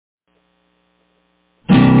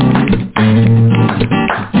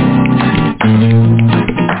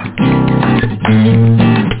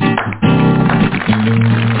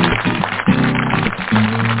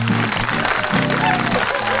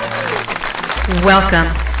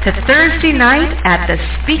Welcome to Thursday night at the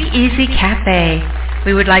SpeakEasy Cafe.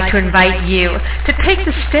 We would like to invite you to take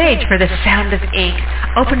the stage for the Sound of Ink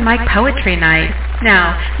Open Mic Poetry Night.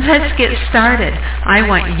 Now, let's get started. I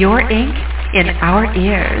want your ink in our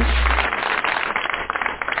ears.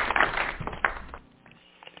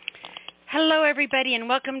 Hello, everybody, and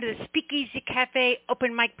welcome to the SpeakEasy Cafe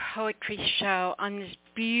Open Mic Poetry Show on this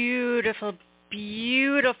beautiful,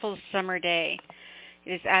 beautiful summer day.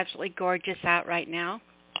 It is absolutely gorgeous out right now.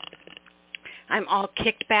 I'm all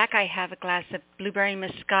kicked back. I have a glass of blueberry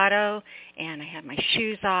Moscato, and I have my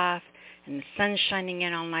shoes off, and the sun's shining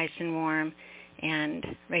in all nice and warm, and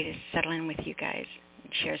ready to settle in with you guys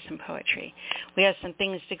and share some poetry. We have some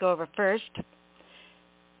things to go over first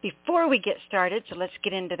before we get started, so let's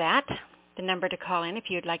get into that. The number to call in if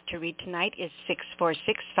you'd like to read tonight is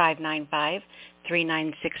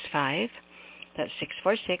 646-595-3965. That's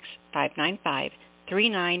 646-595-3965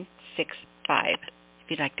 if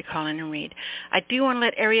you'd like to call in and read. I do want to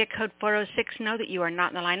let area code 406 know that you are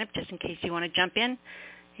not in the lineup, just in case you want to jump in.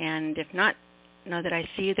 And if not, know that I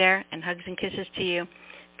see you there, and hugs and kisses to you.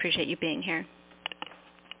 Appreciate you being here.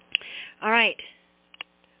 All right.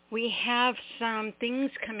 We have some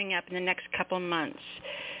things coming up in the next couple months.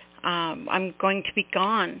 I'm going to be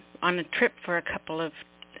gone on a trip for a couple of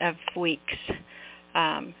weeks.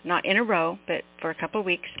 Not in a row, but for a couple of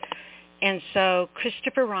weeks. And so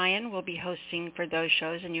Christopher Ryan will be hosting for those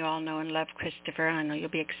shows, and you all know and love Christopher. I know you'll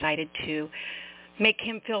be excited to make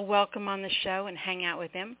him feel welcome on the show and hang out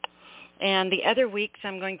with him. And the other weeks,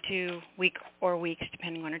 I'm going to, weeks,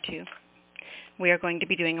 depending one or two, we are going to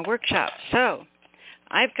be doing a workshop. So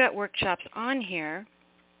I've got workshops on here,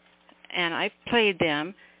 and I've played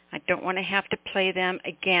them. I don't want to have to play them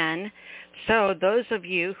again. So those of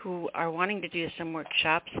you who are wanting to do some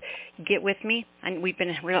workshops, get with me. And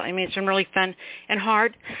it's been really fun and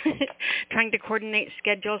hard trying to coordinate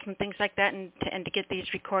schedules and things like that and to get these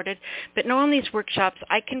recorded. But no, on these workshops,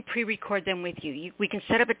 I can pre-record them with you. We can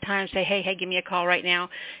set up a time, say, hey, give me a call right now.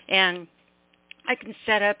 And I can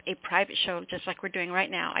set up a private show just like we're doing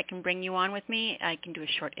right now. I can bring you on with me. I can do a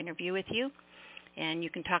short interview with you. And you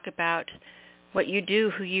can talk about what you do,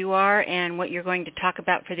 who you are, and what you're going to talk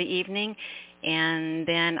about for the evening. And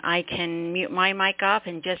then I can mute my mic off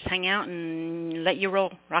and just hang out and let you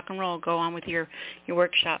roll, rock and roll, go on with your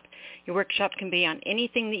workshop. Your workshop can be on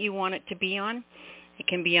anything that you want it to be on. It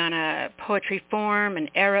can be on a poetry form, an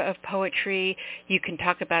era of poetry. You can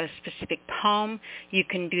talk about a specific poem. You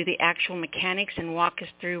can do the actual mechanics and walk us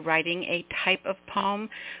through writing a type of poem,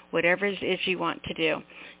 whatever it is you want to do.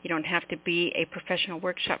 You don't have to be a professional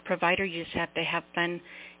workshop provider. You just have to have fun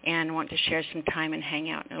and want to share some time and hang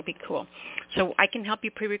out. It'll be cool. So I can help you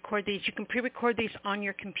pre-record these. You can pre-record these on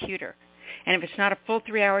your computer. And if it's not a full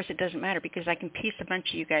 3 hours, it doesn't matter because I can piece a bunch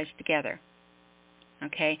of you guys together.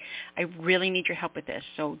 Okay, I really need your help with this,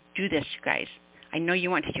 so do this, you guys. I know you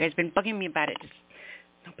want to. You guys have been bugging me about it.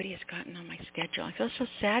 Nobody has gotten on my schedule. I feel so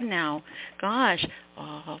sad now. Gosh,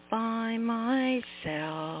 all by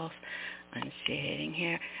myself. I'm sitting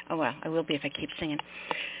here. Oh, well, I will be if I keep singing.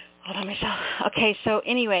 All by myself. Okay, so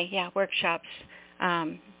anyway, workshops.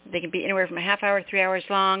 They can be anywhere from a half hour, 3 hours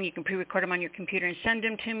long. You can pre-record them on your computer and send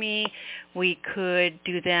them to me. We could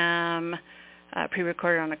do them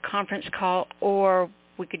pre-recorded on a conference call, or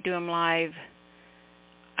we could do them live.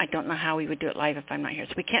 I don't know how we would do it live if I'm not here.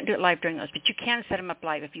 So we can't do it live during those, but you can set them up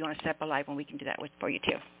live if you want to set up a live one. We can do that for you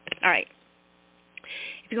too. All right.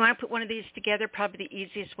 If you want to put one of these together, probably the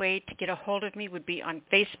easiest way to get a hold of me would be on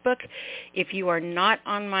Facebook. If you are not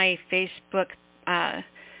on my Facebook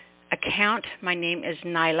account, my name is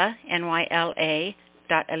Nyla, Nyla.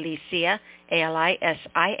 Alisia, Alisia,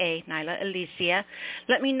 Nyla Alisia.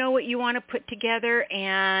 Let me know what you want to put together,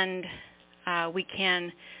 and we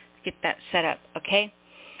can get that set up, okay?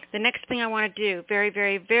 The next thing I want to do, very,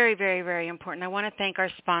 very, very, very, very important, I want to thank our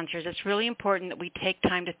sponsors. It's really important that we take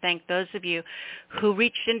time to thank those of you who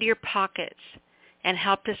reached into your pockets and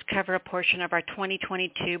helped us cover a portion of our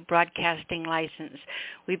 2022 broadcasting license.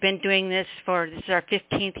 We've been doing this is our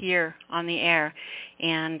 15th year on the air,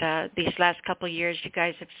 and these last couple of years you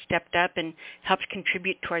guys have stepped up and helped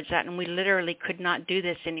contribute towards that, and we literally could not do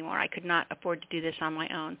this anymore. I could not afford to do this on my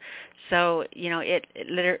own. So, it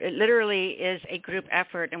literally is a group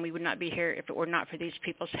effort, and we would not be here if it were not for these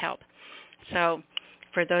people's help. So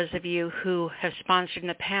for those of you who have sponsored in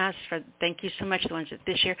the past, thank you so much. The ones that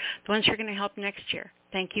this year, the ones who are going to help next year,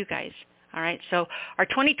 thank you guys. All right, so our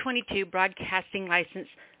 2022 broadcasting license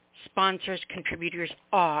sponsors, contributors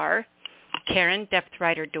are Karen, Depth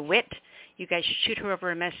Writer DeWitt. You guys should shoot her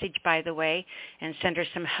over a message, by the way, and send her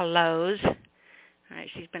some hellos. All right,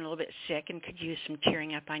 she's been a little bit sick and could use some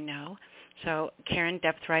cheering up, I know. So Karen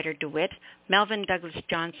Depth Rider DeWitt, Melvin Douglas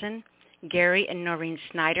Johnson, Gary and Noreen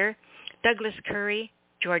Snyder, Douglas Curry,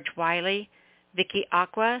 George Wiley, Vicky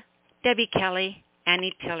Aqua, Debbie Kelly,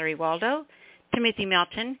 Annie Tillery Waldo, Timothy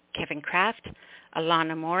Melton, Kevin Kraft,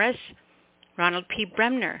 Alana Morris, Ronald P.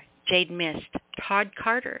 Bremner, Jade Mist, Todd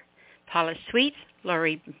Carter, Paula Sweet,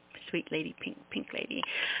 Lori, Sweet Lady, Pink Lady,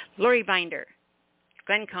 Lori Binder,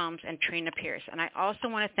 Glenn Combs, and Trina Pierce. And I also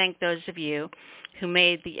want to thank those of you who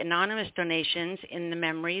made the anonymous donations in the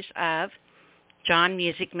memories of John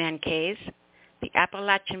Music Man Kays, the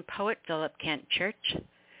Appalachian poet Philip Kent Church,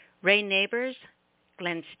 Ray Neighbors,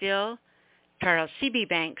 Glenn Still, Charles C.B.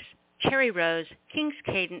 Banks, Cherry Rose, King's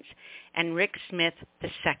Cadence, and Rick Smith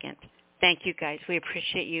II. Thank you, guys. We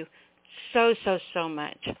appreciate you so, so, so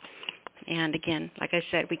much. And again, like I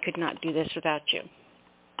said, we could not do this without you.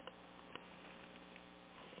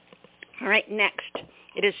 All right, next,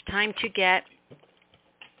 it is time to get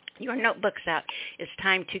your notebooks out. It's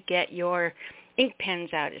time to get your ink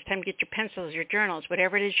pens out. It's time to get your pencils, your journals,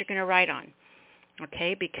 whatever it is you're going to write on.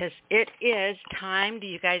 Okay, because it is time. Do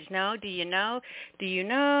you guys know? Do you know? Do you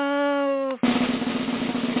know?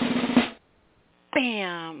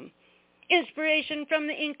 Bam! Inspiration from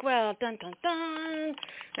the inkwell. Dun, dun, dun.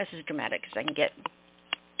 This is dramatic as I can get.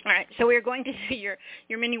 All right, so we're going to do your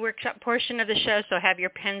mini workshop portion of the show, so have your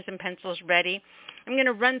pens and pencils ready. I'm going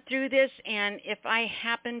to run through this, and if I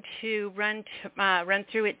happen to run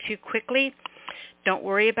through it too quickly, don't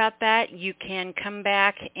worry about that. You can come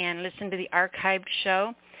back and listen to the archived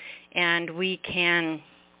show, and you can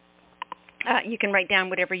write down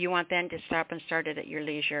whatever you want then. Just stop and start it at your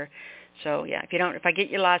leisure. So yeah, if I get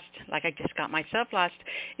you lost, like I just got myself lost,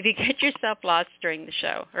 if you get yourself lost during the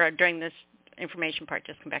show or during this information part,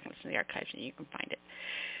 just come back and listen to the archives and you can find it.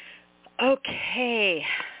 Okay,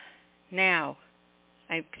 now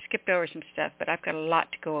I skipped over some stuff, but I've got a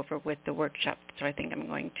lot to go over with the workshop, so I think I'm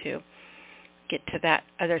going to get to that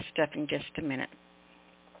other stuff in just a minute.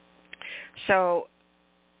 So,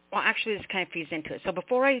 well, actually, this kind of feeds into it. So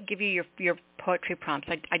before I give you your poetry prompts,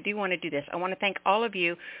 I do want to do this. I want to thank all of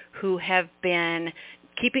you who have been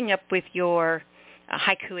keeping up with your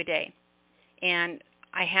haiku a day. And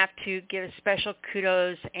I have to give special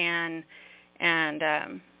kudos and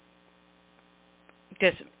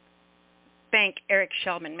just thank Eric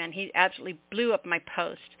Shellman. Man, he absolutely blew up my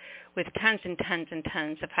post with tons and tons and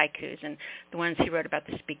tons of haikus, and the ones he wrote about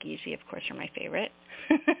the speakeasy, of course, are my favorite.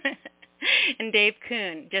 And Dave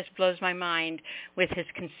Kuhn just blows my mind with his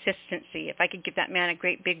consistency. If I could give that man a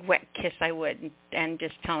great big wet kiss, I would, and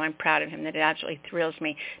just tell him I'm proud of him, that it absolutely thrills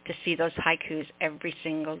me to see those haikus every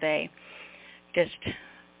single day. Just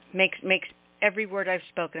makes every word I've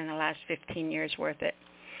spoken in the last 15 years worth it.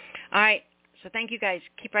 All right, so thank you guys.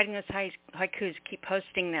 Keep writing those haikus. Keep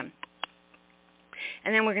posting them.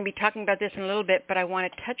 And then we're going to be talking about this in a little bit, but I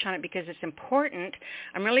want to touch on it because it's important.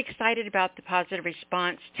 I'm really excited about the positive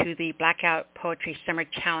response to the Blackout Poetry Summer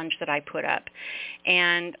Challenge that I put up.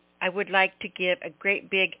 And I would like to give a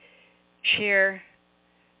great big cheer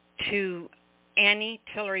to Annie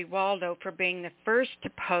Tillery Waldo for being the first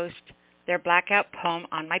to post their Blackout poem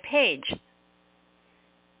on my page.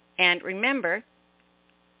 And remember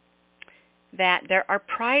that there are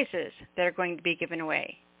prizes that are going to be given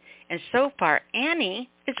away. And so far, Annie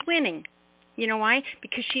is winning. You know why?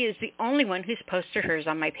 Because she is the only one who's posted hers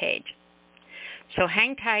on my page. So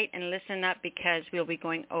hang tight and listen up, because we'll be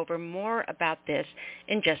going over more about this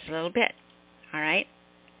in just a little bit. All right?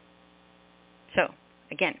 So,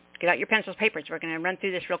 again, get out your pencils, papers. We're going to run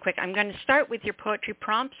through this real quick. I'm going to start with your poetry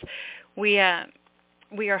prompts. We are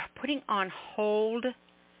putting on hold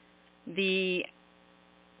the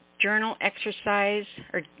journal exercise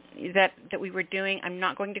that we were doing. I'm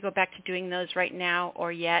not going to go back to doing those right now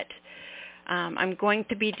or yet. I'm going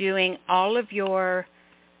to be doing all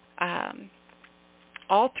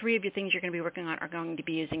three of your things you're going to be working on are going to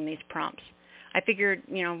be using these prompts. I figured,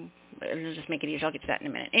 it'll just make it easier. I'll get to that in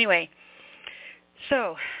a minute. Anyway,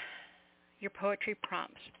 so your poetry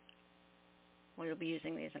prompts. We'll be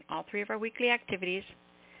using these in all three of our weekly activities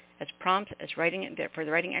as prompts, as writing for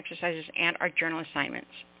the writing exercises and our journal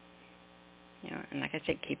assignments. And like I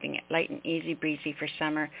said, keeping it light and easy breezy for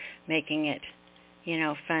summer, making it,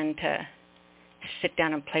 fun to sit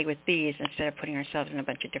down and play with these instead of putting ourselves in a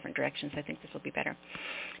bunch of different directions. I think this will be better.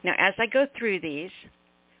 Now, as I go through these,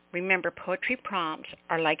 remember, poetry prompts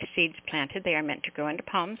are like seeds planted. They are meant to grow into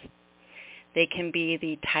poems. They can be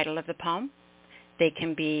the title of the poem. They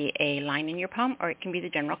can be a line in your poem, or it can be the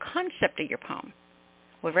general concept of your poem.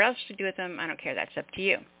 Whatever else to do with them, I don't care. That's up to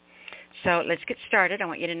you. So let's get started. I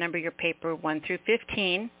want you to number your paper 1 through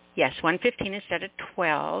 15. Yes, 115 instead of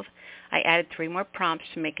 12. I added 3 more prompts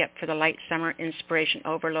to make up for the light summer inspiration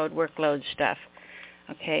overload workload stuff.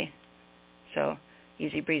 Okay, so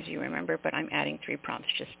easy breezy, remember, but I'm adding 3 prompts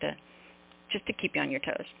just to keep you on your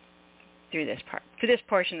toes through this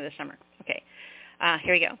portion of the summer. Okay,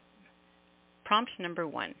 here we go. Prompt number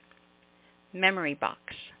 1, memory box.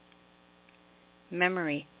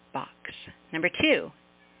 Memory box. Number 2,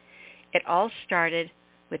 it all started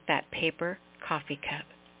with that paper coffee cup.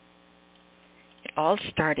 It all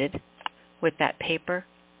started with that paper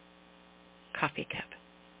coffee cup.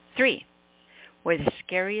 3, where the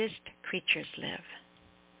scariest creatures live.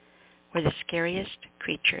 Where the scariest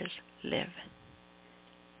creatures live.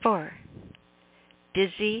 4,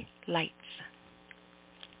 dizzy lights.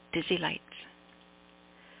 Dizzy lights.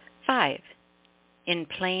 5, in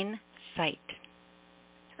plain sight.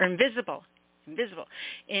 Or invisible.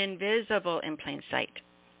 Invisible in plain sight.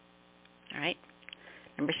 All right.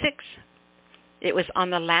 Number 6, it was on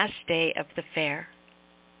the last day of the fair.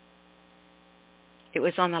 It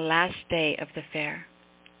was on the last day of the fair.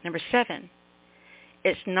 Number 7,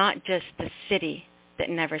 it's not just the city that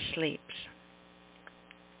never sleeps.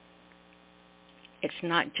 It's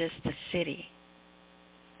not just the city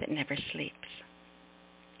that never sleeps.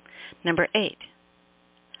 Number 8,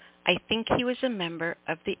 I think he was a member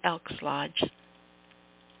of the Elks Lodge.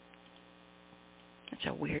 That's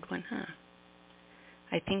a weird one, huh?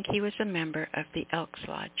 I think he was a member of the Elks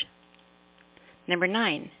Lodge. Number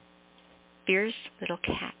 9, fierce little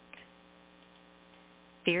cat.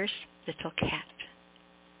 Fierce little cat.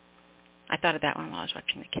 I thought of that one while I was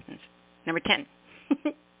watching the kittens. Number 10,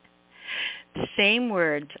 the same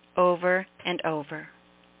words over and over.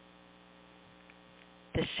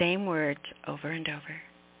 The same words over and over.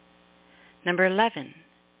 Number 11,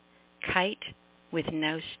 kite with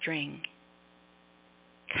no string.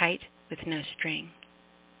 Kite with no string.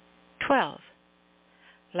 12,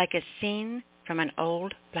 like a scene from an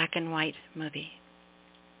old black and white movie.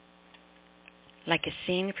 Like a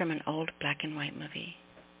scene from an old black and white movie.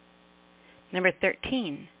 Number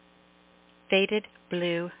 13, faded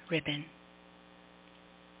blue ribbon.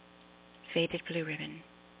 Faded blue ribbon.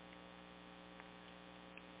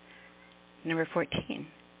 Number 14,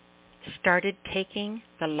 started taking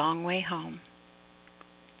the long way home.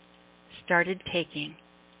 Started taking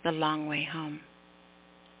the long way home.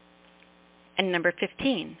 And number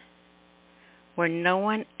 15, where no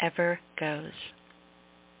one ever goes.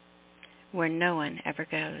 Where no one ever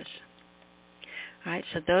goes. All right,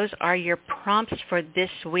 so those are your prompts for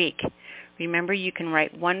this week. Remember, you can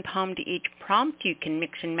write 1 poem to each prompt. You can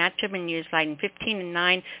mix and match them and use line 15 and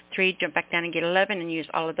 9, 3, jump back down and get 11 and use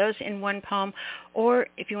all of those in 1 poem. Or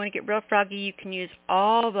if you want to get real froggy, you can use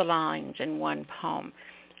all the lines in 1 poem.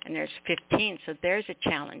 And there's 15, so there's a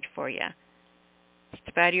challenge for you.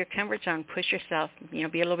 Step out of your comfort zone. Push yourself. Be a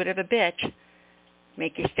little bit of a bitch.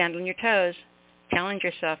 Make you stand on your toes. Challenge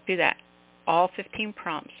yourself. Do that. All 15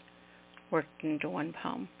 prompts worked into 1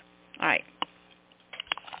 poem. All right.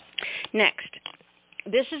 Next,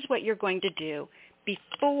 this is what you're going to do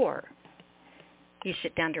before you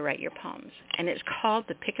sit down to write your poems. And it's called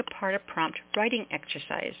the Pick Apart a Prompt writing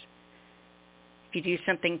exercise. If you do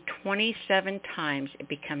something 27 times, it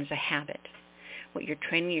becomes a habit. What you're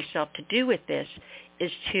training yourself to do with this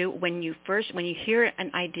is to, when you hear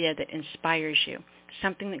an idea that inspires you,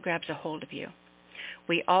 something that grabs a hold of you.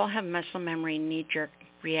 We all have muscle memory, knee-jerk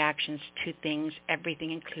reactions to things,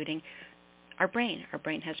 everything, including our brain. Our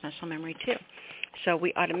brain has muscle memory too. So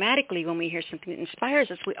we automatically, when we hear something that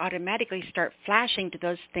inspires us, we automatically start flashing to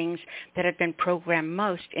those things that have been programmed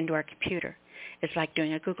most into our computer. It's like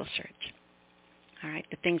doing a Google search. All right,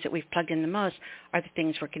 the things that we've plugged in the most are the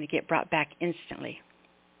things we're going to get brought back instantly.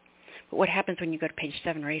 But what happens when you go to page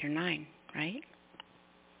 7 or 8 or 9, right?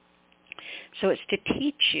 So it's to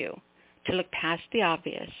teach you to look past the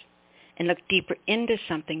obvious and look deeper into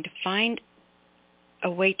something to find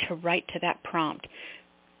a way to write to that prompt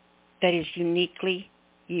that is uniquely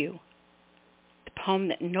you. The poem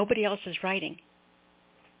that nobody else is writing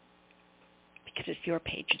because it's your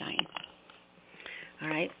page 9. All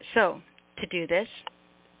right, so to do this,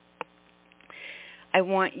 I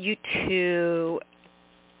want you to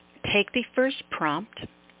take the first prompt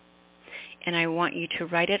and I want you to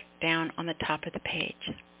write it down on the top of the page.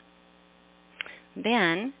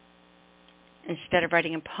 Then, instead of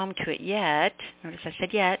writing a poem to it yet, notice I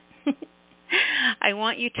said yet, I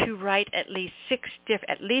want you to write at least six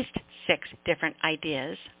different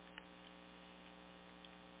ideas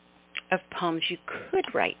of poems you could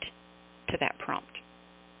write to that prompt.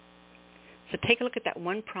 So take a look at that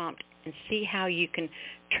one prompt and see how you can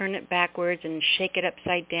turn it backwards and shake it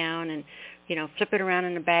upside down and, flip it around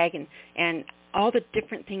in a bag and all the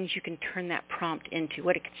different things you can turn that prompt into,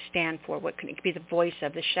 what it could stand for, it could be the voice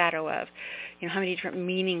of, the shadow of, how many different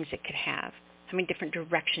meanings it could have, how many different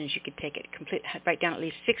directions you could take it. Write down at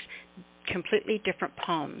least 6 completely different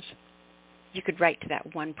poems you could write to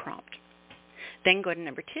that one prompt. Then go to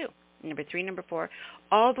number 2, number 3, number 4,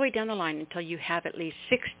 all the way down the line until you have at least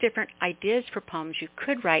 6 different ideas for poems you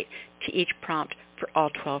could write to each prompt for all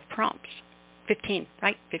 12 prompts. 15,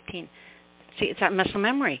 right? 15. See, it's that muscle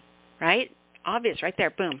memory, right? Obvious, right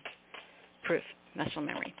there, boom, proof, muscle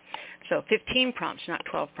memory. So 15 prompts, not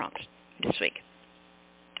 12 prompts this week.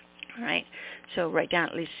 All right, so write down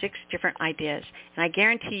at least 6 different ideas. And I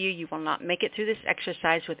guarantee you will not make it through this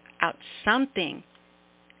exercise without something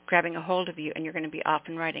grabbing a hold of you, and you're going to be off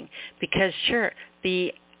and writing. Because, sure,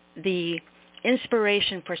 the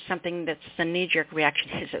inspiration for something that's the knee-jerk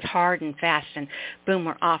reaction is it's hard and fast, and boom,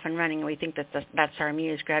 we're off and running, and we think that's our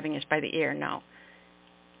muse grabbing us by the ear. No,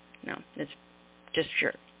 it's just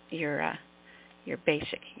your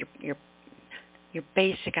basic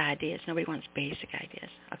ideas. Nobody wants basic ideas.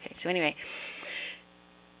 Okay, so anyway,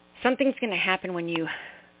 something's going to happen when you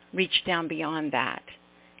reach down beyond that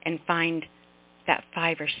and find that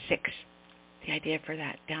 5 or 6, the idea for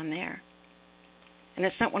that down there. And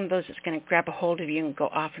it's not one of those that's going to grab a hold of you and go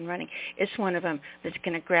off and running. It's one of them that's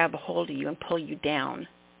going to grab a hold of you and pull you down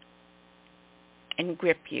and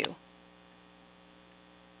grip you.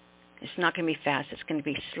 It's not going to be fast. It's going to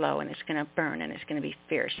be slow, and it's going to burn, and it's going to be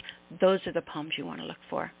fierce. Those are the poems you want to look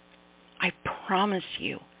for. I promise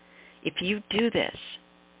you, if you do this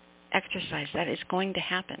exercise, that is going to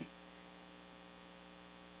happen.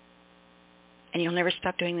 And you'll never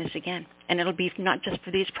stop doing this again. And it'll be not just for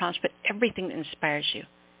these prompts, but everything that inspires you.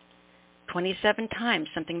 27 times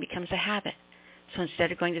something becomes a habit. So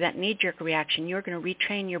instead of going to that knee-jerk reaction, you're going to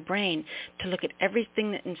retrain your brain to look at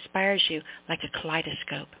everything that inspires you like a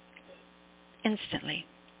kaleidoscope. Instantly.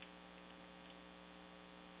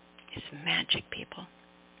 It's magic, people.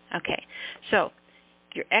 Okay, so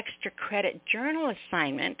your extra credit journal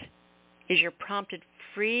assignment is your prompted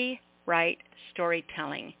free write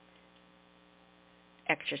storytelling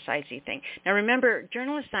exercisey thing. Now remember,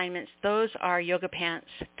 journal assignments, those are yoga pants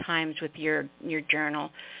times with your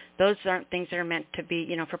journal. Those aren't things that are meant to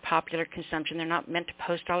be, for popular consumption. They're not meant to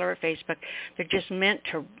post all over Facebook. They're just meant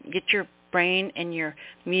to get your brain and your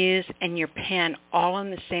muse and your pen all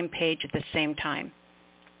on the same page at the same time.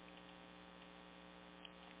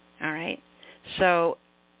 All right? So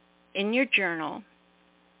in your journal,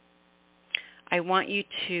 I want you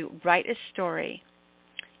to write a story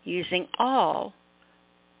using all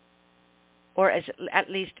or at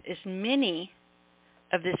least as many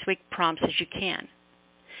of this week's prompts as you can.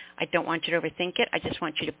 I don't want you to overthink it. I just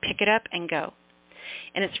want you to pick it up and go.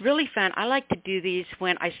 And it's really fun. I like to do these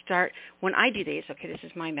when I do these. Okay, this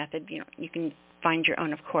is my method. You can find your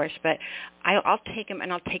own, of course, but I'll take them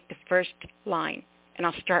and I'll take the first line and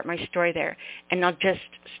I'll start my story there. And I'll just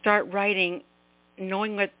start writing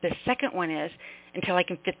knowing what the second one is until I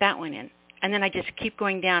can fit that one in. And then I just keep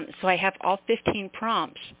going down. So I have all 15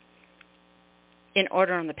 prompts in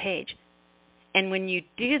order on the page. And when you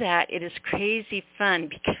do that, it is crazy fun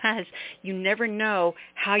because you never know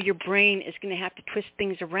how your brain is going to have to twist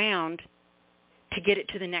things around to get it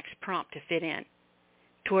to the next prompt to fit in,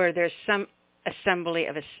 to where there's some assembly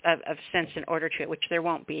of sense and order to it, which there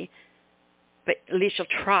won't be. But at least you'll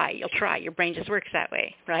try. Your brain just works that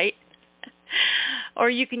way, right? Or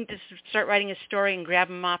you can just start writing a story and grab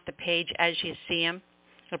them off the page as you see them.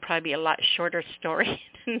 It'll probably be a lot shorter story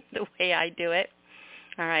than the way I do it.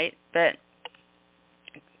 All right, but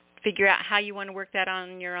figure out how you want to work that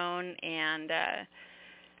on your own and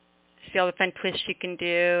see all the fun twists you can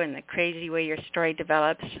do and the crazy way your story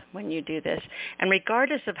develops when you do this. And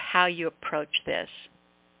regardless of how you approach this,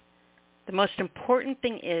 the most important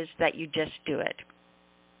thing is that you just do it.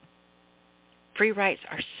 Free writes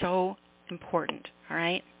are so important, all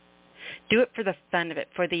right? Do it for the fun of it,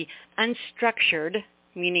 for the unstructured,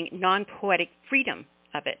 meaning non-poetic freedom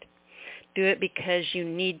of it. Do it because you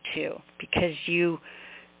need to, because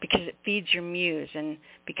it feeds your muse, and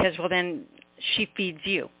because, well, then she feeds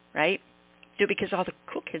you, right? Do it because all the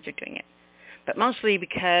cool kids are doing it. But mostly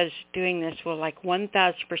because doing this will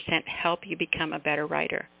 1,000% help you become a better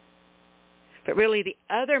writer. But really the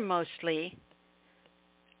other mostly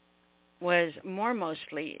was more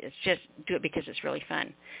mostly, it's just do it because it's really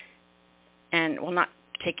fun. And will not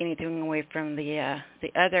take anything away from the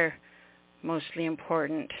other mostly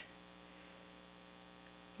important,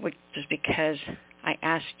 which is because I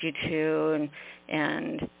asked you to,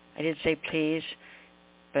 and I did say please,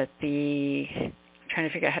 but I'm trying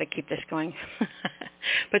to figure out how to keep this going.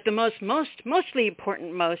 But the mostly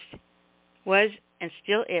important was and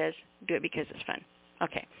still is, do it because it's fun.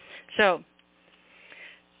 Okay, so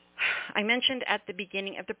I mentioned at the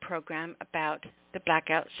beginning of the program about the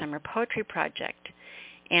Blackout Summer Poetry Project.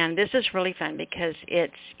 And this is really fun because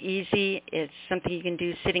it's easy. It's something you can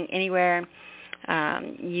do sitting anywhere.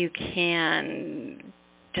 You can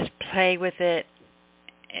just play with it.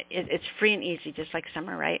 It's free and easy, just like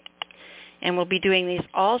summer, right? And we'll be doing these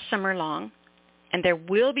all summer long. And there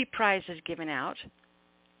will be prizes given out.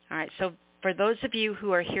 All right, so for those of you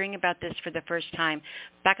who are hearing about this for the first time,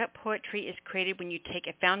 Blackout Poetry is created when you take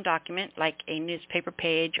a found document, like a newspaper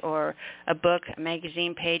page or a book, a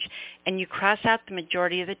magazine page, and you cross out the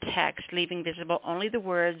majority of the text, leaving visible only the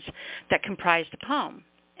words that comprise the poem.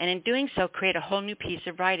 And in doing so, create a whole new piece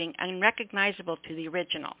of writing unrecognizable to the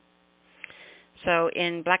original. So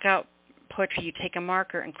in Blackout Poetry, you take a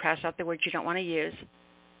marker and cross out the words you don't want to use,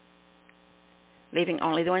 leaving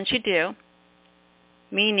only the ones you do.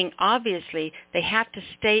 Meaning, obviously, they have to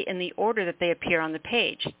stay in the order that they appear on the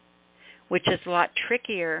page, which is a lot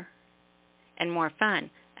trickier and more fun,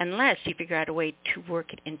 unless you figure out a way to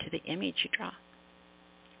work it into the image you draw.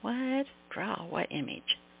 What? Draw what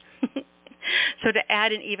image? So to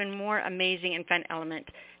add an even more amazing and fun element,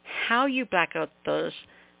 how you black out those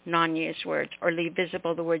non-used words or leave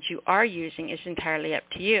visible the words you are using is entirely up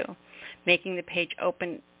to you, making the page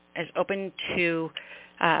open to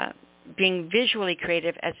being visually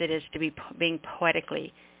creative as it is to being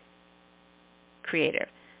poetically creative.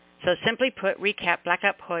 So simply put, recap,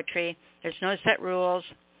 Blackout Poetry. There's no set rules.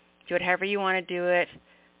 Do it however you want to do it.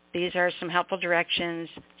 These are some helpful directions.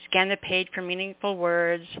 Scan the page for meaningful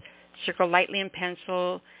words. Circle lightly in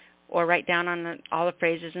pencil or write down on all the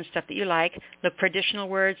phrases and stuff that you like. Look for additional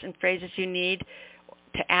words and phrases you need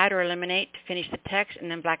to add or eliminate to finish the text, and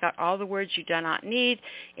then black out all the words you do not need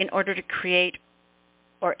in order to create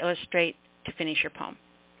or illustrate to finish your poem.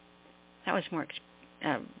 That was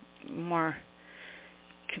more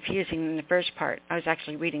confusing than the first part. I was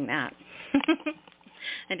actually reading that. It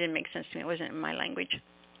didn't make sense to me. It wasn't in my language.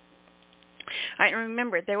 All right, and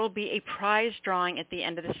remember, there will be a prize drawing at the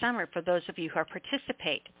end of the summer for those of you who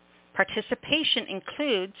participate. Participation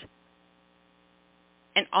includes,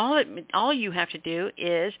 and all you have to do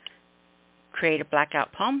is create a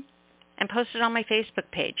blackout poem and post it on my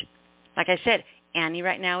Facebook page. Like I said, Annie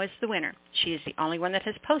right now is the winner. She is the only one that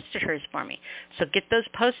has posted hers for me. So get those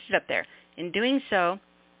posted up there. In doing so,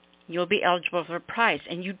 you'll be eligible for a prize.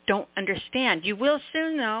 And you don't understand. You will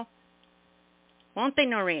soon, though. Won't they,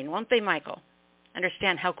 Noreen? Won't they, Michael?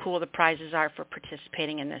 Understand how cool the prizes are for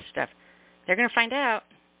participating in this stuff. They're going to find out.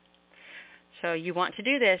 So you want to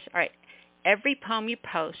do this. All right. Every poem you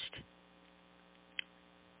post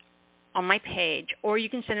on my page, or you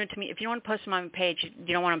can send it to me. If you don't want to post them on my page,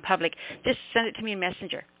 you don't want them public, just send it to me in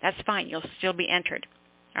Messenger. That's fine. You'll still be entered.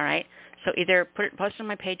 All right? So either post it on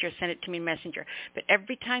my page or send it to me in Messenger. But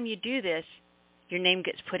every time you do this, your name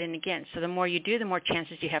gets put in again. So the more you do, the more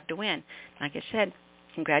chances you have to win. Like I said,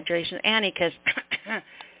 congratulations, Annie, because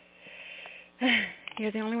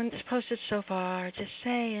you're the only one that's posted so far. Just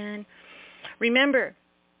saying. Remember,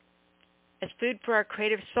 as food for our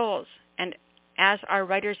creative souls, and as our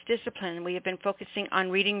writer's discipline, we have been focusing on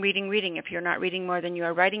reading. If you're not reading more than you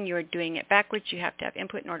are writing, you are doing it backwards. You have to have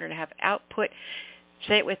input in order to have output.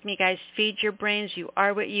 Say it with me, guys. Feed your brains. You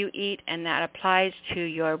are what you eat, and that applies to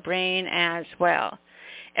your brain as well.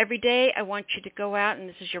 Every day, I want you to go out, and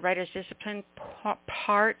this is your writer's discipline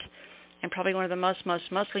part, and probably one of the most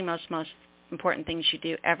important things you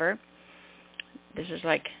do ever. This is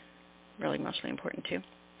like really mostly important too.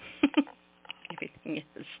 Everything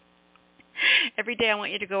is. Every day I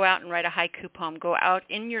want you to go out and write a haiku poem. Go out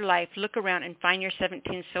in your life, look around, and find your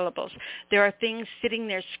 17 syllables. There are things sitting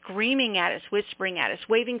there screaming at us, whispering at us,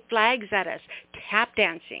 waving flags at us, tap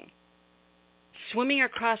dancing, swimming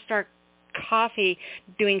across our coffee,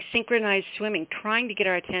 doing synchronized swimming, trying to get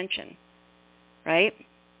our attention, right?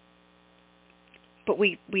 But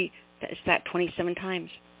it's that 27 times,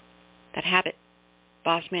 that habit.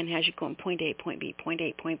 Boss man has you going point A, point B, point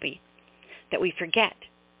A, point B, that we forget.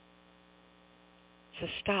 So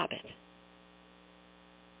stop it.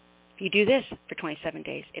 If you do this for 27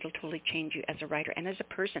 days, it'll totally change you as a writer and as a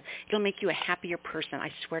person. It'll make you a happier person,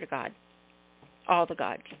 I swear to God. All the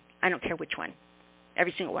gods. I don't care which one.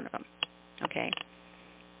 Every single one of them. Okay?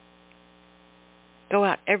 Go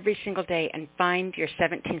out every single day and find your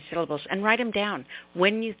 17 syllables and write them down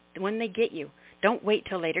when they get you. Don't wait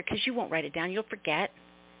till later because you won't write it down. You'll forget.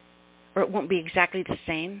 Or it won't be exactly the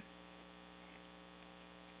same.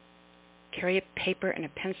 Carry a paper and a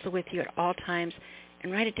pencil with you at all times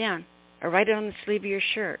and write it down. Or write it on the sleeve of your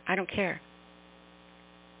shirt. I don't care.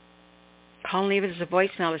 call and leave it as a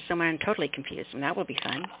voicemail to someone and totally confuse them. That will be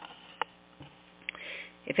fun.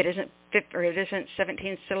 If it isn't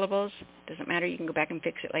 17 syllables, doesn't matter. You can go back and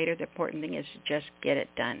fix it later. The important thing is to just get it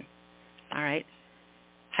done. All right.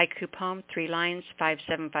 Haiku poem, 3 lines,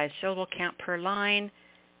 575 syllable count per line,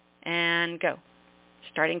 and go.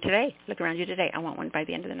 Starting today. Look around you today. I want one by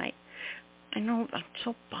the end of the night. I know, I'm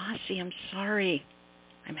so bossy. I'm sorry.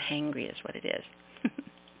 I'm hangry is what it is.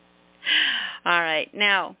 All right.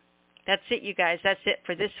 Now, that's it, you guys. That's it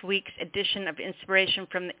for this week's edition of Inspiration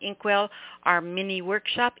from the Inkwell, our mini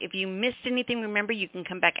workshop. If you missed anything, remember you can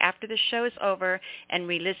come back after the show is over and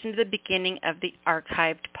re-listen to the beginning of the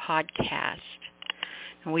archived podcast.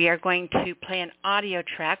 We are going to play an audio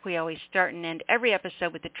track. We always start and end every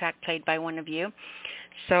episode with the track played by one of you.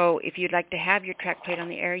 So if you'd like to have your track played on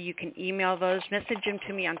the air, you can email those, message them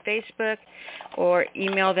to me on Facebook, or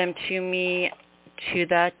email them to me to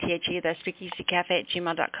the SPEAKEASY Cafe at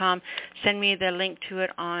gmail.com. Send me the link to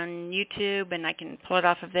it on YouTube, and I can pull it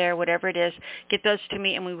off of there, whatever it is. Get those to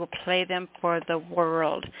me, and we will play them for the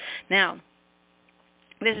world. Now,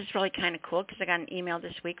 this is really kind of cool because I got an email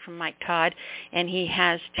this week from Mike Todd, and he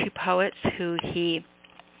has 2 poets who he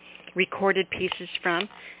recorded pieces from,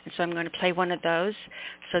 and so I'm going to play one of those.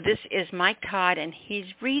 So this is Mike Todd, and he's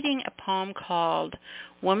reading a poem called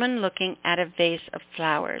Woman Looking at a Vase of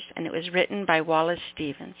Flowers, and it was written by Wallace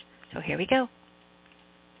Stevens. So here we go.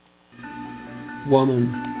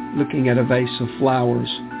 Woman Looking at a Vase of Flowers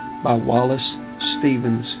by Wallace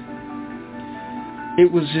Stevens. It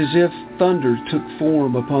was as if thunder took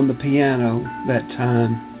form upon the piano that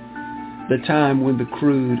time, the time when the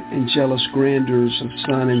crude and jealous grandeurs of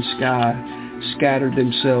sun and sky scattered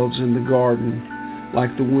themselves in the garden,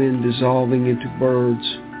 like the wind dissolving into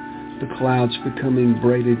birds, the clouds becoming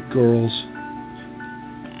braided girls.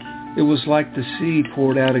 It was like the sea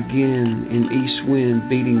poured out again in east wind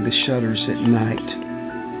beating the shutters at night.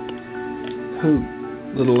 Hoot,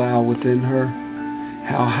 little owl within her,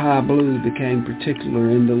 how high blue became particular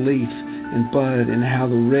in the leaf and bud, and how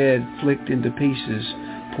the red flicked into pieces,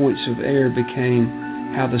 points of air became,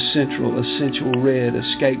 how the central essential red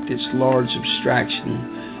escaped its large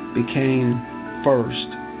abstraction, became first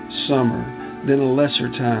summer, then a lesser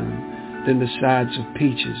time, then the sides of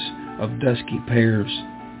peaches, of dusky pears.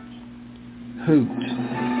 Hoot,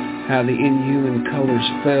 how the inhuman colors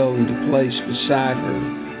fell into place beside her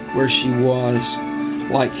where she was,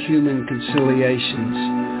 like human conciliations,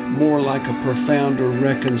 more like a profounder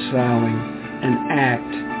reconciling, an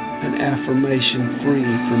act, an affirmation free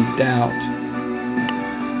from doubt.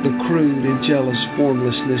 The crude and jealous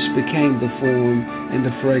formlessness became the form and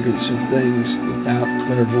the fragrance of things without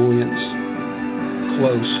clairvoyance,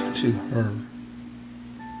 close to her.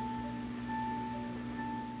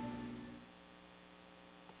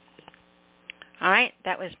 All right,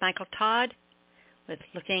 that was Michael Todd with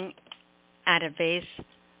Looking at a Vase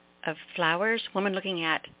of Flowers, Woman Looking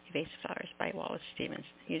at a Vase of Flowers by Wallace Stevens.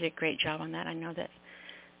 He did a great job on that. I know that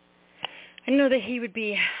he would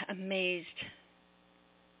be amazed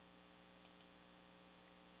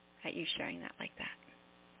at you sharing that like that.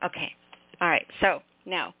 Okay. All right. So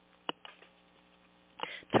now,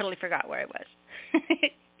 totally forgot where I was.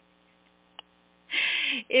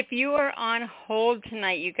 If you are on hold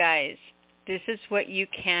tonight, you guys, this is what you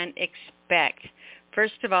can expect.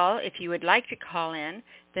 First of all, if you would like to call in,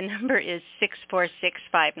 the number is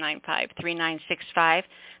 646-595-3965.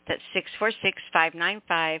 That's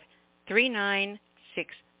 646-595-3965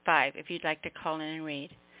 if you'd like to call in and read.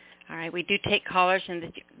 All right, we do take callers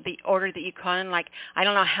in the order that you call in. Like, I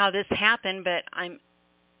don't know how this happened, but I'm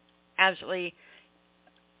absolutely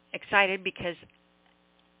excited because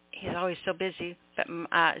he's always so busy. But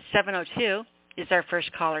 702 is our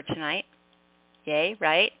first caller tonight. Yay,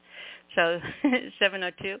 right? So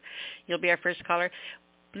 702, you'll be our first caller.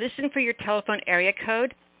 Listen for your telephone area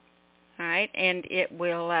code, all right, and it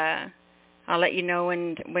will. I'll let you know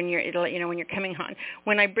it'll let you know when you're coming on.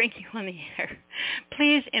 When I bring you on the air,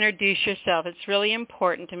 please introduce yourself. It's really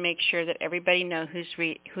important to make sure that everybody knows who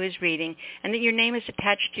is reading and that your name is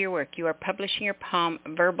attached to your work. You are publishing your poem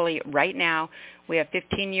verbally right now. We have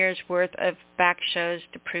 15 years worth of back shows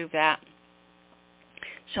to prove that.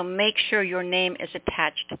 So make sure your name is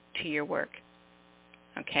attached to your work.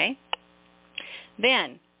 Okay?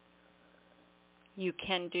 Then you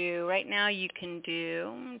can do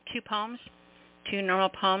 2 poems, 2 normal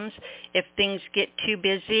poems. If things get too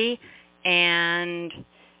busy and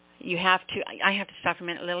I have to stop for a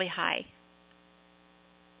minute. Lily, hi.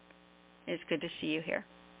 It's good to see you here.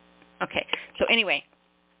 Okay, so anyway.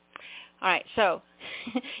 All right, so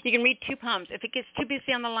you can read 2 poems. If it gets too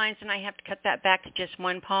busy on the lines and I have to cut that back to just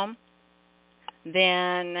 1 poem,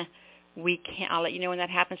 then I'll let you know when that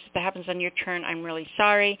happens. If that happens on your turn, I'm really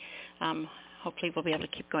sorry. Hopefully we'll be able to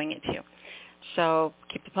keep going it too. So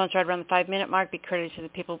keep the poems right around the 5-minute mark. Be courteous to the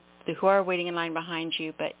people who are waiting in line behind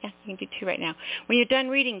you. But yeah, you can do 2 right now. When you're done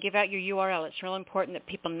reading, give out your URL. It's real important that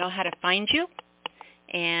people know how to find you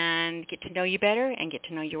and get to know you better and get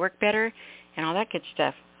to know your work better and all that good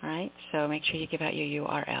stuff. All right? So make sure you give out your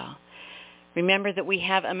URL. Remember that we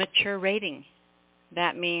have a mature rating.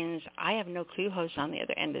 That means I have no clue who's on the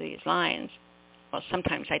other end of these lines. Well,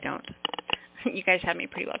 sometimes I don't. You guys have me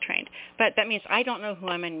pretty well trained. But that means I don't know who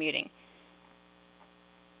I'm unmuting.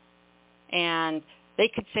 And they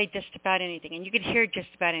could say just about anything, and you could hear just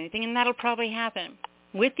about anything, and that'll probably happen,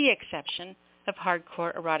 with the exception of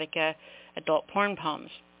hardcore erotica adult porn poems.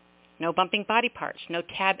 No bumping body parts, no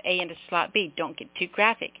tab A into slot B. Don't get too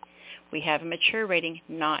graphic. We have a mature rating,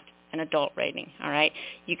 not an adult rating, all right?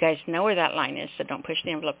 You guys know where that line is, so don't push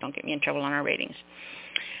the envelope. Don't get me in trouble on our ratings.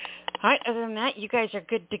 All right, other than that, you guys are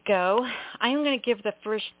good to go. I am going to give the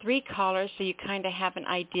first 3 callers so you kind of have an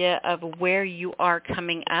idea of where you are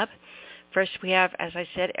coming up. First, we have, as I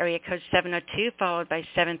said, area code 702, followed by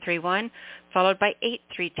 731, followed by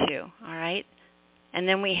 832, all right? And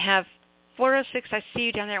then we have 406, I see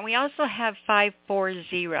you down there, and we also have 540.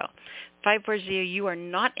 540, you are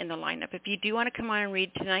not in the lineup. If you do want to come on and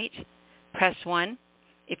read tonight, press 1.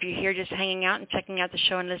 If you're here just hanging out and checking out the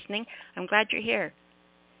show and listening, I'm glad you're here.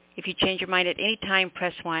 If you change your mind at any time,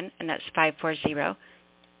 press 1, and that's 540.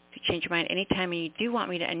 If you change your mind any time and you do want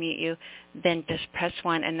me to unmute you, then just press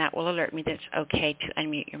 1, and that will alert me that it's okay to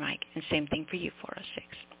unmute your mic. And same thing for you, 406.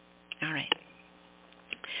 All right.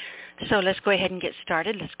 So let's go ahead and get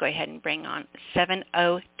started. Let's go ahead and bring on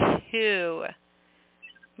 702.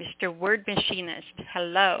 Mr. Word Machinist,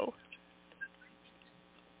 hello.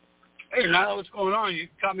 Hey, Nyla, what's going on? You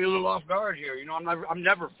caught me a little off guard here. You know, I'm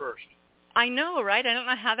never first. I know, right? I don't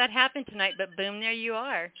know how that happened tonight, but boom, there you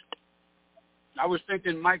are. I was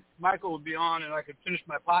thinking Michael would be on and I could finish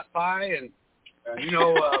my pot pie and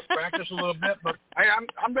practice a little bit, but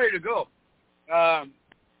I'm ready to go.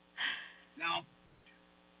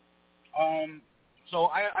 So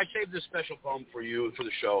I saved this special poem for you for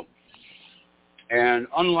the show. And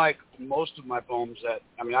unlike most of my poems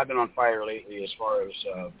I've been on fire lately as far as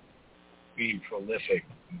being prolific,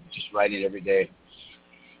 just writing every day.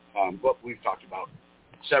 What we've talked about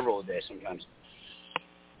several a day sometimes.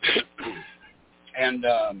 And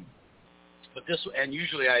but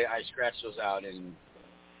usually I scratch those out in,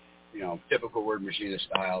 typical Word Machinist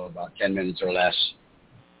style, about 10 minutes or less.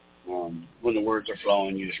 When the words are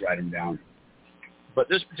flowing, you just write them down. But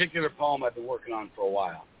this particular poem I've been working on for a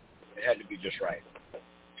while. It had to be just right.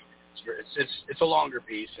 It's a longer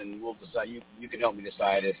piece, and we'll decide. You can help me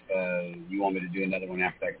decide if you want me to do another one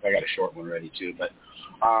after that, because I got a short one ready too. But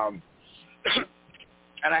and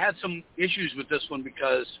I had some issues with this one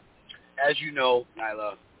because, as you know,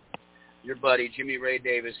 Nyla, your buddy Jimmy Ray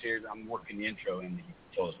Davis here. I'm working the intro, and he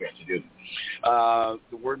told us we have to do.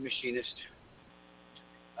 The Word Machinist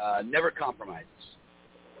never compromises.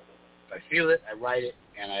 If I feel it, I write it,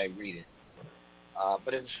 and I read it.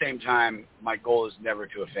 But at the same time, my goal is never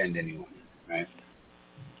to offend anyone, right?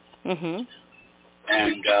 Mm-hmm.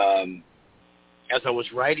 And as I was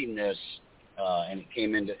writing this, and it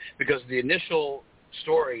came into, because the initial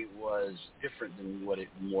story was different than what it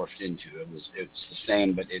morphed into. It's the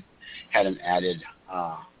same, but it had an added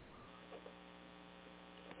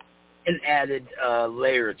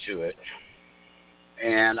layer to it.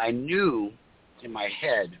 And I knew in my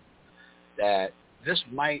head that this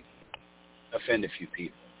might offend a few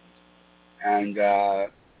people. And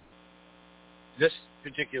this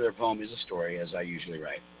particular poem is a story, as I usually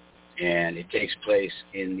write. And it takes place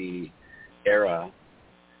in the era,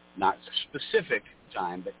 not specific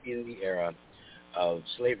time, but in the era of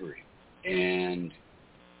slavery. And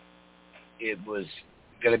it was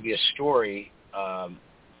going to be a story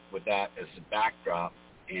with that as the backdrop,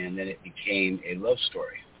 and then it became a love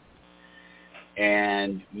story.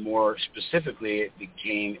 And more specifically, it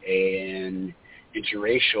became an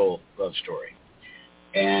interracial love story.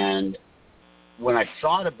 And when I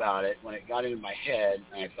thought about it, when it got into my head,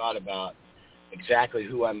 and I thought about exactly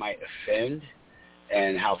who I might offend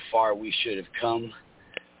and how far we should have come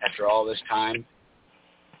after all this time,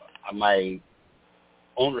 my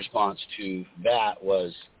own response to that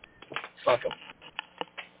was, fuck them.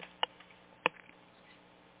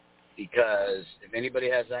 Because if anybody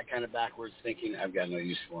has that kind of backwards thinking, I've got no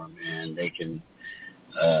use for them, and they can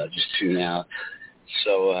just tune out.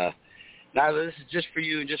 So, Nyla, this is just for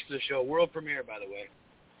you and just for the show. World premiere, by the way.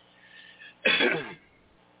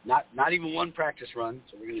 Not even one practice run,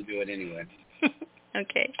 so we're going to do it anyway.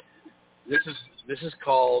 Okay. This is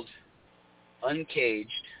called Uncaged,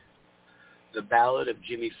 the Ballad of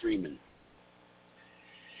Jimmy Freeman.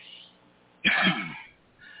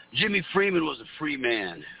 Jimmy Freeman was a free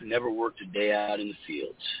man who never worked a day out in the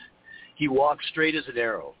fields. He walked straight as an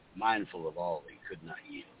arrow, mindful of all he could not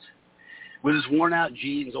yield. With his worn-out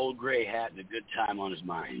jeans, old gray hat, and a good time on his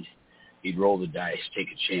mind, he'd roll the dice, take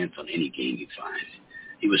a chance on any game he'd find.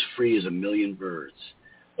 He was free as a million birds,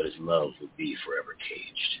 but his love would be forever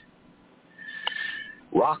caged.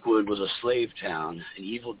 Rockwood was a slave town, an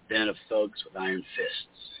evil den of thugs with iron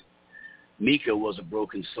fists. Mika was a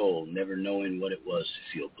broken soul, never knowing what it was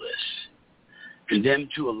to feel bliss. Condemned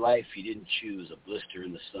to a life he didn't choose, a blister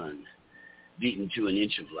in the sun, beaten to an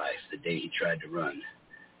inch of life the day he tried to run.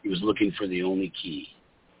 He was looking for the only key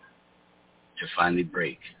to finally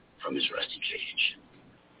break from his rusty cage.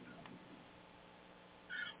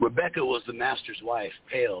 Rebecca was the master's wife,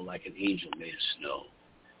 pale like an angel made of snow.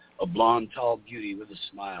 A blonde, tall beauty with a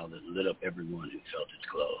smile that lit up everyone who felt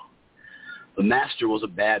its glow. The master was a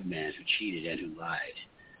bad man who cheated and who lied.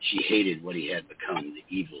 She hated what he had become,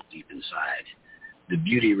 the evil deep inside. The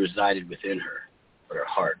beauty resided within her, but her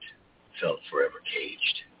heart felt forever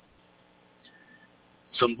caged.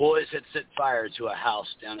 Some boys had set fire to a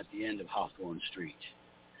house down at the end of Hawthorne Street.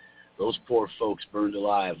 Those poor folks burned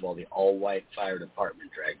alive while the all-white fire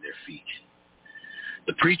department dragged their feet.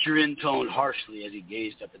 The preacher intoned harshly as he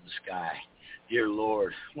gazed up at the sky. Dear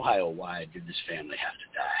Lord, why, oh why did this family have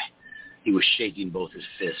to die? He was shaking both his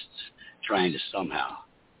fists, trying to somehow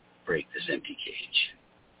break this empty cage.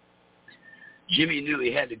 Jimmy knew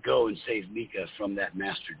he had to go and save Mika from that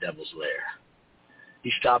master devil's lair.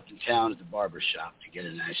 He stopped in town at the barber shop to get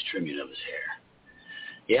a nice trimming of his hair.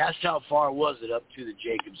 He asked how far was it up to the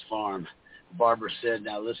Jacobs farm. The barber said,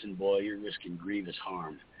 now listen, boy, you're risking grievous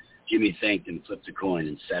harm. Jimmy thanked him, flipped a coin,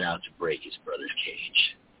 and set out to break his brother's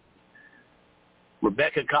cage.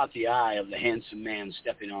 Rebecca caught the eye of the handsome man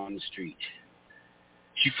stepping on the street.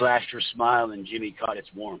 She flashed her smile, and Jimmy caught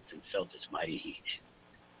its warmth and felt its mighty heat.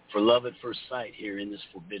 For love at first sight here in this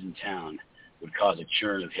forbidden town would cause a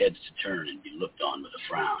churn of heads to turn and be looked on with a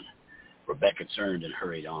frown. Rebecca turned and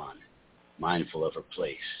hurried on, mindful of her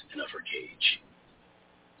place and of her cage.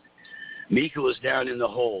 Mika was down in the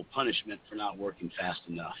hole, punishment for not working fast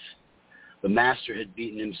enough. The master had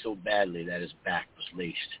beaten him so badly that his back was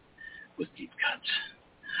laced with deep cuts.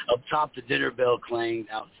 Up top, the dinner bell clanged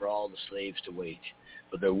out for all the slaves to wait,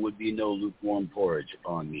 but there would be no lukewarm porridge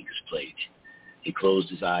upon Mika's plate. He closed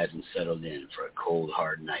his eyes and settled in for a cold,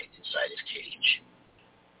 hard night inside his cage.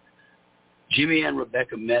 Jimmy and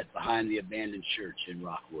Rebecca met behind the abandoned church in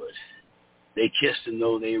Rockwood. They kissed, and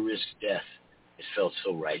though they risked death, it felt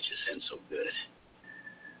so righteous and so good.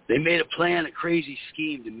 They made a plan, a crazy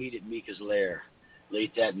scheme to meet at Mika's lair.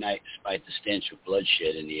 Late that night, despite the stench of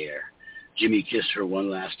bloodshed in the air, Jimmy kissed her one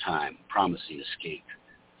last time, promising escape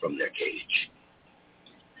from their cage.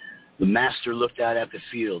 The master looked out at the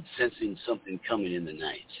field, sensing something coming in the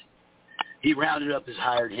night. He rounded up his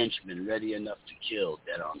hired henchmen, ready enough to kill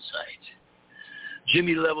dead on sight.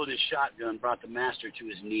 Jimmy leveled his shotgun, brought the master to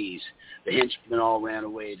his knees. The henchmen all ran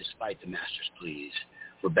away despite the master's pleas.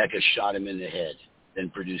 Rebecca shot him in the head, then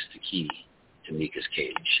produced the key to Mika's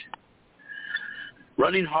cage.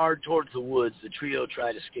 Running hard towards the woods, the trio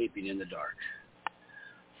tried escaping in the dark.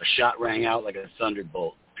 A shot rang out like a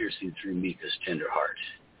thunderbolt, piercing through Mika's tender heart.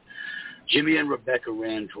 Jimmy and Rebecca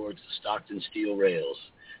ran towards the Stockton steel rails.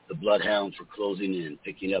 The bloodhounds were closing in,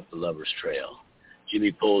 picking up the lover's trail.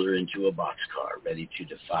 Jimmy pulled her into a boxcar, ready to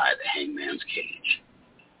defy the hangman's cage.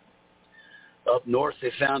 Up north,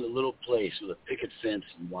 they found a little place with a picket fence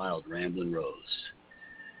and wild rambling rows.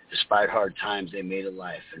 Despite hard times, they made a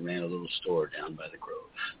life and ran a little store down by the grove.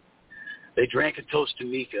 They drank a toast to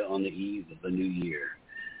Mika on the eve of the new year,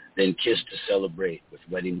 then kissed to celebrate with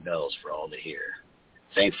wedding bells for all to hear,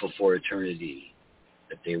 thankful for eternity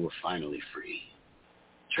that they were finally free,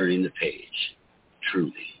 turning the page,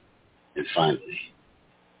 truly and finally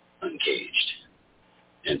uncaged.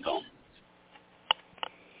 End poem.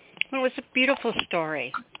 Well, it was a beautiful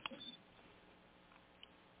story.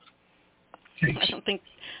 Thanks.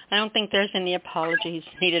 I don't think there's any apologies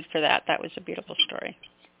needed for that. That was a beautiful story.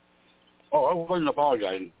 Oh, I wasn't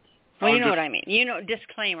apologizing. Well, you know what I mean. You know,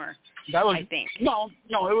 disclaimer. That was, I think. No,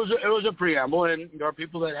 it was a preamble, and there are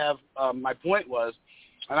people that have. My point was,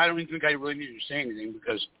 and I don't even think I really needed to say anything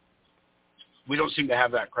because we don't seem to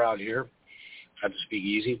have that crowd here at the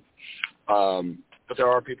Speakeasy. But there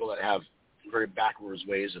are people that have very backwards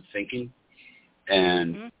ways of thinking,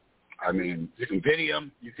 and I mean, you can pity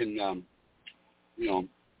them, you can, you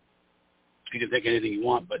can think anything you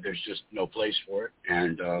want, but there's just no place for it,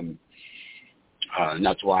 and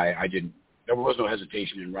that's why I didn't there was no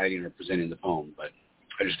hesitation in writing or presenting the poem, but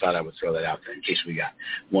I just thought I would throw that out there in case we got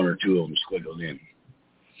one or two of them squiggled in.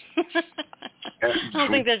 I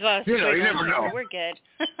don't think there's a lot of squiggles. You never know. We're good.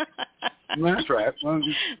 That's right. Well,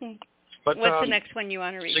 but, what's the next one you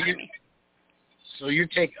want to read for me? So you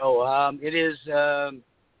take, it is,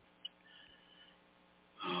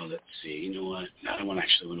 let's see. You know what? That one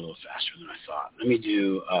actually went a little faster than I thought. Let me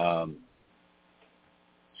do, I'll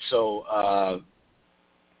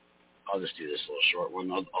just do this little short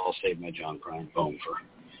one. I'll save my John Prine poem for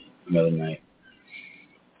another night.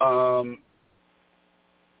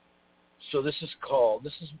 So this is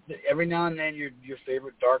every now and then your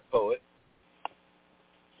favorite dark poet,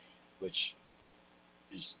 which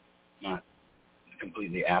is not a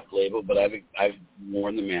completely apt label, but I've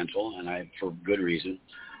worn the mantle, and for good reason.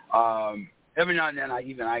 Every now and then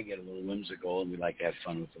I get a little whimsical, and we like to have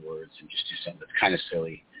fun with the words and just do something that's kind of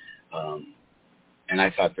silly. And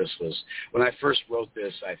I thought when I first wrote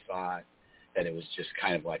this, I thought that it was just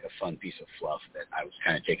kind of like a fun piece of fluff, that I was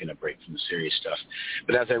kind of taking a break from the serious stuff.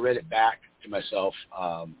 But as I read it back to myself,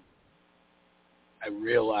 I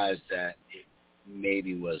realized that it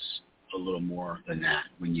maybe was a little more than that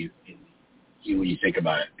when you think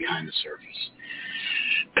about it behind the surface.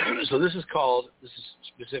 So this is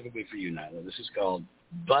specifically for you, Nyla. This is called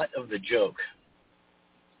Butt of the Joke.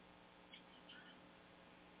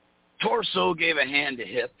 Torso gave a hand to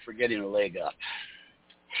hip for getting a leg up.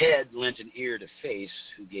 Head lent an ear to face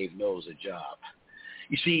who gave nose a job.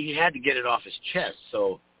 You see, he had to get it off his chest,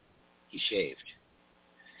 so he shaved.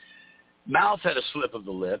 Mouth had a slip of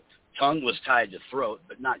the lip. Tongue was tied to throat,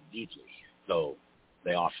 but not deeply, though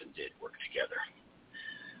they often did work together.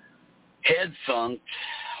 Head thunked,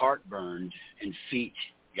 heart burned, and feet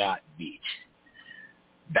got beat.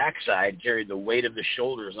 Backside carried the weight of the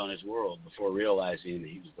shoulders on his world before realizing that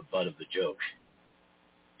he was the butt of the joke.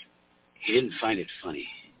 He didn't find it funny.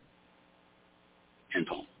 End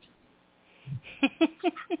poem.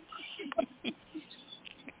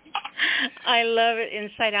 I love it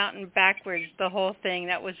inside out and backwards, the whole thing.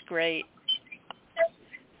 That was great.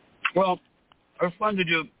 Well, it was fun to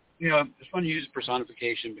do, it's fun to use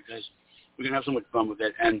personification because we can have so much fun with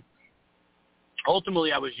it. And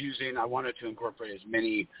ultimately I wanted to incorporate as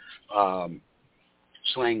many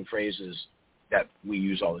slang phrases that we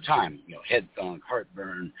use all the time. Head thunk,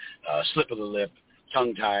 heartburn, slip of the lip,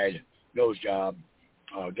 tongue tied, nose job,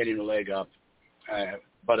 getting the leg up,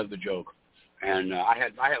 butt of the joke. And I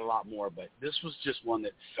had a lot more, but this was just one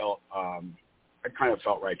that it kind of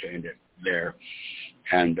felt right to end it there.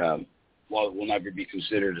 And while it will never be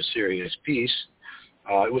considered a serious piece,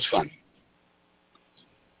 it was fun.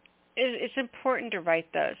 It's important to write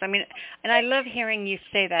those. I mean, and I love hearing you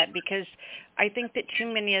say that because I think that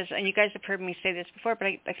too many of us, and you guys have heard me say this before, but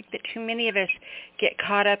I think that too many of us get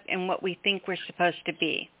caught up in what we think we're supposed to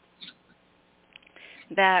be.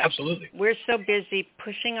 That Absolutely. We're so busy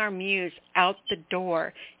pushing our muse out the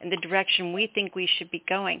door in the direction we think we should be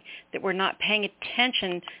going that we're not paying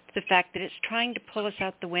attention to the fact that it's trying to pull us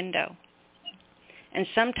out the window. And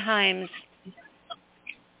sometimes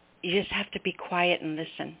you just have to be quiet and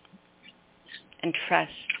listen and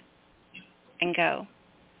trust and go.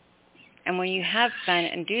 And when you have fun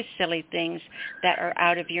and do silly things that are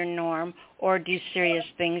out of your norm, or do serious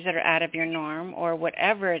things that are out of your norm, or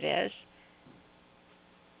whatever it is,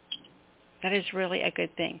 that is really a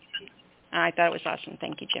good thing. I thought it was awesome.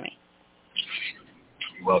 Thank you, Jimmy.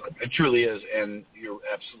 You're welcome. It truly is, and you're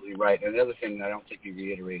absolutely right. And the other thing that I don't think you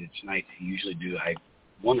reiterated tonight that you usually do, I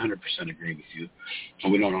 100% agree with you,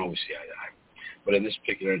 and we don't always see eye to eye. But in this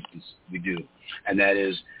particular instance, we do. And that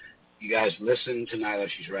is, you guys listen to Nyla.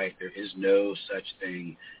 She's right. There is no such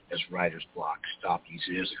thing as writer's block. Stop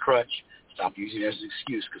using it as a crutch. Stop using it as an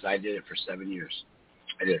excuse, because I did it for 7 years.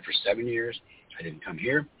 I didn't come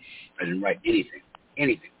here. I didn't write anything,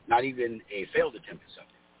 not even a failed attempt at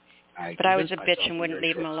something. But I was a bitch and wouldn't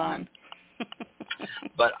leave him alone.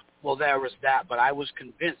 There was that, but I was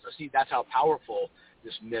convinced. See, that's how powerful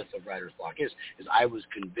this myth of writer's block is I was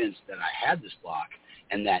convinced that I had this block,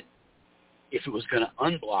 and that if it was going to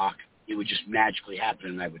unblock, it would just magically happen,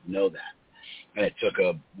 and I would know that. And it took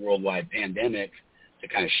a worldwide pandemic to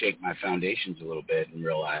kind of shake my foundations a little bit and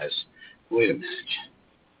realize, wait a minute,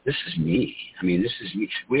 this is me. I mean, this is me.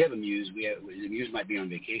 We have a muse. The muse might be on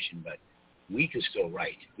vacation, but we can still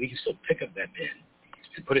write. We can still pick up that pen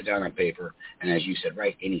and put it down on paper, and as you said,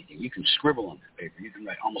 write anything. You can scribble on that paper. You can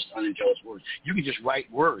write almost unintelligible words. You can just write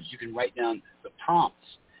words. You can write down the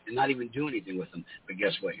prompts and not even do anything with them, but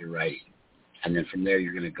guess what? You're writing. And then from there,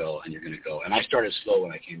 you're going to go, and you're going to go. And I started slow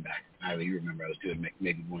when I came back. Nyla, you remember I was doing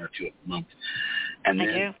maybe one or two a month. And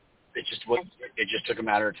then it just took a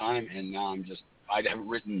matter of time, and now I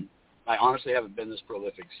honestly haven't been this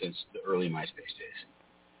prolific since the early MySpace days.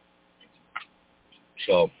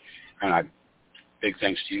 So, and big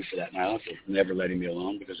thanks to you for that, Nyla, for never letting me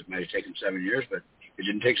alone, because it might have taken 7 years, but it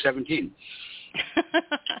didn't take 17.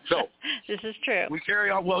 So this is true. We carry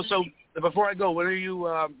on. Well, so before I go, when are you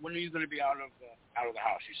going to be out of the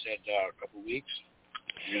house? You said a couple of weeks.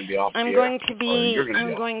 You're going to be off. I'm going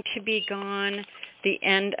to be gone the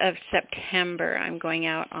end of September. I'm going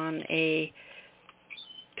out on a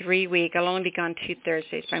 3-week. I'll only be gone 2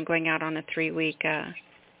 Thursdays, but I'm going out on a 3-week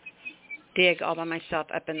dig all by myself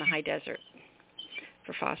up in the high desert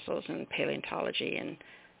for fossils and paleontology and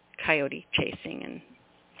coyote chasing and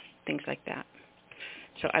things like that.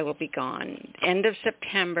 So I will be gone end of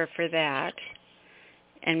September for that,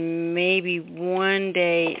 and maybe one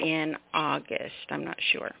day in August. I'm not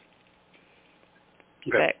sure.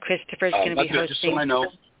 Okay. But Christopher's going to be hosting. Just so I know.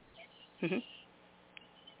 Mm-hmm.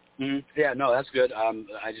 Mm-hmm. Yeah, no, that's good. I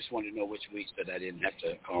just wanted to know which weeks that I didn't have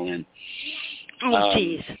to call in. Oh,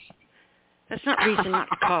 geez. That's not reason not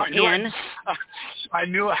to call in. I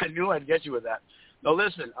knew I'd get you with that. No,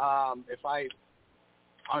 listen, if I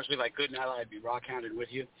could, Nyla, I'd be rock-hounded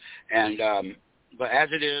with you. And but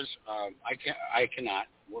as it is, I cannot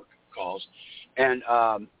work calls. And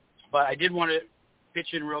but I did want to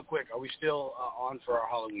pitch in real quick. Are we still on for our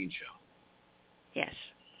Halloween show? Yes.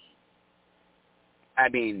 I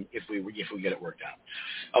mean, if we get it worked out.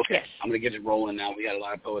 Okay, yes. I'm going to get it rolling now. We got a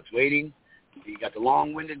lot of poets waiting. You got the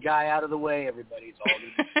long-winded guy out of the way, everybody. It's all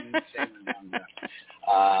the same.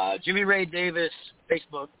 Jimmy Ray Davis,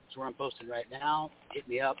 Facebook. That's where I'm posting right now. Hit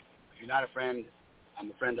me up. If you're not a friend,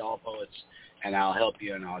 I'm a friend to all poets, and I'll help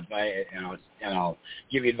you, and I'll advise, and I'll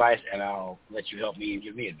give you advice, and I'll let you help me and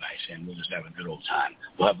give me advice, and we'll just have a good old time.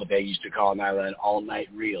 We'll have what they used to call Nyla an all-night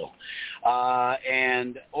reel.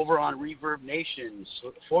 And over on Reverb Nation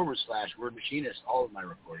 /Word Machinist, all of my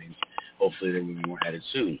recordings. Hopefully there will be more added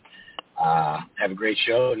soon. Have a great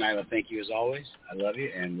show. Nyla, thank you as always. I love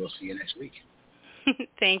you, and we'll see you next week.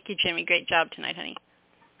 Thank you, Jimmy. Great job tonight, honey.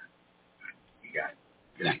 You got it.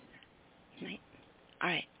 Good night. Good night. All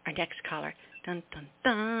right, our next caller. Dun, dun,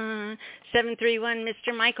 dun. 731,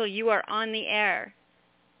 Mr. Michael, you are on the air.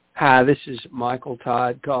 Hi, this is Michael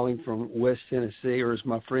Todd calling from West Tennessee, or as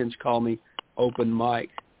my friends call me, Open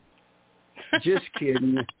Mic. Just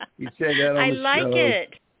kidding. You said that on the show. I like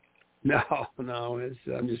it. No,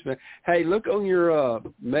 I'm just. Hey, look on your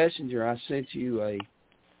messenger. I sent you a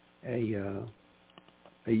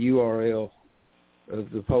URL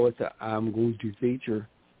of the poet that I'm going to feature,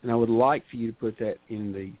 and I would like for you to put that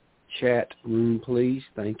in the chat room, please.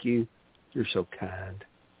 Thank you. You're so kind.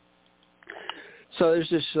 So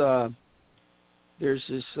there's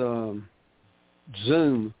this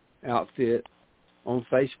Zoom outfit on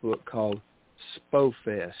Facebook called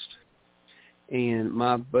SPOFest. And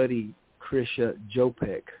my buddy Krisha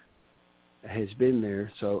Jopek has been there,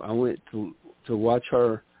 so I went to watch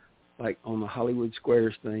her, like on the Hollywood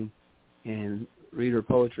Squares thing, and read her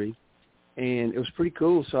poetry, and it was pretty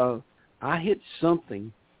cool. So I hit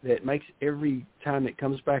something that makes every time it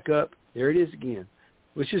comes back up, there it is again,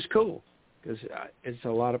 which is cool because it's a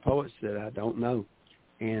lot of poets that I don't know.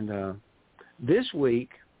 And this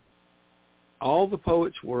week, all the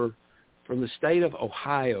poets were from the state of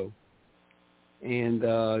Ohio. And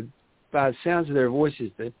by the sounds of their voices,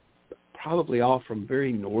 they're probably all from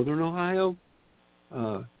very northern Ohio.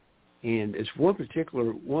 And it's one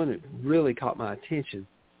particular one that really caught my attention,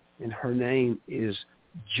 and her name is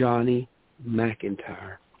Johnny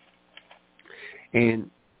McIntyre. And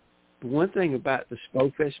the one thing about the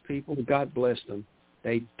SPOFest people, God bless them,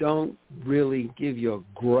 they don't really give you a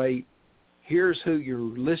great, here's who you're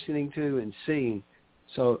listening to and seeing.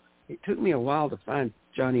 So it took me a while to find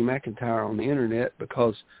Johnny McIntyre on the internet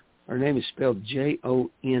because her name is spelled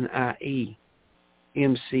JONIE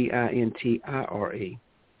MCINTIRE.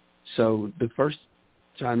 So the first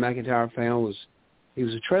John McIntyre I found he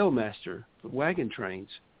was a trail master for wagon trains,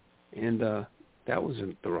 and that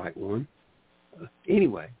wasn't the right one.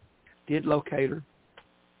 Anyway, did locate her.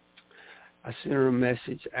 I sent her a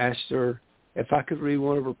message, asked her if I could read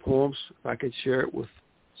one of her poems, if I could share it with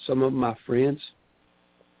some of my friends,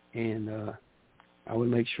 and I would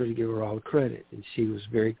make sure to give her all the credit. And she was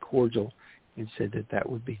very cordial and said that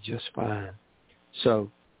would be just fine. So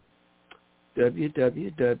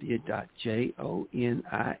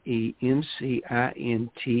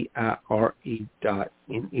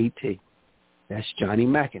www.JONIEMCINTIRE.net. That's Johnny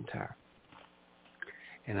McIntyre.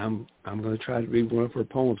 And I'm going to try to read one of her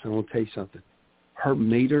poems. And I want to tell you something. Her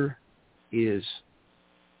meter is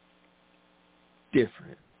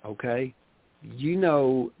different, okay? you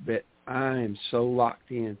know that I am so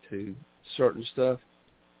locked into certain stuff.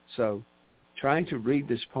 So trying to read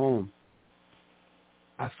this poem,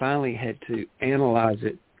 I finally had to analyze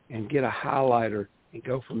it and get a highlighter and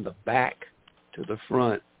go from the back to the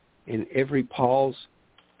front, and every pause,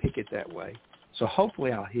 pick it that way. So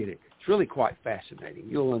hopefully I'll hit it. It's really quite fascinating.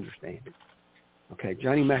 You'll understand it. Okay,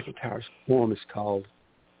 Johnny McIntyre's poem is called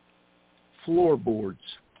Floorboards.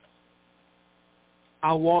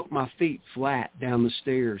 I'll walk my feet flat down the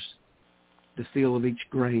stairs, the feel of each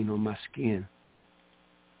grain on my skin.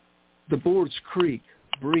 The boards creak,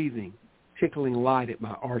 breathing, tickling light at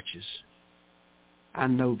my arches. I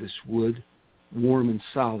know this wood, warm and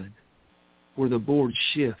solid, where the boards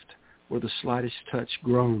shift, where the slightest touch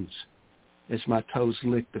groans, as my toes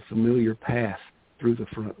lick the familiar path through the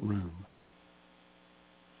front room.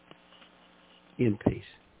 In peace.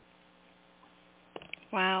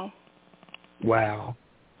 Wow. Wow.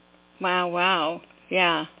 Wow, wow.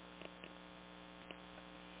 Yeah.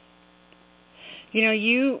 You know,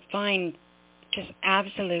 you find just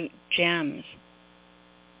absolute gems.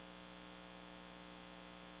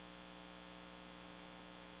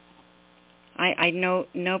 I know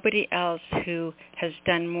nobody else who has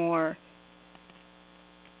done more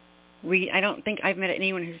I don't think I've met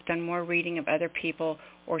anyone who's done more reading of other people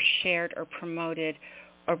or shared or promoted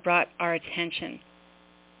or brought our attention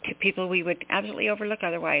to people we would absolutely overlook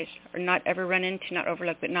otherwise, or not ever run into, not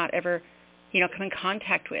overlook, but not ever, come in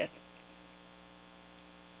contact with.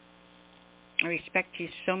 I respect you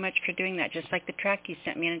so much for doing that, just like the track you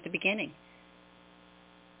sent me in at the beginning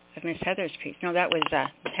of Miss Heather's piece. No, that was,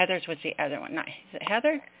 Heather's was the other one. Is it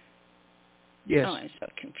Heather? Yes. Oh, I'm so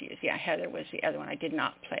confused. Yeah, Heather was the other one I did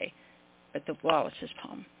not play, but the Wallace's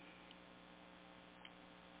poem.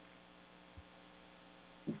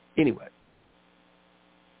 Anyway,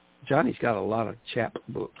 Johnny's got a lot of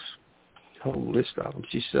chapbooks, a whole list of them.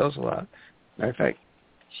 She sells a lot. Matter of fact,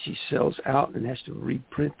 she sells out and has to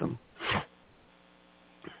reprint them.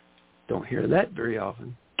 Don't hear that very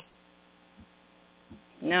often.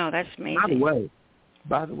 No, that's amazing.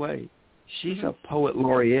 By the way, she's a poet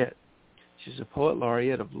laureate. She's a poet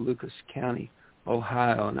laureate of Lucas County,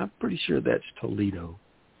 Ohio, and I'm pretty sure that's Toledo.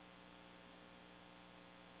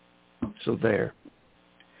 So there.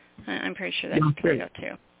 I'm pretty sure that's Toledo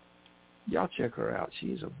too. Y'all check her out.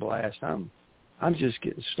 She's a blast. I'm just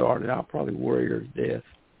getting started. I'll probably worry her to death.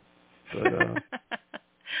 But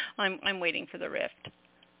I'm waiting for the rift.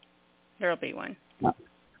 There'll be one.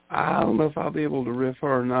 I don't know if I'll be able to riff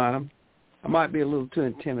her or not. I might be a little too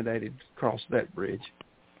intimidated to cross that bridge.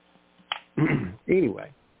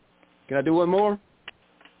 Anyway, can I do one more?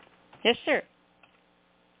 Yes, sir.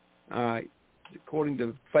 All right. According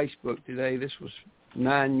to Facebook today, this was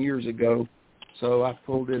 9 years ago, so I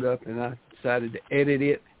pulled it up and I decided to edit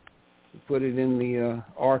it and put it in the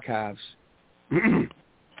archives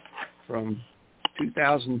from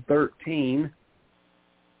 2013.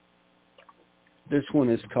 This one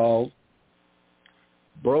is called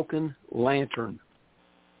Broken Lantern.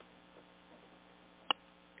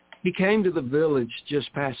 He came to the village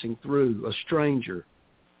just passing through, a stranger,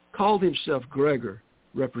 called himself Gregor,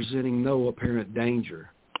 representing no apparent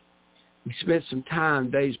danger. He spent some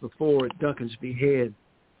time days before at Duncansby Head,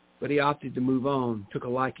 but he opted to move on, took a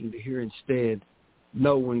liking to here instead.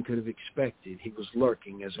 No one could have expected he was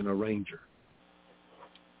lurking as an arranger.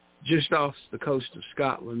 Just off the coast of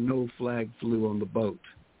Scotland, no flag flew on the boat.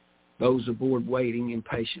 Those aboard waiting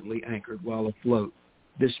impatiently anchored while afloat.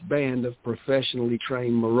 This band of professionally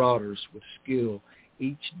trained marauders with skill,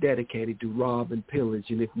 each dedicated to rob and pillage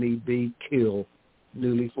and, if need be, kill,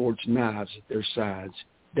 newly forged knives at their sides,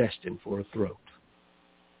 destined for a throat.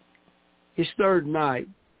 His third night,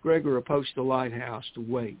 Gregor approached the lighthouse to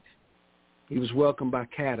wait. He was welcomed by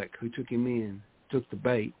Caddock, who took him in, took the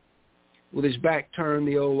bait. With his back turned,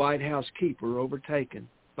 the old lighthouse keeper, overtaken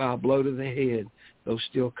by a blow to the head, though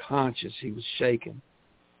still conscious, he was shaken.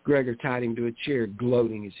 Gregor tied him to a chair,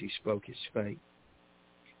 gloating as he spoke his fate.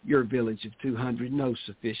 Your village of 200 knows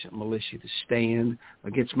sufficient militia to stand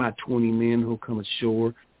against my 20 men who'll come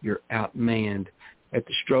ashore. You're outmanned. At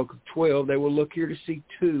the stroke of 12, they will look here to see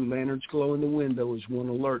 2 lanterns glow in the window as one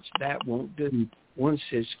alerts. That won't do. One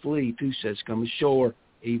says flee, 2 says come ashore,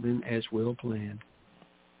 even as well planned.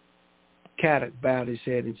 Caddock bowed his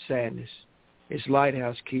head in sadness. As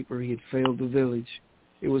lighthouse keeper, he had failed the village.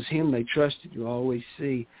 It was him they trusted to always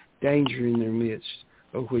see danger in their midst,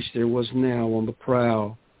 of which there was now on the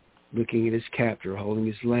prowl, looking at his captor, holding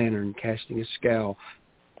his lantern, casting a scowl.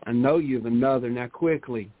 I know you've another, now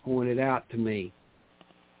quickly, point it out to me.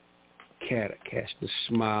 Caddock cast a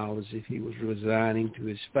smile as if he was resigning to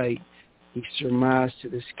his fate. He surmised to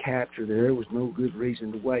this capture there was no good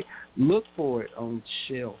reason to wait. Look for it on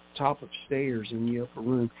the shelf, top of stairs in the upper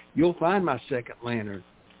room. You'll find my second lantern,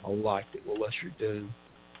 a light that will usher doom.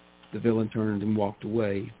 The villain turned and walked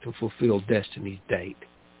away to fulfill destiny's date.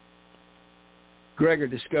 Gregor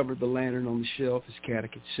discovered the lantern on the shelf, as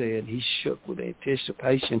Caddick had said. He shook with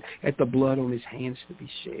anticipation at the blood on his hands to be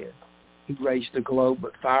shed. He raised the globe,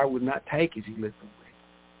 but fire would not take as he lit the wick.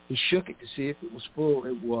 He shook it to see if it was full.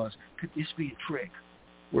 It was. Could this be a trick?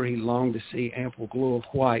 Where he longed to see ample glow of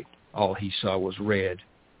white, all he saw was red.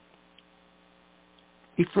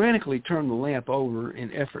 He frantically turned the lamp over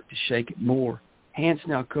in effort to shake it more. Hands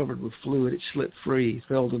now covered with fluid, it slipped free,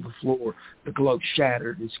 fell to the floor. The globe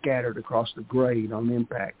shattered and scattered across the grade on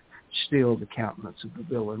impact. Still, the countenance of the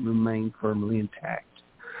villain remained firmly intact.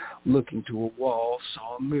 Looking to a wall,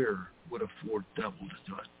 saw a mirror would afford double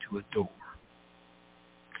to a door.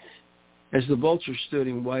 As the vulture stood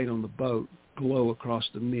in wait on the boat, glow across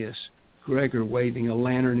the mist, Gregor waving a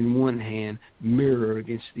lantern in one hand, mirror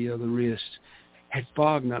against the other wrist. Had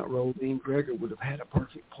fog not rolled in, Gregor would have had a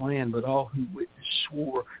perfect plan, but all who witnessed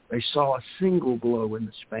swore they saw a single glow in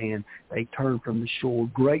the span. They turned from the shore,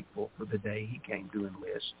 grateful for the day he came to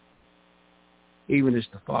enlist. Even as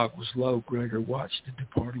the fog was low, Gregor watched the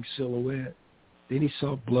departing silhouette. Then he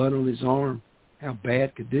saw blood on his arm. How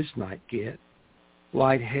bad could this night get?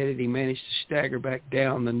 Light-headed, he managed to stagger back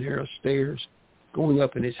down the narrow stairs. Going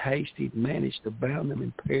up in his haste, he'd managed to bound them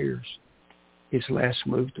in pairs. His last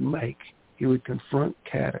move to make, he would confront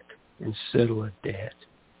Caddick and settle a debt.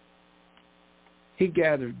 He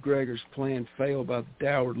gathered Gregor's plan failed by the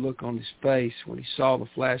dourward look on his face. When he saw the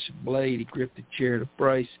flash of blade, he gripped the chair to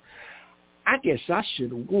brace. I guess I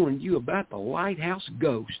should have warned you about the lighthouse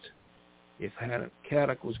ghost. If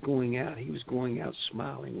Caddick was going out, he was going out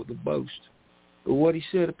smiling with a boast. But what he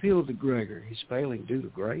said appealed to Gregor, his failing due to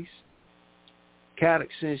grace. Caddick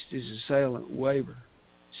sensed his assailant waver,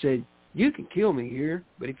 said, you can kill me here,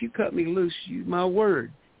 but if you cut me loose, you've my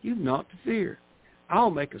word, you've naught to fear. I'll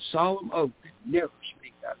make a solemn oath and never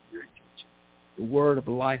speak out of your intention. The word of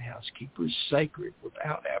a lighthouse keeper is sacred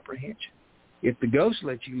without apprehension. If the ghost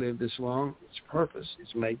lets you live this long, its purpose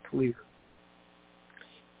is made clear.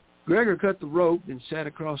 Gregor cut the rope and sat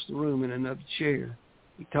across the room in another chair.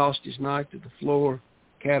 He tossed his knife to the floor.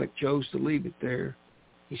 Caddick chose to leave it there.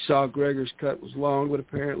 He saw Gregor's cut was long, but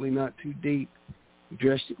apparently not too deep. He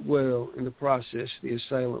dressed it well. In the process, the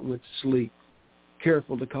assailant went to sleep.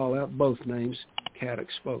 Careful to call out both names, Caddick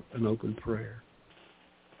spoke an open prayer.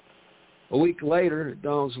 A week later, at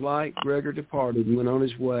dawn's light, Gregor departed and went on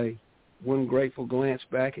his way. One grateful glance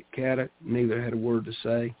back at Caddick, neither had a word to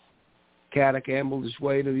say. Caddick ambled his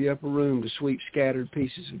way to the upper room to sweep scattered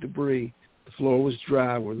pieces of debris. The floor was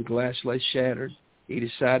dry where the glass lay shattered. He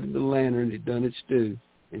decided the lantern had done its due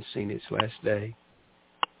and seen its last day.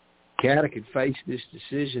 Caddick had faced this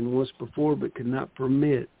decision once before but could not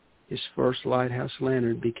permit his first lighthouse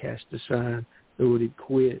lantern be cast aside, though it had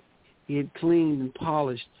quit. He had cleaned and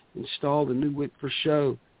polished, installed a new wick for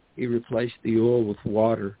show. He replaced the oil with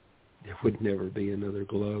water. There would never be another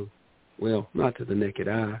glow. Well, not to the naked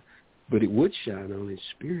eye, but it would shine on his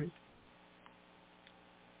spirit.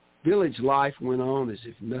 Village life went on as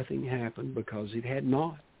if nothing happened because it had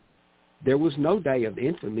not. There was no day of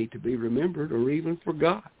infamy to be remembered or even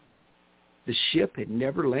forgot. The ship had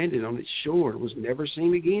never landed on its shore and was never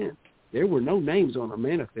seen again. There were no names on a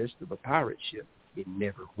manifest of a pirate ship. It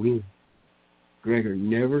never went. Gregor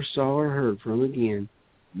never saw or heard from again,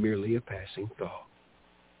 merely a passing thought.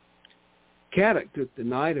 Caddick took the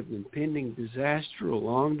night of impending disaster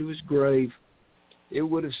along to his grave. It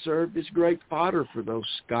would have served as great fodder for those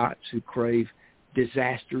Scots who crave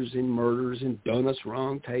disasters and murders and done us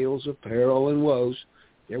wrong tales of peril and woes.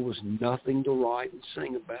 There was nothing to write and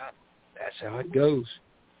sing about. That's how it goes.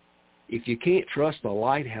 If you can't trust the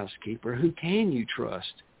lighthouse keeper, who can you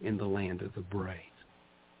trust in the land of the brave?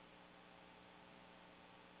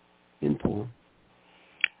 End poem.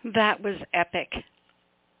 That was epic.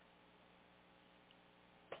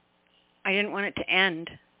 I didn't want it to end.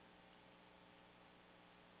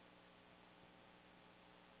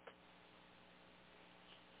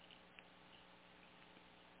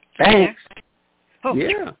 Thanks. Oh,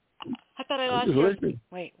 yeah. I thought I lost you.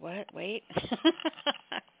 Wait, what? Wait.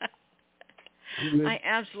 I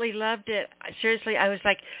absolutely loved it. Seriously, I was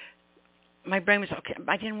like, my brain was, okay,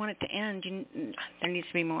 I didn't want it to end. There needs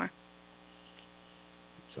to be more.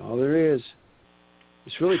 That's all there is.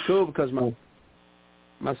 It's really cool because my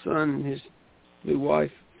son and his new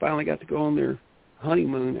wife finally got to go on their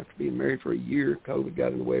honeymoon after being married for a year. COVID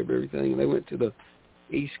got in the way of everything. They went to the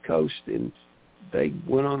East Coast and they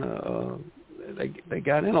went on they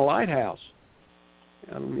got in a lighthouse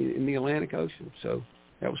in the Atlantic Ocean. So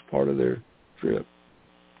that was part of their trip.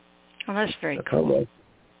 Oh, that's very cool.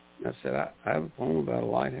 I said, I have a poem about a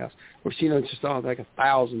lighthouse. Of course, it's just all like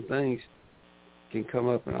 1,000 things can come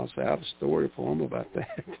up, and I'll say, I have a story, a poem about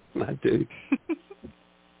that. And I do.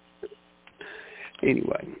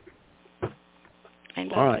 Anyway. I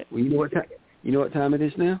love all right. it. Well, you know what time it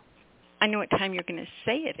is now? I know what time you're going to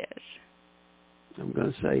say it is. I'm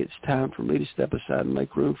going to say it's time for me to step aside and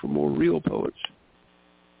make room for more real poets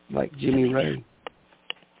like Jimmy Ray.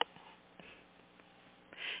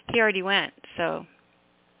 He already went, so.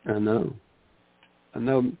 I know.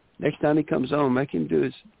 Next time he comes on, make him do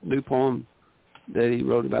his new poem that he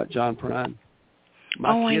wrote about John Prine.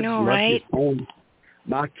 I know, right?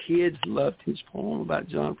 My kids loved his poem about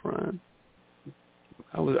John Prine.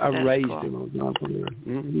 I raised him on John Prine.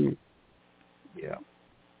 Mm-hmm. Yeah.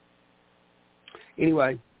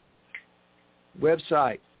 Anyway,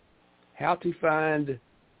 website, how to find,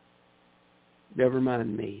 never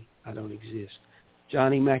mind me, I don't exist,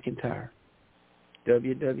 Johnny McIntyre,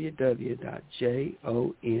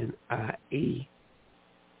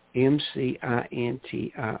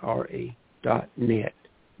 www.JohnnyMcIntyre.net.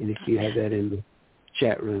 And if you have that in the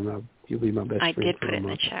chat room, you'll be my best friend. I did put it in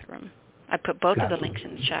the chat room. I put both of the links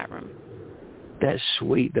in the chat room. That's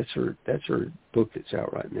sweet. That's her book that's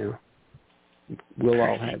out right now. We'll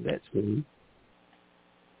all have that soon.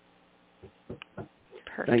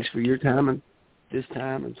 Perfect. Thanks for your time and this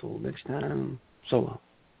time. Until next time, so long.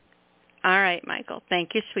 All right, Michael.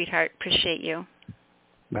 Thank you, sweetheart. Appreciate you.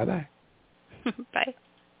 Bye-bye. Bye.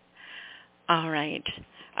 All right.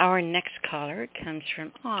 Our next caller comes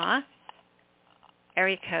from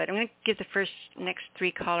area code. I'm going to give the next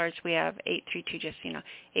three callers. We have 832, just so you know,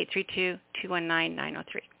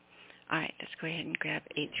 832-219-903. All right, let's go ahead and grab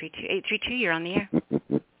 832. 832, you're on the air.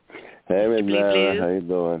 Hey, Miss Nyla, how you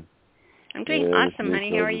doing? I'm doing awesome,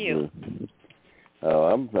 honey. How are you? Oh,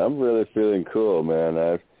 I'm really feeling cool, man.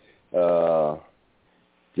 I've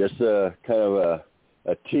just kind of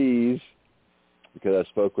a tease because I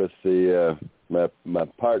spoke with my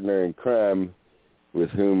partner in crime, with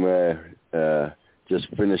whom I just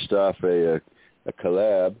finished off a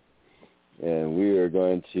collab, and we are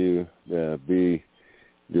going to be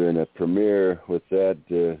doing a premiere with that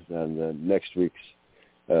on the next week's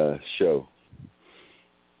show.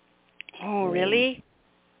 Oh, really?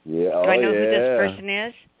 Yeah. Do I know who this person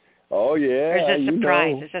is? Oh, yeah. Or is this a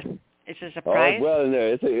surprise? Is this a surprise? Oh, well,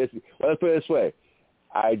 no, let's put it this way.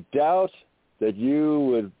 I doubt that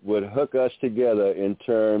you would hook us together in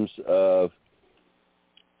terms of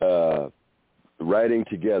writing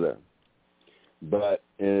together, but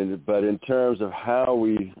in terms of how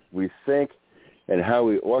we think and how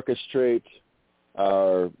we orchestrate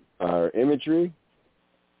our imagery,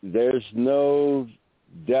 there's no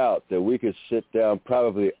doubt that we could sit down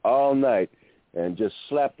probably all night and just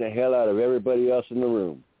slap the hell out of everybody else in the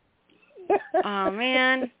room. Oh,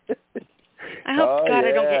 man. I hope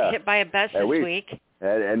I don't get hit by a bus this week.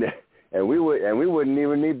 And we wouldn't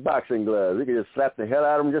even need boxing gloves. We could just slap the hell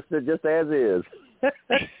out of them just as is.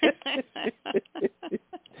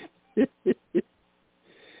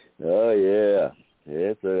 Oh yeah.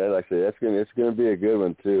 Like I said, it's gonna be a good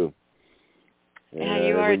one too. Yeah,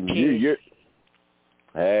 you are a tease.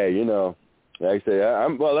 Hey, like I say,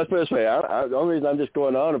 let's put it this way. The only reason I'm just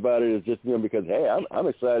going on about it is just because hey, I'm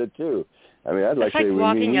excited too. I mean, I'd like to say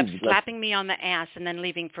walking up, slapping me on the ass, and then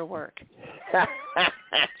leaving for work.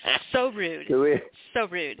 So rude. So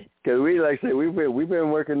rude. Because like I say, we've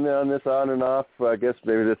been working on this on and off. I guess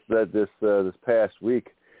maybe this past week,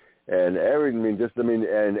 and everything.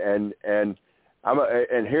 I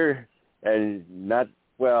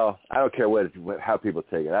don't care how people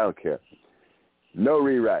take it. I don't care. No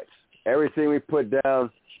rewrites. Everything we put down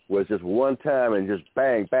was just one time and just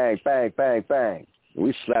bang, bang, bang, bang, bang.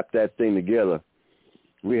 We slapped that thing together.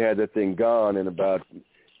 We had that thing gone in about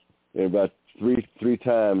three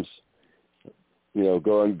times,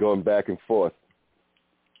 going back and forth,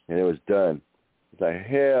 and it was done. It's like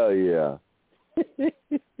hell yeah.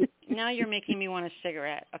 Now you're making me want a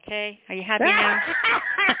cigarette. Okay, are you happy now?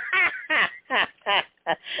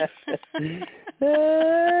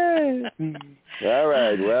 All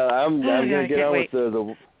right. Well, I'm gonna get on with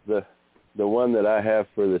the one that I have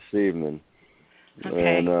for this evening.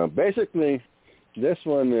 Okay. And basically, this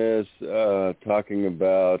one is talking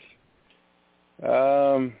about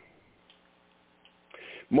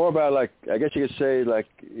more about, like, I guess you could say, like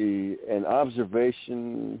an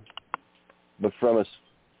observation, but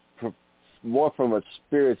more from a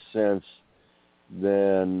spirit sense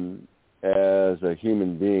than as a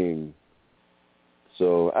human being.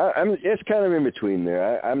 So it's kind of in between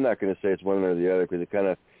there. I'm not going to say it's one or the other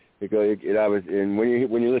because and when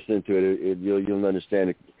you're listening to it, you'll understand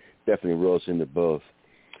it definitely rolls into both.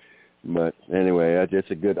 But anyway, I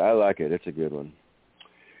like it. It's a good one.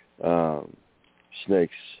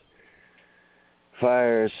 Snakes,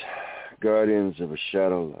 fires, guardians of a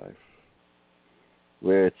shadow life.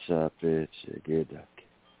 What's up, it's a good duck.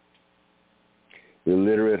 The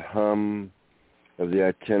illiterate hum of the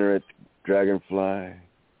itinerant dragonfly,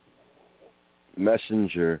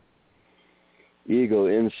 messenger, eagle,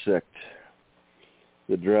 insect,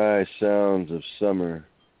 the dry sounds of summer.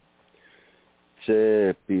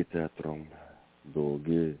 Te pitatron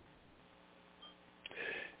doge.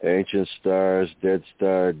 Ancient stars, dead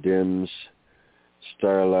star dims,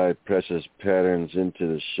 starlight presses patterns into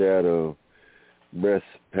the shadow, breath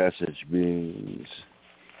passage beings.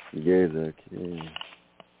 Geza king.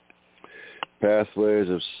 Pathways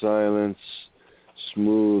of silence,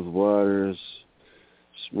 smooth waters,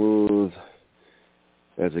 smooth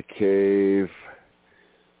as a cave,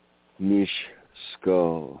 niche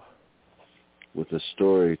skull with a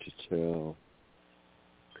story to tell.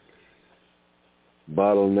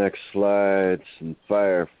 Bottleneck slides and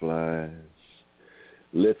fireflies,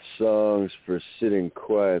 lit songs for sitting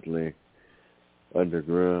quietly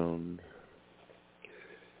underground.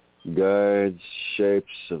 Guides,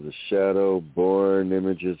 shapes of the shadow, born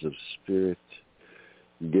images of spirit.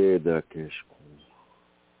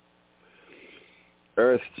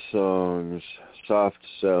 Earth songs, soft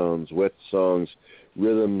sounds, wet songs,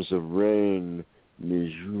 rhythms of rain.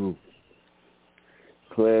 Niju.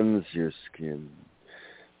 Cleanse your skin.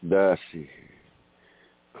 Dasi.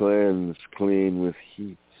 Cleanse, clean with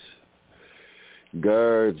heat.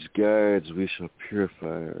 Guides, we shall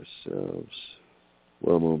purify ourselves.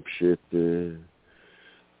 Wamumshite, the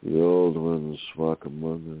old ones walk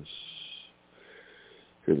among us.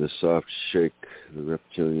 Hear the soft shake, the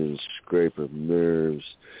reptilian scrape of nerves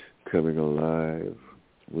coming alive.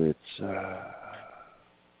 With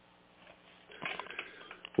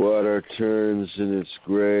water turns in its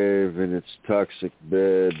grave, in its toxic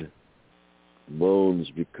bed, bones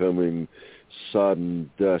becoming sodden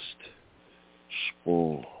dust.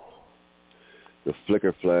 Spore. The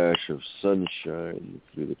flicker flash of sunshine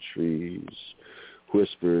through the trees,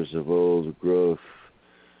 whispers of old growth,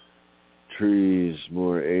 trees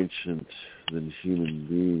more ancient than human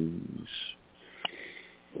beings.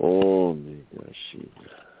 Omnigashiva.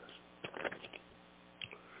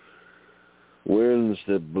 Winds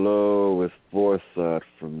that blow with forethought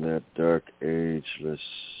from that dark ageless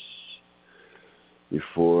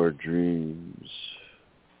before dreams.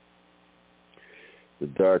 The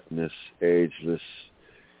darkness, ageless,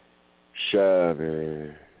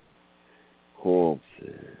 shave, warmth.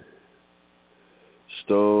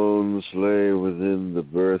 Stones lay within the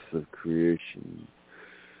birth of creation.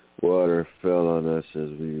 Water fell on us as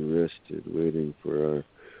we rested, waiting for our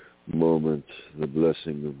moment, the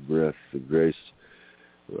blessing of breath, the grace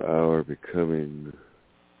of our becoming.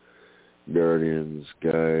 Guardians,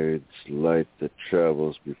 guides, light that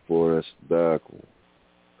travels before us, dark.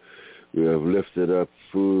 We have lifted up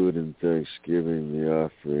food and thanksgiving, the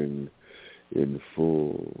offering in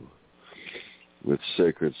full, with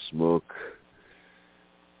sacred smoke,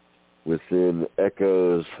 within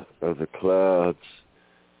echoes of the clouds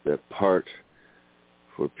that part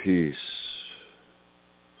for peace.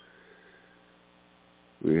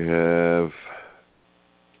 We have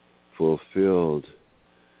fulfilled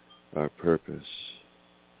our purpose,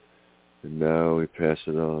 and now we pass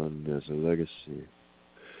it on as a legacy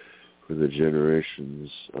for the generations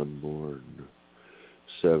unborn,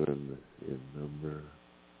 7 in number.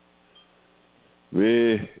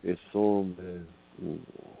 Me isombe.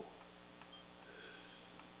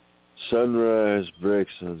 Sunrise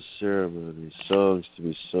breaks on ceremony, songs to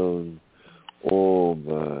be sung. Om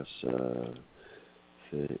Vasa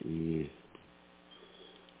Thei.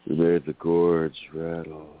 We made the gourds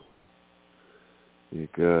rattle.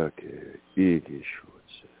 Igake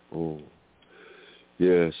Igishwatse. Om.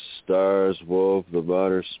 Yes, stars wove the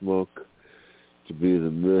water smoke to be the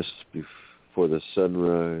mist before the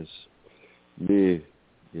sunrise. Me,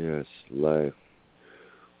 yes, life.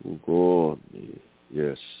 Ugoni,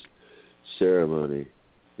 yes, ceremony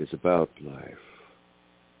is about life.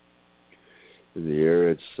 In the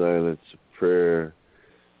arid silence of prayer,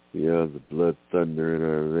 beyond the blood thunder in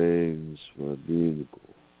our veins, Wadingo,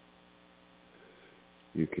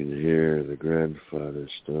 you can hear the grandfather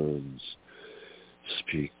stones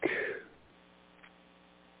speak.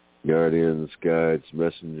 Guardians, guides,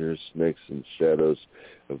 messengers, snakes, and shadows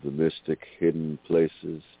of the mystic hidden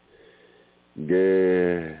places.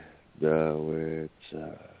 Ge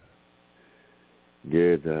dawetsa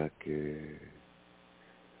gedake.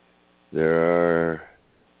 There are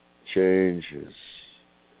changes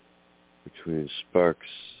between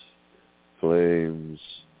sparks, flames,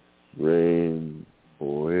 rain,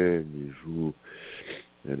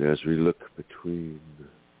 and as we look between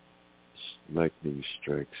lightning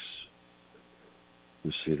strikes,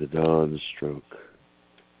 we see the dawn stroke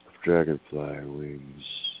of dragonfly wings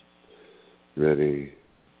ready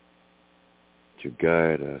to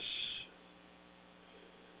guide us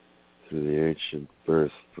through the ancient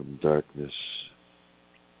birth from darkness.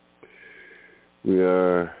 We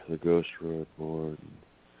are the ghost road born,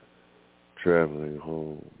 traveling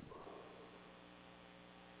home.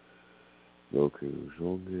 Roku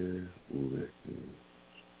zonge uweku.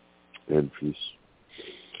 And peace.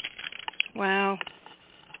 Wow.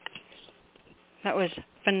 That was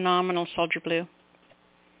phenomenal, Soldier Blue.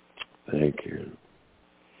 Thank you.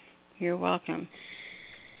 You're welcome.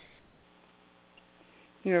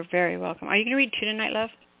 You're very welcome. Are you going to read two tonight, love?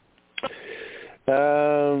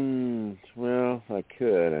 Well, I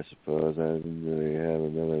could, I suppose. I didn't really have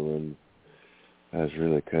another one I was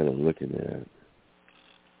really kind of looking at.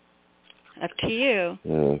 Up to you.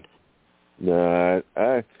 No,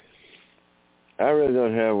 I really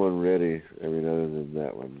don't have one ready. I mean, other than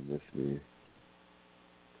that one with me.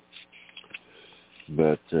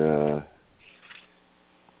 But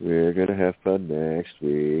we're going to have fun next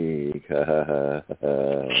week.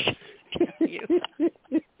 You.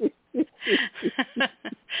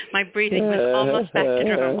 My breathing was almost back to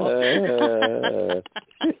normal.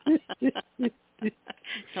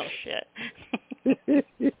 Oh, shit.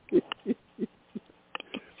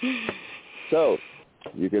 So,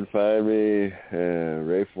 you can find me,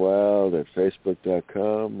 Rafe Wild, at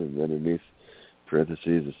Facebook.com, and underneath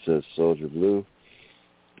parentheses it says Soldier Blue.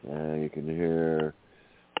 You can hear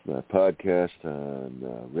my podcast on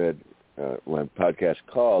my podcast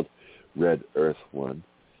called Red Earth One,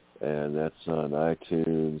 and that's on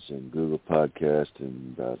iTunes and Google Podcast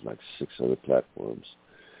and about like 6 other platforms.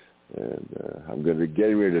 And I'm going to be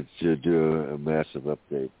getting ready to do a massive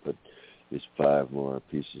update, but there's 5 more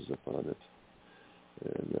pieces up on it,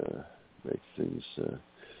 and make things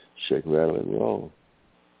shake, rattle, and roll.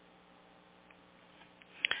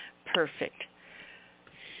 Perfect.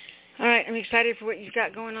 All right, I'm excited for what you've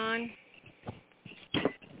got going on.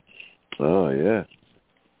 Oh, yeah.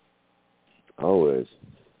 Always.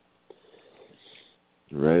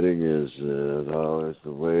 Writing is always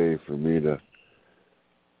the way for me to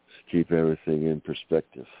keep everything in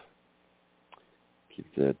perspective.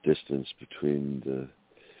 Keep that distance between the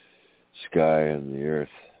sky and the earth,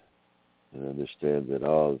 and understand that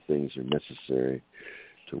all the things are necessary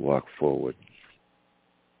to walk forward.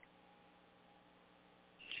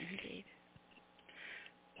 Indeed.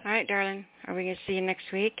 All right, darling. Are we going to see you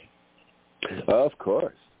next week? Of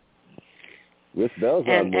course. With bells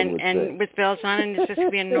on, one would say. And with bells on, and it's just going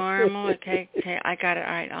to be a normal. Okay, I got it.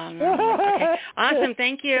 All right, all normal. Okay, awesome.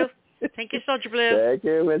 Thank you. Thank you, Soldier Blue. Thank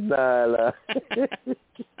you, Miss Nyla.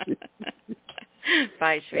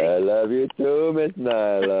 Bye, sweetie. I love you too, Miss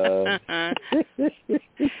Nyla.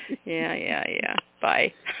 Yeah.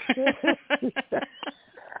 Bye.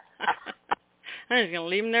 I'm just going to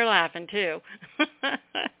leave them there laughing, too.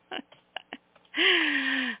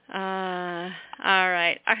 All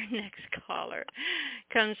right. Our next caller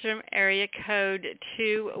comes from area code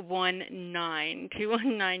 219.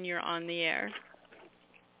 219, you're on the air.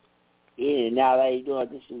 Yeah, now how you doing?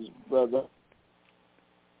 This is Brother.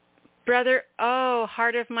 Brother, oh,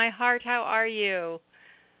 heart of my heart, how are you?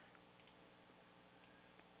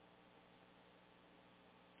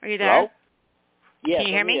 Are you there? Hello? Yes, Can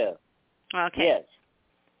you hear me? Here. Okay. Yes.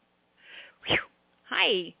 Whew.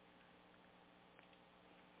 Hi.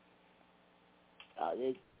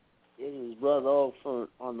 This is Brother O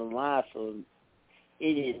on the line from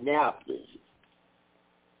Indianapolis.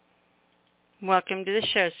 Welcome to the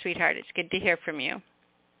show, sweetheart. It's good to hear from you.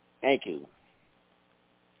 Thank you.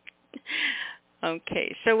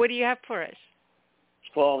 Okay, so what do you have for us?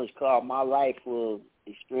 This poem is called My Life Will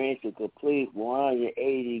Experience a Complete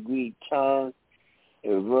 180-degree Turn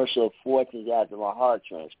and Reversal of Fortunes after my heart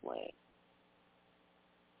transplant.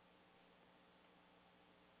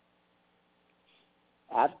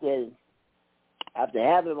 After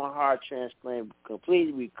having my heart transplant,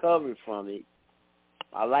 completely recovered from it,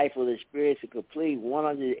 my life will experience a complete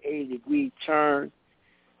 180-degree turn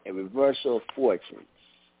and reversal of fortunes.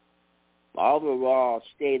 My overall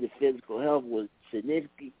state of physical health will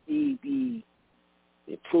significantly be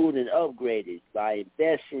improved and upgraded by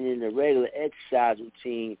investing in a regular exercise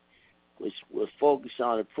routine which was focused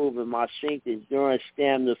on improving my strength, endurance,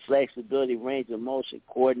 stamina, flexibility, range of motion,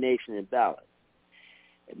 coordination, and balance.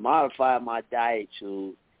 It modified my diet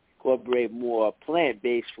to incorporate more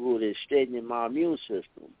plant-based food and strengthening my immune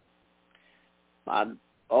system. My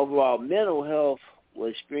overall mental health will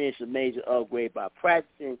experience a major upgrade by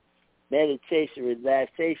practicing meditation,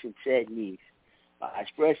 relaxation techniques, by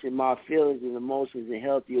expressing my feelings and emotions in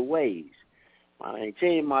healthier ways, by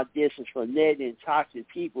maintaining my distance from negative and toxic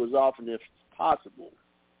people as often as possible,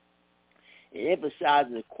 and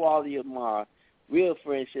emphasizing the quality of my real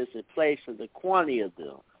friendships in place of the quantity of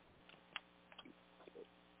them.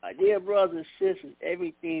 My dear brothers and sisters,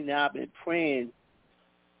 everything that I've been praying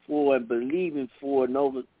for and believing for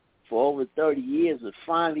over 30 years will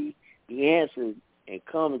finally be answered and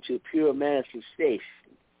coming to pure manifestation.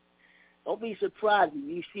 Don't be surprised if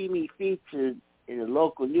you see me featured in the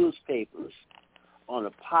local newspapers, on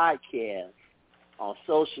a podcast, on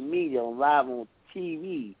social media, on live on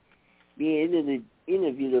TV, being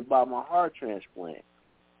interviewed about my heart transplant.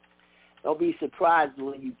 Don't be surprised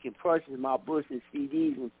when you can purchase my books and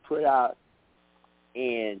CDs and put out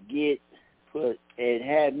and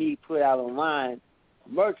have me put out online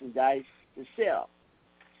merchandise to sell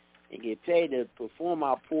and get paid to perform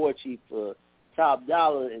my poetry for top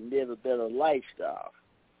dollar and live a better lifestyle.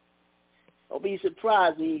 Don't be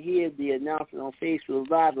surprised when you hear the announcement on Facebook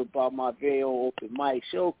Live about my very own open mic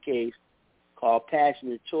showcase called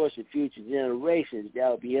Passionate Choice of Future Generations that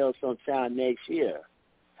will be held sometime next year.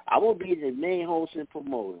 I will be the main host and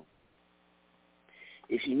promoter.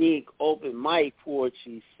 This unique open mic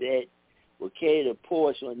poetry set will cater to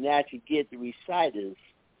poets who are naturally gifted reciters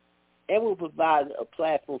and will provide a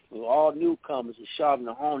platform for all newcomers to sharpen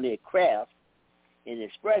and hone their craft and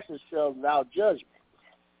express themselves without judgment.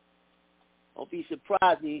 Don't be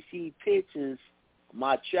surprised when you see pictures of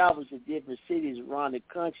my travels to different cities around the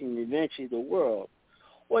country and eventually the world,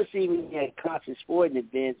 or see me at concert sporting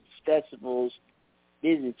events, festivals,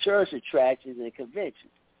 visiting church attractions, and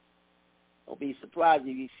conventions. Don't be surprised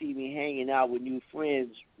if you see me hanging out with new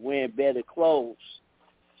friends, wearing better clothes,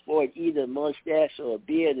 sport either a mustache or a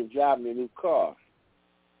beard, and driving a new car.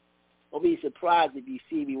 Don't be surprised if you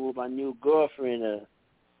see me with my new girlfriend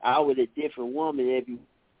out with a different woman every.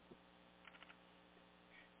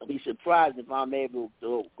 Don't be surprised if I'm able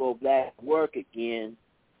to go back to work again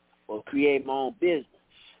or create my own business.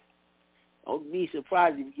 Don't be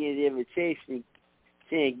surprised if you get an invitation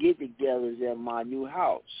saying get-togethers at my new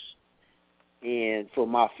house and for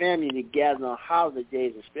my family to gather on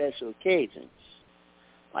holidays and special occasions.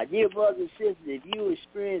 My dear brothers and sisters, if you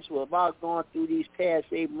experience what I've gone through these past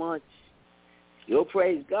 8 months, you'll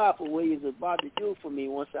praise God for what He's about to do for me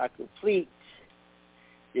once I complete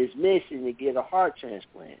this mission to get a heart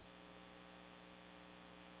transplant.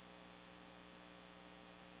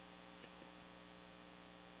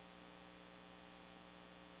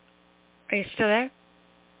 Are you still there?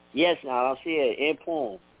 Yes, now I'll see it in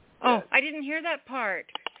poem. Oh, yes. I didn't hear that part.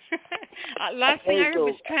 Last thing I heard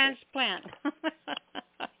was transplant.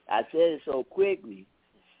 I said it so quickly.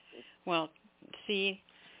 Well, see,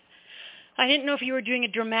 I didn't know if you were doing a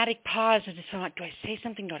dramatic pause. And so, do I say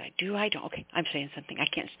something? Do I do? I don't. Okay, I'm saying something. I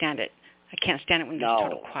can't stand it. I can't stand it when there's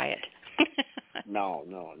total quiet. No.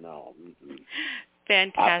 Mm-hmm.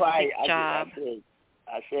 Fantastic job.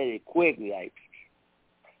 I said it quickly.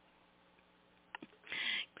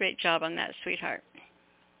 Great job on that, sweetheart.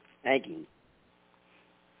 Thank you.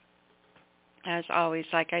 As always,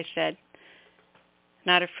 like I said,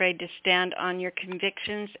 not afraid to stand on your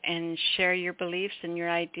convictions and share your beliefs and your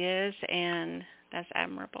ideas, and that's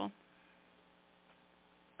admirable.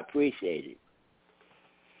 I appreciate it.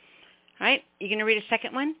 All right, you going to read a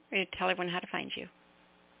second one, or you tell everyone how to find you?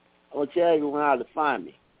 I'm going to tell everyone how to find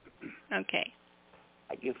me. Okay.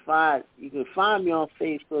 You can find me on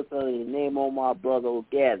Facebook under the name of my brother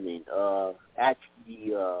O'Gavin.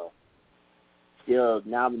 Actually, still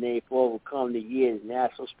nominated for Overcome the Year's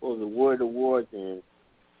National Spoken Word Awards, and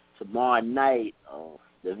tomorrow night,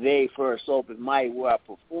 the very first open mic where I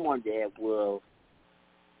performed at will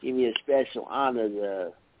give me a special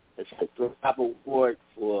honor. It's a Thrive Award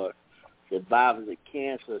for survivors of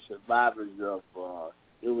cancer, survivors of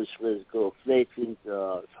illness, physical afflictions.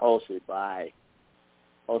 It's hosted by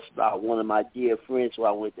one of my dear friends who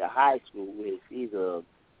I went to high school with. She's a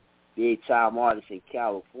big-time artist in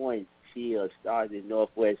California. She started in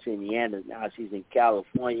Northwest Indiana. Now she's in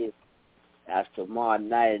California. That's tomorrow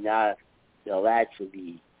night, and they'll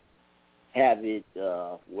actually have it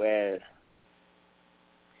where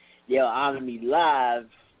they'll honor me live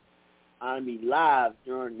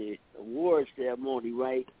during the award ceremony,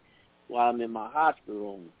 right, while I'm in my hospital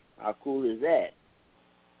room. How cool is that?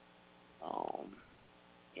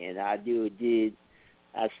 And I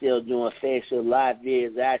still doing Facebook Live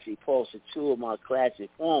videos. I actually posted 2 of my classic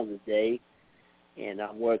poems today. And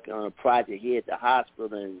I'm working on a project here at the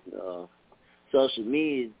hospital, and social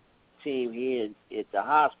media team here at the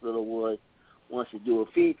hospital wants to do a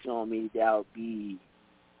feature on me that will be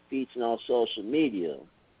featured on social media,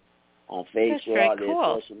 on Facebook,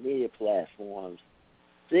 all their social media platforms.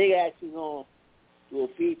 So they actually going to do a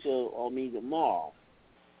feature on me tomorrow.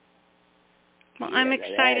 Well, yeah, I'm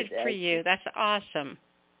excited for you. That's awesome.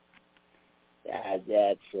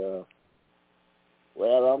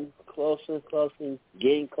 Well, I'm closer and closer,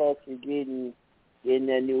 getting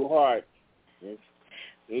that new heart.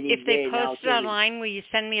 If they post it online, will you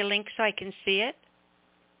send me a link so I can see it?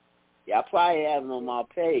 Yeah, I probably have it on my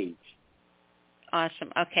page.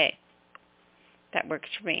 Awesome. Okay. That works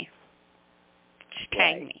for me. Just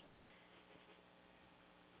tag me.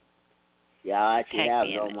 Yeah, I actually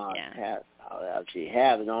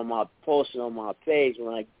have it on my posted on my page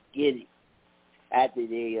when I get it after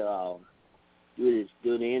they do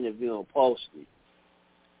the interview and post it.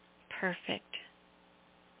 Perfect.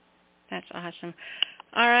 That's awesome.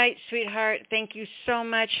 All right, sweetheart. Thank you so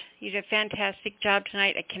much. You did a fantastic job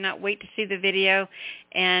tonight. I cannot wait to see the video,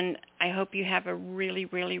 and I hope you have a really,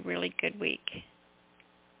 really, really good week.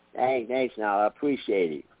 Thanks, Nyla. I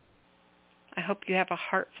appreciate it. I hope you have a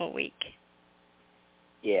heartful week.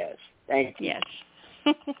 Yes. Thank you. Yes.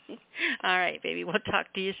 All right, baby. We'll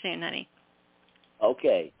talk to you soon, honey.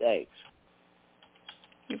 Okay, thanks.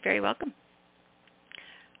 You're very welcome.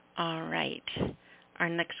 All right. Our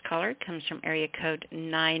next caller comes from area code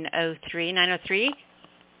 903. 903?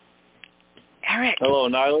 Eric. Hello,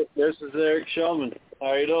 Nyla. This is Eric Shulman. How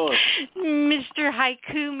are you doing? Mr.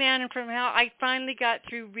 Haiku Man from Hell. I finally got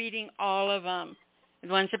through reading all of them. The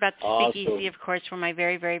ones about the Speakeasy, of course, were my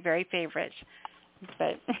very, very, very favorites.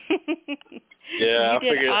 But yeah, I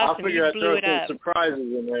figured I'd throw some surprises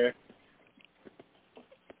in there.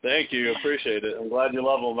 Thank you. Appreciate it. I'm glad you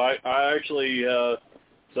love them. I actually,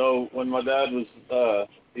 so when my dad was,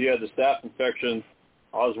 he had the staph infection,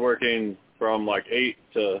 I was working from like 8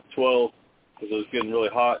 to 12 because it was getting really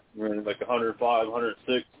hot. We were in like 105,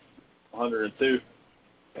 106, 102.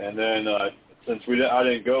 And then since I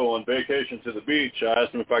didn't go on vacation to the beach, I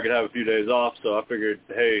asked him if I could have a few days off. So I figured,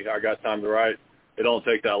 hey, I got time to write. It don't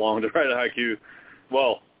take that long to write a haiku.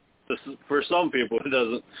 Well, for some people it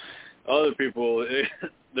doesn't. Other people,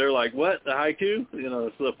 they're like, what, the haiku? You know,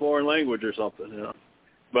 it's a foreign language or something, you know.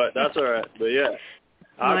 But that's all right. But, yeah,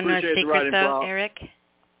 I appreciate the writing prompt. Eric?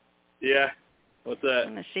 Yeah. What's that?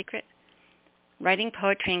 Want a secret? Writing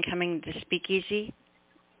poetry and coming to Speakeasy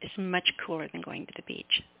is much cooler than going to the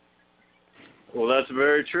beach. Well, that's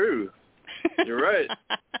very true. You're right.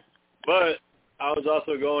 But I was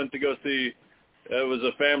also going to go see, it was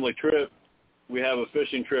a family trip. We have a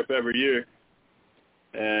fishing trip every year.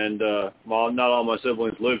 And not all my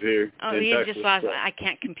siblings live here in Texas. Just lost. I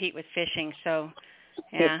can't compete with fishing, so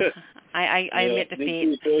yeah, I admit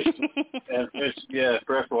defeat. Fish and fish, yeah,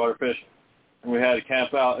 freshwater fish. And we had a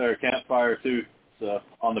campfire too, so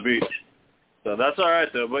on the beach. So that's all right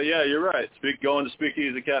though. But yeah, you're right. Going to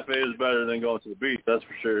Speakeasy Cafe is better than going to the beach. That's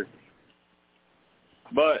for sure.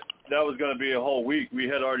 But that was going to be a whole week. We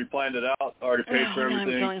had already planned it out, already paid for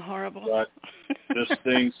everything. I'm feeling horrible. But just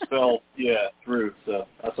things fell, through. So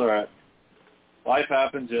that's all right. Life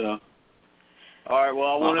happens, you know. All right, well,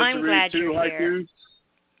 I wanted to read 2 haikus.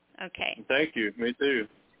 Okay. Thank you. Me too.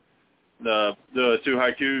 The 2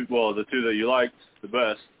 haikus, well, the 2 that you liked the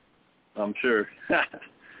best, I'm sure.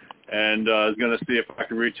 And I was going to see if I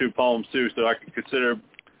could read 2 poems too, so I could consider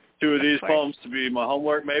 2 of these poems to be my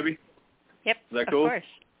homework, maybe. Yep. Is that cool? Of course.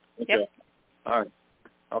 Okay. Yep. All right.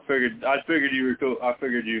 I figured you were cool. I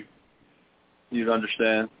figured you'd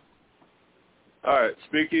understand. All right.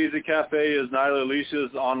 Speakeasy Cafe is Nyla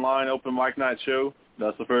Alisia's online open mic night show.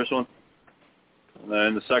 That's the first one. And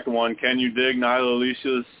then the second one, Can You Dig Nyla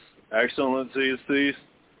Alisia's Excellencies, please?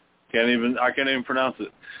 I can't even pronounce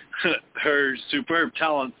it. Her superb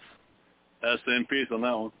talents. That's the end piece on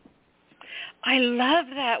that one. I love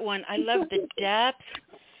that one. I love the depth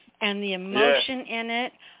and the emotion in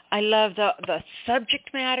it. I love the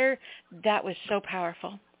subject matter. That was so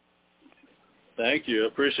powerful. Thank you. I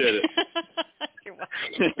appreciate it. You're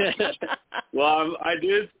welcome. Well, I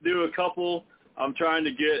did do a couple. I'm trying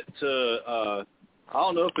to get to, I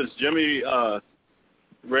don't know if it's Jimmy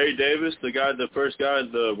Ray Davis, the first guy,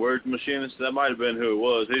 the word machinist. That might have been who it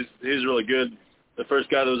was. He's really good. The first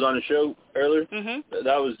guy that was on the show earlier,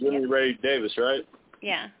 that was Jimmy Ray Davis, right?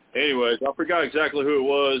 Yeah. Anyways, I forgot exactly who it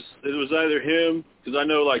was. It was either him, because I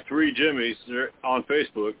know like 3 Jimmys on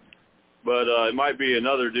Facebook, but it might be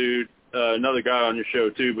another dude. another guy on your show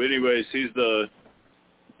too. But anyways, he's the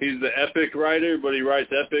epic writer, but he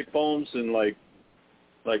writes epic poems in like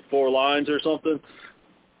 4 lines or something.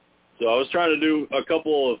 So I was trying to do a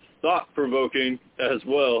couple of thought-provoking as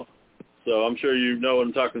well. So I'm sure you know what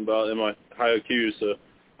I'm talking about in my high IQ. So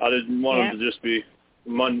I didn't want them to just be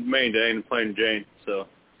mundane and plain Jane. So,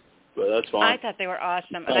 but that's fine. I thought they were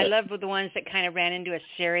awesome. I love the ones that kind of ran into a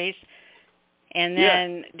series. And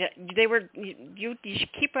then they were, you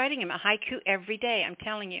should keep writing them, a haiku every day, I'm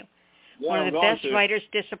telling you. One of the best writer's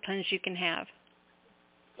disciplines you can have.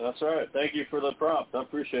 That's right. Thank you for the prompt. I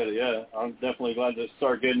appreciate it. Yeah, I'm definitely glad to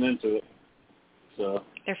start getting into it. So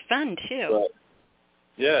they're fun, too. But,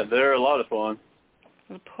 yeah, they're a lot of fun.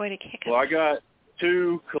 The poetic hiccups. Well, I got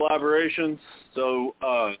 2 collaborations. So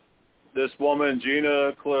this woman,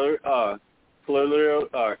 Gina Carolio,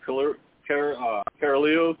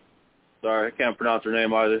 sorry, I can't pronounce her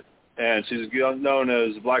name either. And she's known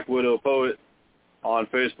as Black Widow Poet on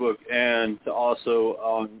Facebook and also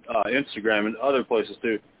on Instagram and other places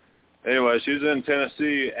too. Anyway, she's in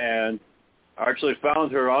Tennessee, and I actually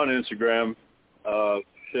found her on Instagram, I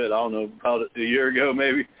don't know, about a year ago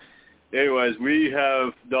maybe. Anyways, we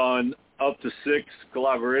have done up to 6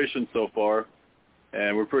 collaborations so far,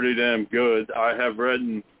 and we're pretty damn good. I have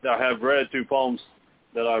read 2 poems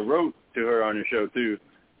that I wrote to her on your show too.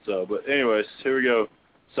 So, but anyways, here we go.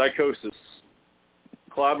 Psychosis.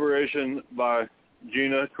 Collaboration by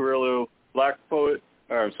Gina Carrillo, Black Widow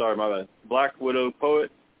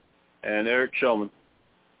Poet, and Eric Shellman.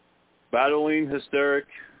 Battling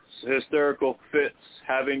hysterical fits,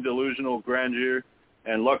 having delusional grandeur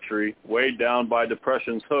and luxury, weighed down by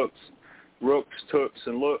depression's hooks, rooks, tooks,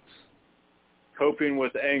 and looks. Coping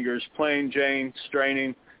with angers, plain Jane,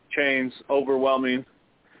 straining chains, overwhelming,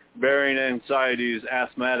 bearing anxieties,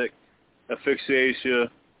 asthmatic, asphyxia,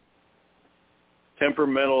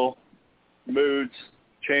 temperamental moods,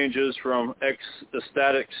 changes from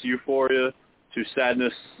ecstatics, euphoria, to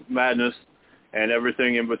sadness, madness, and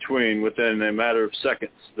everything in between within a matter of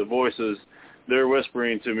seconds. The voices, they're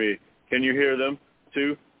whispering to me. Can you hear them,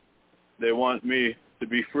 too? They want me to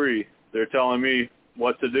be free. They're telling me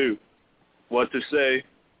what to do, what to say,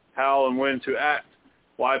 how and when to act.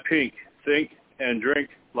 Why pink? Think and drink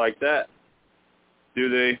like that. Do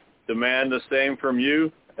they demand the same from you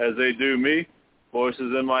as they do me?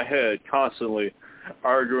 Voices in my head, constantly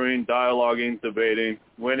arguing, dialoguing, debating,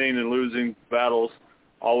 winning and losing battles,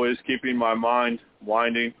 always keeping my mind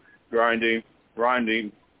winding, grinding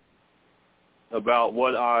about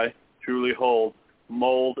what I truly hold,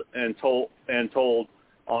 mold and told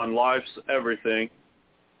on life's everything.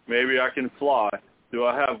 Maybe I can fly. Do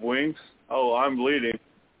I have wings? Oh, I'm bleeding.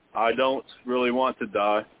 I don't really want to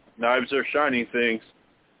die. Knives are shining things.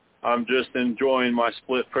 I'm just enjoying my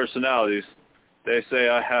split personalities. They say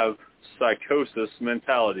I have psychosis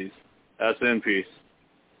mentalities. That's in peace.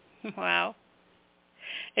 Wow.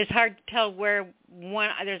 It's hard to tell where one,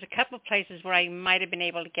 there's a couple of places where I might have been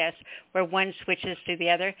able to guess where one switches to the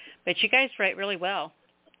other, but you guys write really well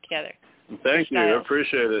together. Thank you. I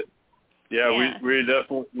appreciate it. Yeah. we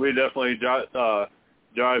definitely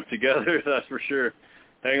jive together, that's for sure.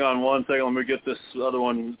 Hang on one second. Let me get this other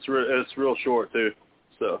one. It's real short, too.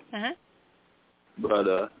 So. Uh-huh.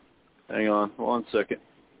 But hang on one second.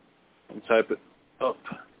 And type it up.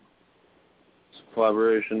 It's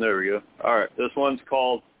collaboration. There we go. All right. This one's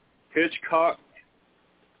called Hitchcock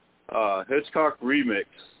Remix.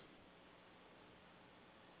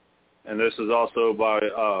 And this is also by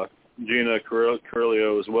Gina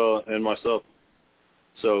Carrillo as well and myself.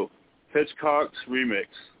 So, Hitchcock's Remix.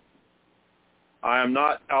 I am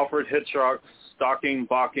not Alfred Hitchcock, stalking,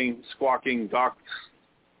 balking, squawking docks,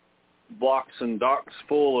 blocks and docks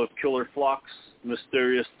full of killer flocks,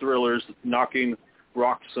 mysterious thrillers knocking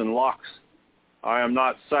rocks and locks. I am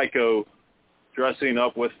not Psycho, dressing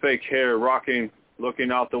up with fake hair, rocking,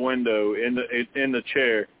 looking out the window in the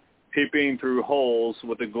chair, peeping through holes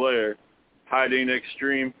with a glare, hiding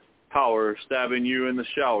extreme power, stabbing you in the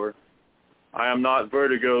shower. I am not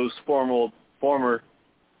Vertigo's former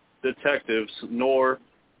detectives, nor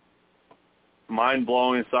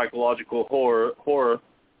mind-blowing psychological horror,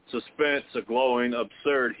 suspense, a glowing,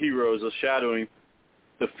 absurd heroes, a shadowing,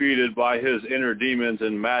 defeated by his inner demons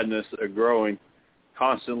and madness, a growing,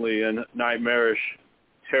 constantly in nightmarish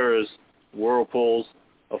terrors, whirlpools,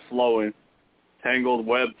 a flowing, tangled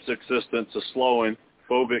web's existence, a slowing,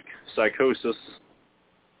 phobic psychosis,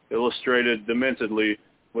 illustrated dementedly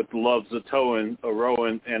with love's a towing, a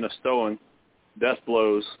rowing, and a stowing, death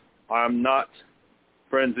blows. I am not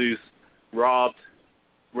frenzies, robbed,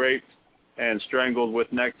 raped, and strangled with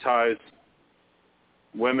neckties,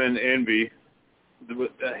 women envy,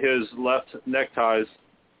 his left neckties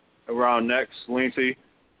around necks, lengthy,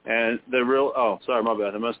 and the real, oh, sorry, my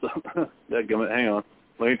bad, I messed up. Hang on.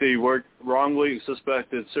 Lengthy, wrongly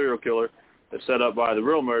suspected serial killer is set up by the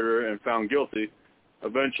real murderer and found guilty.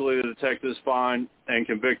 Eventually, the detectives find and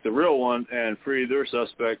convict the real one and free their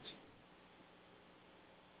suspect.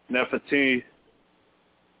 Nefertiti,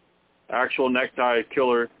 actual necktie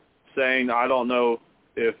killer, saying, I don't know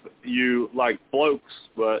if you like blokes,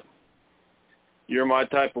 but you're my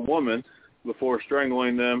type of woman, before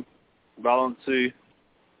strangling them. Valency,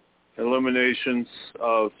 illuminations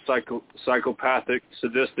of psychopathic,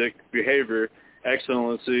 sadistic behavior,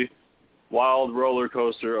 excellency, wild roller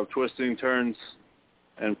coaster of twisting turns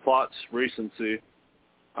and plots, recency.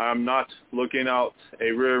 I am not looking out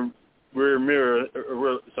a rear mirror.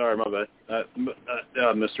 Sorry, my bad.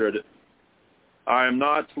 I misread it. I am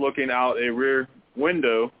not looking out a rear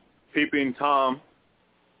window, peeping Tom,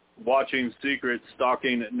 watching secrets,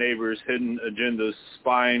 stalking neighbors, hidden agendas,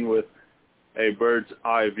 spying with a bird's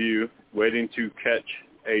eye view, waiting to catch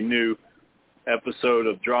a new episode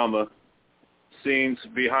of drama, scenes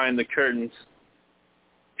behind the curtains,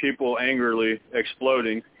 people angrily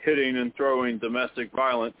exploding, hitting and throwing, domestic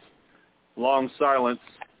violence, long silence,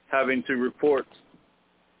 having to report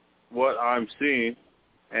what I'm seeing,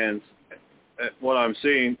 and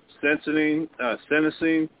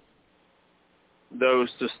sentencing those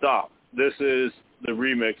to stop. This is the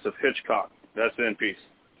remix of Hitchcock. That's in peace.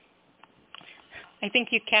 I think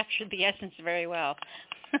you captured the essence very well.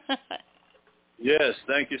 Yes,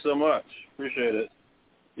 thank you so much. Appreciate it.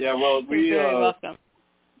 Yeah, well, You're very welcome.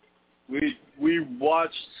 We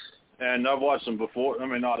watched, and I've watched them before. I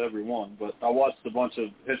mean, not every one, but I watched a bunch of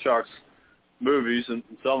Hitchcock's movies, and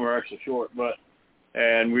some are actually short.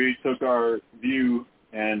 And we took our view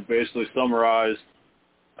and basically summarized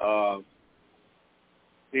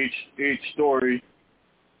each story,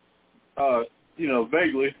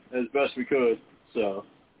 vaguely as best we could. So,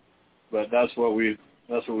 but that's what we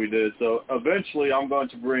did. So eventually, I'm going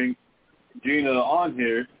to bring Gina on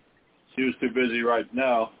here. She was too busy right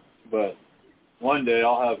now, but one day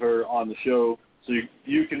I'll have her on the show so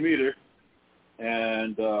you can meet her,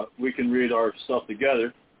 and we can read our stuff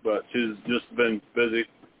together. But she's just been busy.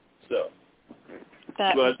 So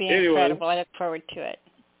that would be incredible. I look forward to it.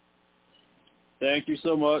 Thank you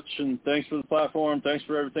so much, and thanks for the platform. Thanks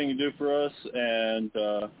for everything you do for us, and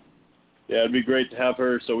it'd be great to have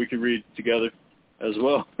her so we could read together as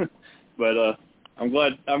well. But I'm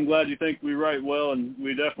glad you think we write well, and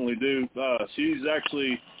we definitely do. She's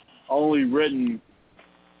actually only written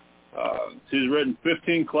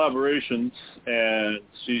 15 collaborations, and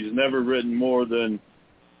she's never written more than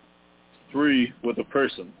 3 with a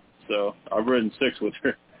person. So I've written 6 with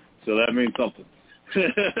her, so that means something.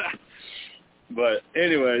 But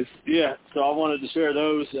anyways, yeah, so I wanted to share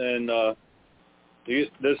those, and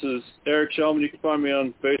this is Eric Shellman. You can find me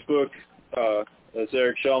on Facebook. That's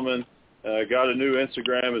Eric Shellman. Got a new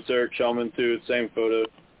Instagram. It's Eric Shellman, too. It's same photo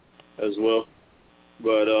as well.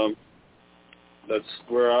 But that's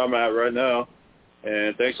where I'm at right now.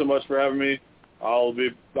 And thanks so much for having me. I'll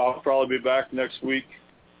probably be back next week.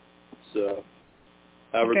 So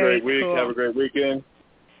have a great week. Cool. Have a great weekend.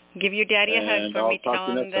 Give your daddy a hug for me. Tell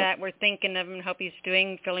him that we're thinking of him. Hope he's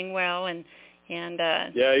feeling well, and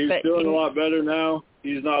yeah, he's doing a lot better now.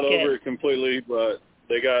 He's not over it completely, but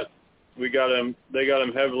they got him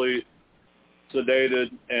heavily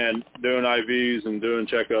sedated and doing IVs and doing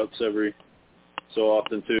checkups every so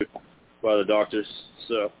often too by the doctors.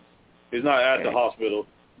 So he's not at the hospital,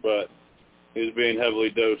 but he's being heavily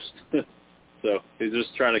dosed. So he's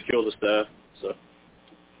just trying to kill the staff. So.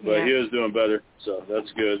 But he is doing better, so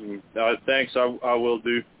that's good. And thanks, I will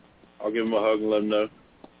do. I'll give him a hug and let him know.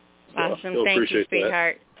 So awesome. Thank you,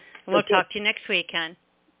 sweetheart. We'll talk to you next week, hon.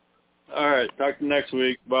 All right. Talk to you next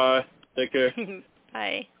week. Bye. Take care.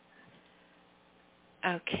 Bye.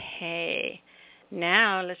 Okay.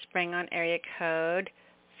 Now let's bring on area code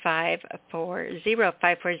 540.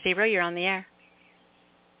 540, you're on the air.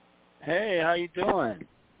 Hey, how you doing?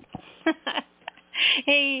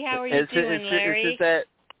 Hey, how are you doing, Larry? Is it that,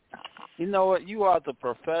 you know what? You are the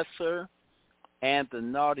professor and the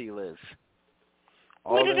naughty list.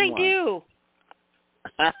 What did I do?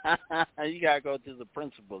 You got to go to the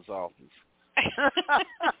principal's office.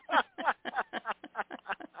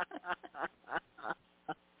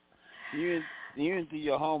 You didn't do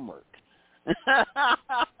your homework.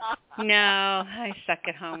 No, I suck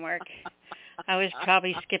at homework. I was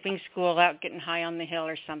probably skipping school out getting high on the hill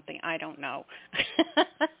or something. I don't know.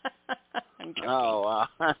 I'm joking. Oh,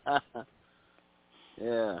 wow.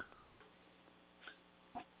 Yeah.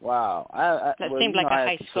 Wow. That seemed like a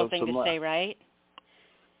high school thing to say, right?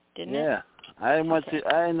 didn't it? Yeah. I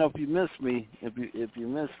didn't know if you missed me. If you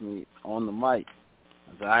missed me on the mic,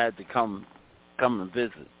 so I had to come and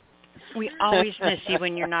visit. We always miss you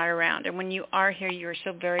when you're not around, and when you are here, you are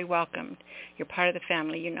so very welcomed. You're part of the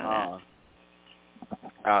family. You know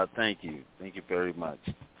that. Thank you very much.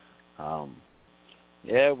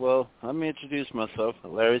 Yeah, well, let me introduce myself.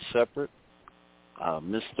 Larry Shepard,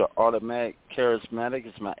 Mr. Automatic Charismatic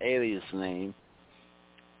is my alias name.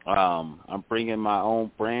 I'm bringing my own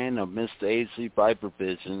brand of Mr. AC Viper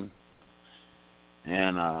Vision,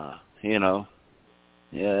 and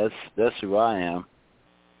that's who I am.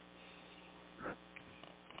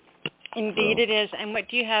 Indeed, it is. And what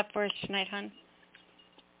do you have for us tonight, hon?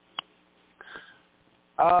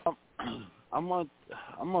 I'm gonna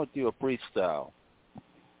do a freestyle,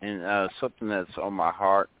 and something that's on my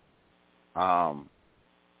heart.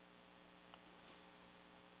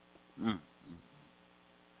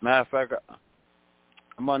 Matter of fact,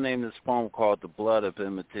 I'm going to name this poem called The Blood of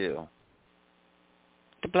Emmett Till.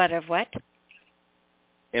 The blood of what?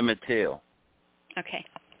 Emmett Till. Okay.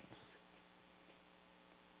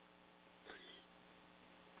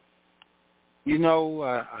 You know,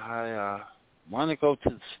 I want to go to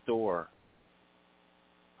the store.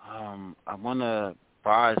 I want to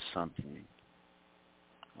buy something.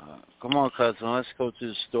 Come on, cousin, let's go to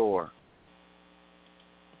the store.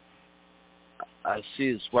 I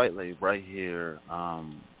see this white lady right here. I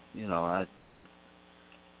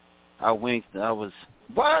winked. I was,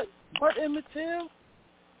 what? What, Emmett Till?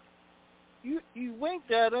 You winked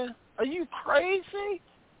at her? Are you crazy?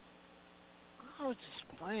 I was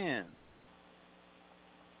just playing.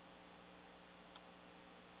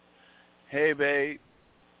 Hey, babe.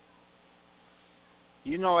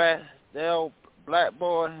 You know that old black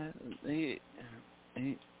boy? He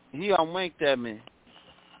unwinked at me.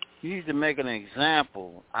 You need to make an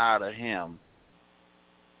example out of him.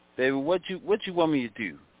 Baby, what you want me to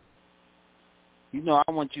do? You know,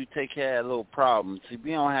 I want you to take care of little problems. See,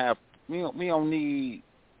 we don't need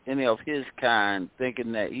any of his kind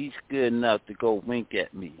thinking that he's good enough to go wink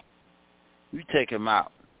at me. You take him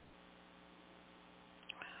out.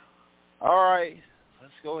 All right,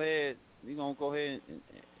 let's go ahead. We're going to go ahead and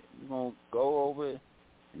we're going to go over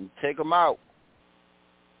and take him out.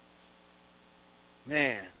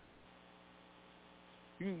 Man.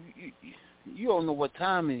 You don't know what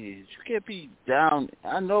time it is. You can't be down.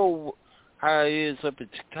 I know how it is up in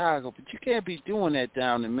Chicago, but you can't be doing that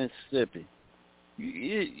down in Mississippi.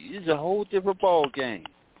 It's a whole different ball game.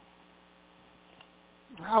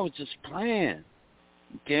 I was just playing.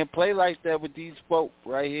 You can't play like that with these folk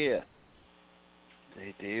right here.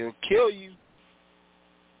 They'll kill you.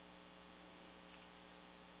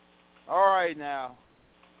 All right now.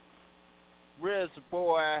 Where's the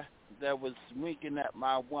boy that was winking at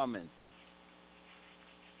my woman?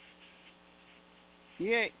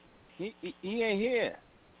 He ain't here.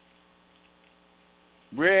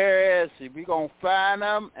 Where is he? We're going to find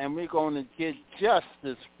him, and we're going to get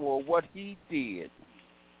justice for what he did.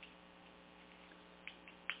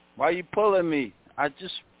 Why you pulling me? I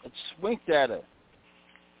just winked at her.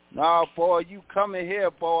 No, boy, you come in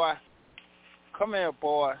here, boy. Come here,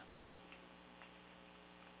 boy.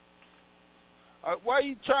 Why are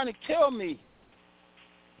you trying to kill me?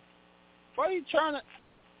 Why are you trying to...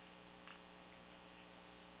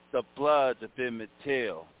 The blood of Emmett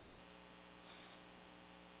Till.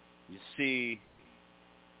 You see,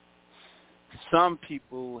 some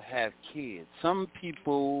people have kids. Some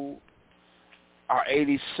people are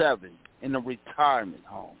 87 in a retirement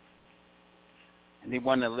home. And they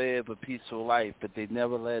want to live a peaceful life, but they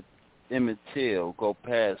never let Emmett Till go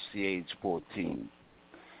past the age 14.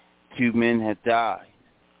 2 men had died.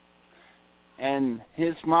 And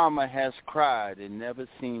his mama has cried and never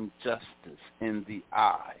seen justice in the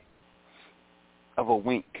eye of a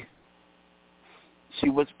wink. She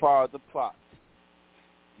was part of the plot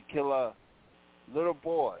to kill a little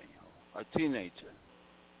boy, a teenager.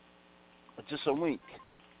 Just a wink.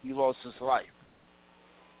 He lost his life.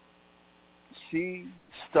 She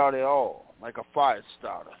started all like a fire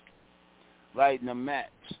starter, lighting a match,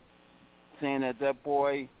 saying that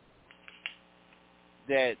boy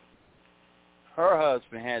that her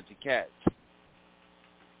husband had to catch,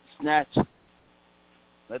 snatch him,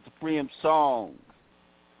 let the free him song,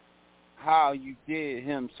 how you did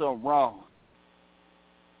him so wrong.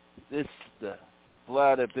 This is the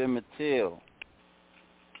blood of Emmett Till.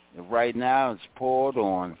 And right now it's poured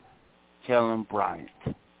on Kellen Bryant.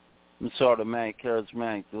 Mr. Automatic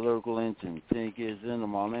Charismatic, the lyrical engine, 10 years in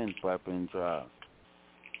them on in, Piper and Drive.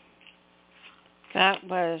 That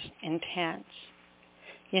was intense.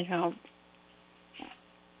 You know,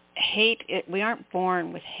 hate, we aren't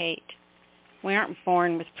born with hate. We aren't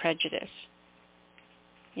born with prejudice.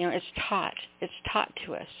 You know, it's taught. It's taught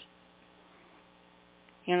to us.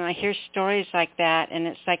 You know, I hear stories like that, and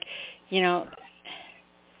it's like, you know,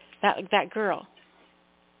 that girl,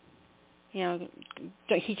 you know,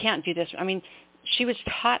 he can't do this. I mean, she was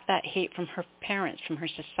taught that hate from her parents, from her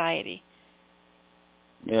society.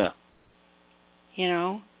 Yeah. You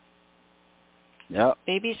know? Yep.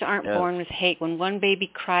 Babies aren't born with hate. When one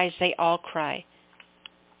baby cries, they all cry.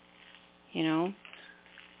 You know?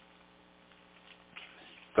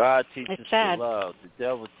 God teaches it's sad. to love. The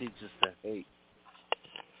devil teaches to hate.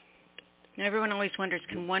 Everyone always wonders,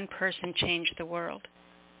 can one person change the world?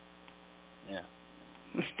 Yeah.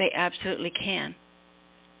 They absolutely can,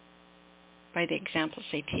 by the examples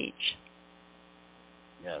they teach.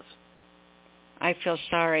 Yes. I feel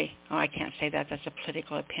sorry. Oh, I can't say that. That's a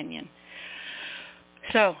political opinion.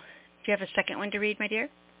 So, do you have a second one to read, my dear?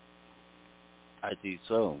 I do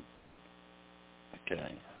so.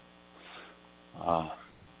 Okay.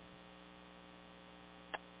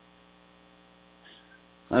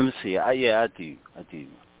 Let me see. I do.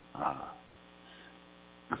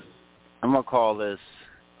 I'm going to call this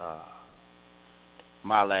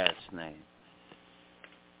my last name.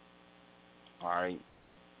 All right.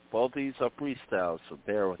 Both these are freestyles, so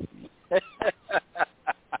bear with me.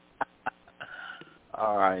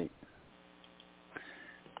 All right.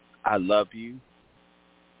 I love you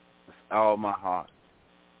with all my heart.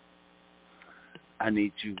 I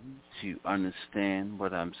need you to understand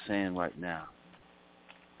what I'm saying right now.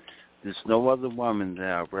 There's no other woman that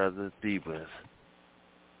I'd rather be with.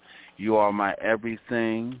 You are my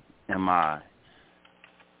everything and my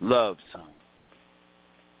love song.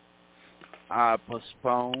 I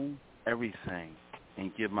postpone everything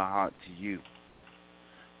and give my heart to you.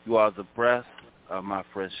 You are the breath of my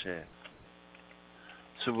fresh air.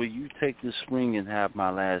 So will you take this ring and have my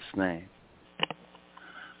last name?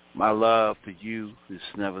 My love for you is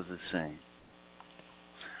never the same.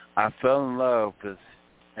 I fell in love with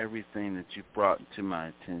everything that you brought to my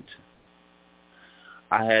attention.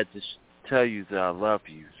 I had to tell you that I love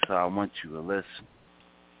you, so I want you to listen.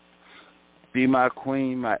 Be my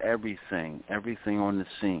queen, my everything, everything on the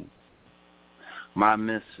scene. My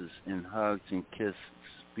misses in hugs and kisses.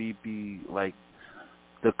 Be like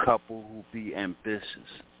the couple who be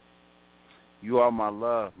ambitious. You are my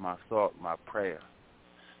love, my thought, my prayer.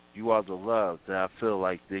 You are the love that I feel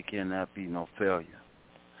like there cannot be no failure.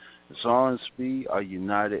 As long as we are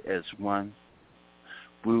united as one,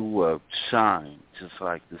 we will shine just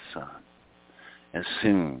like the sun. As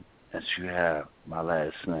soon as you have my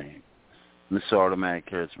last name. Mr. Automatic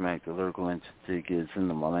Charismatic, the lyrical entity is in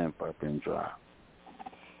the Milan Piper and Drive.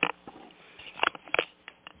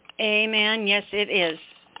 Amen. Yes, it is.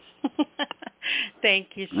 Thank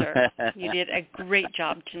you, sir. You did a great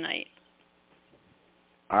job tonight.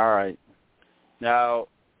 All right. Now,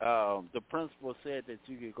 the principal said that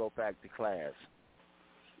you could go back to class.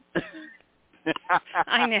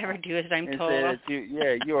 I never do as I'm told. Said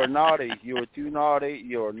that you were naughty. You were too naughty.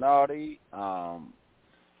 You were naughty.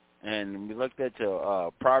 And we looked at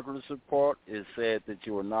your progress report. It said that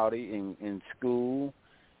you were naughty in school.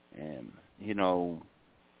 And, you know,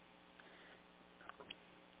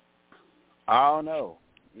 I don't know.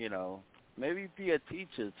 You know, maybe be a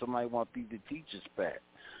teacher. Somebody want to be the teacher's pet.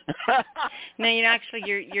 No, you know, actually,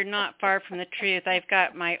 you're not far from the truth. I've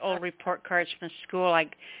got my old report cards from school. I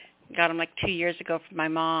got them like 2 years ago from my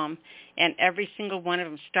mom, and every single one of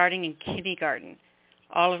them, starting in kindergarten,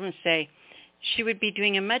 all of them say, she would be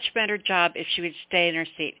doing a much better job if she would stay in her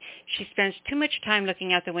seat. She spends too much time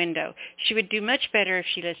looking out the window. She would do much better if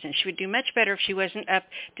she listened. She would do much better if she wasn't up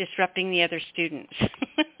disrupting the other students.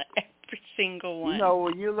 Every single one. You know,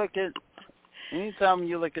 when you look at, anytime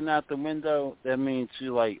you're looking out the window, that means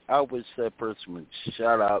you're like, I wish that person would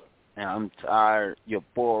shut up, and I'm tired, you're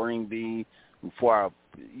boring me,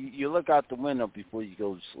 you look out the window before you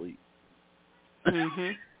go to sleep.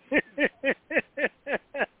 Mm-hmm.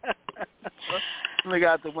 Look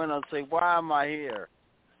out the window and say, why am I here?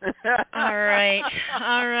 All right,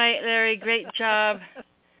 Larry, great job.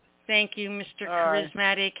 Thank you, Mr.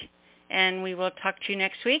 Charismatic, and we will talk to you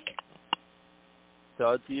next week.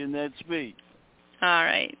 Talk to you next week. All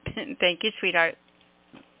right. Thank you, sweetheart.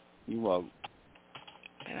 You're welcome.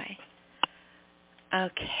 Bye-bye.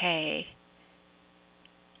 Okay.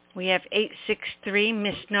 We have 863,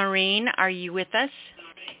 Miss Noreen. Are you with us?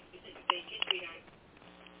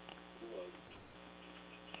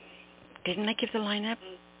 Didn't I give the lineup?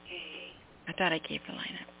 I thought I gave the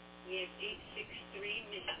lineup. We have 863,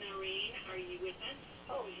 Miss Noreen. Are you with us?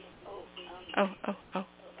 Oh.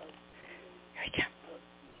 Here we go.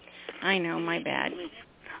 I know, my bad.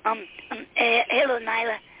 Hello,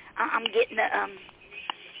 Nyla. I'm getting the, I'm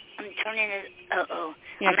turning it,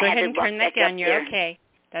 Yeah, go ahead and turn that down. You're okay.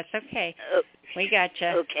 That's okay. We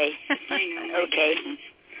gotcha. Okay. Okay.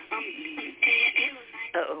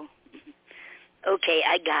 Okay,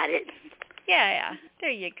 I got it. Yeah. There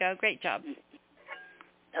you go. Great job.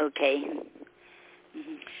 Okay.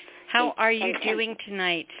 How are you doing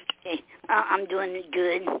tonight? Okay. I'm doing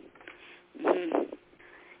good.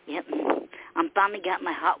 Yep. I finally got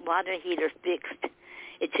my hot water heater fixed.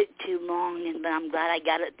 It took too long, but I'm glad I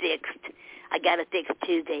got it fixed. I got it fixed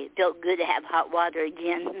Tuesday. It felt good to have hot water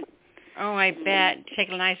again. Oh, I bet. Take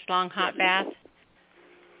a nice long hot bath?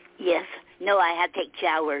 Yes. No, I have to take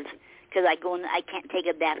showers because I can't take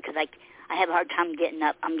a bath because I have a hard time getting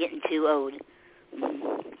up. I'm getting too old.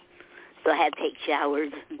 So I have to take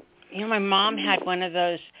showers. You know, my mom had one of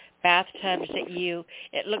those bathtubs that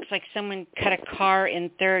it looks like someone cut a car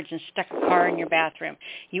in thirds and stuck a car in your bathroom.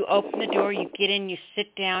 You open the door, you get in, you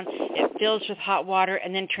sit down, it fills with hot water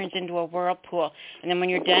and then turns into a whirlpool. And then when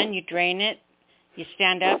you're done, you drain it, you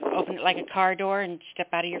stand up, open it like a car door, and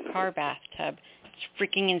step out of your car bathtub. It's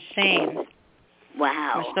freaking insane.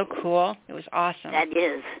 Wow. It was so cool. It was awesome. That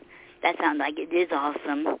is. That sounds like it is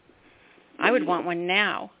awesome. I would want one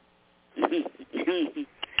now.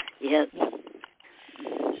 Yep.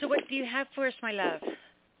 So what do you have for us, my love?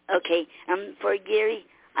 Okay. For Gary,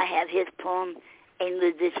 I have his poem, A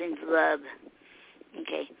Musician's Love.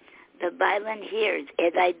 Okay. The violin hears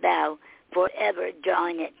as I bow, forever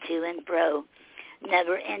drawing it to and fro.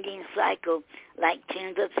 Never-ending cycle, like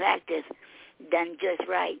tunes of practice, done just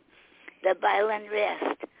right. The violin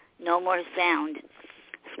rests, no more sound.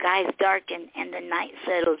 Skies darken and the night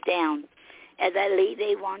settles down. As I leave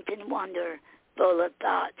a wanton wonder, full of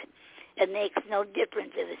thought, it makes no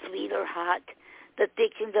difference if it's sweet or hot. The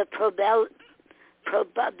fictions of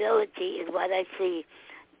probability is what I see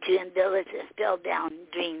to embellish a spellbound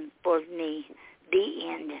dream for me. The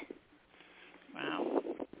end. Wow.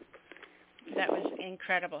 That was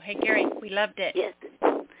incredible. Hey, Gary, we loved it. Yes.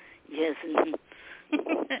 Yes.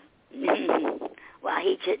 Well,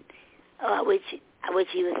 he should. I wish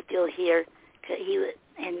he was still here. He would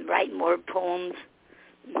and write more poems.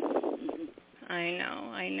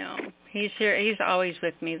 I know. He's here. He's always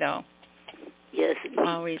with me, though. Yes.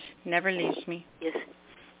 Always. Never leaves me. Yes.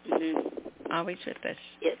 Always with us.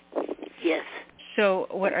 Yes. Yes. So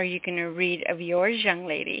what are you going to read of yours, young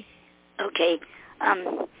lady? Okay.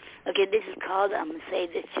 Okay, this is called Save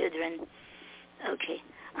the Children. Okay.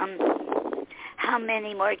 How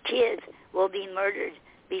many more kids will be murdered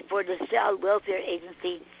before the Child Welfare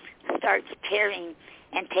Agency starts caring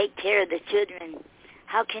and take care of the children?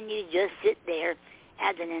 How can you just sit there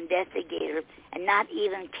as an investigator and not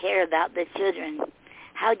even care about the children?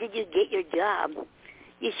 How did you get your job?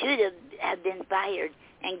 You should have been fired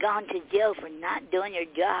and gone to jail for not doing your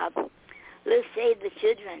job. Let's save the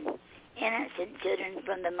children, innocent children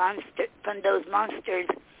from those monsters.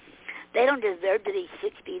 They don't deserve to be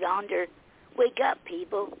 6 feet under. Wake up,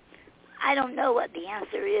 people. I don't know what the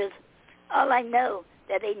answer is. All I know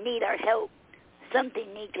that they need our help.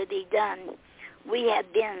 Something needs to be done. We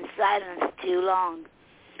have been silenced too long.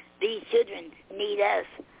 These children need us.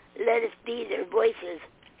 Let us be their voices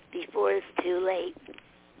before it's too late.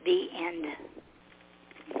 The end.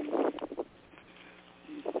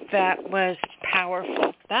 That was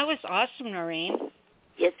powerful. That was awesome, Noreen.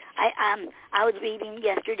 Yes, I was reading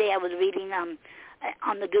yesterday. I was reading on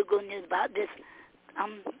the Google News about this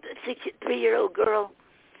 3-year-old girl,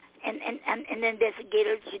 and the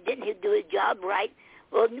investigator, she didn't do a job right.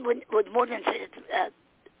 Well, with more than I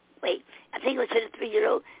think it was for the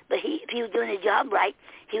 3-year-old, but if he was doing his job right,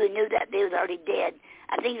 he would knew that they was already dead.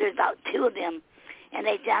 I think there's about 2 of them, and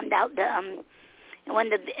they found out when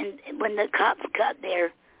the cops got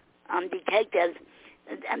their detectives,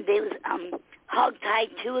 and they was hogtied.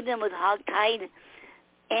 2 of them was hogtied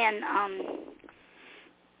and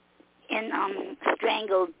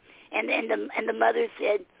strangled, and the mother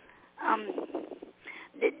said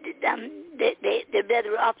they're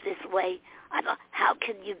better off this way. I thought, how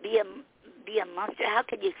could you be a monster? How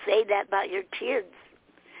could you say that about your kids?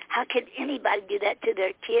 How could anybody do that to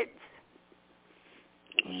their kids?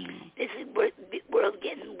 This is world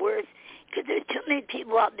getting worse because there's too many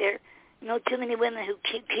people out there, too many women who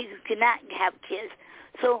cannot have kids.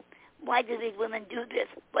 So why do these women do this?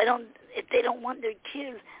 If they don't want their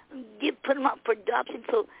kids, put them up for adoption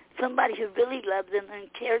so somebody who really loves them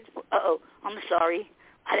and cares. I'm sorry.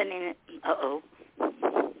 I didn't mean it.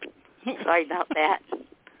 Sorry about that.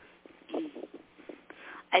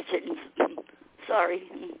 I shouldn't. Sorry.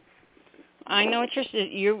 I know what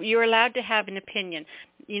you're allowed to have an opinion.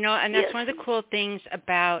 And that's one of the cool things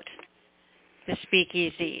about the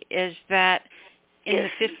Speakeasy is that in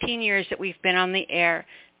the 15 years that we've been on the air,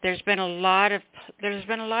 there's been a lot of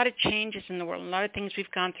changes in the world, a lot of things we've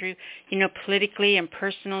gone through, politically and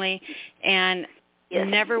personally, and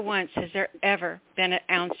never once has there ever been an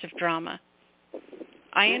ounce of drama.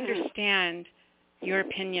 I understand your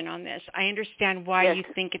opinion on this. I understand why you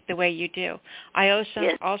think it the way you do. I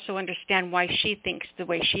also understand why she thinks the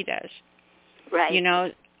way she does. Right.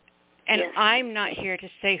 And I'm not here to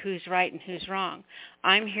say who's right and who's wrong.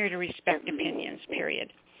 I'm here to respect opinions,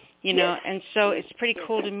 period. And so it's pretty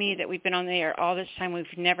cool to me that we've been on the air all this time. We've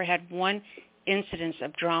never had one incidence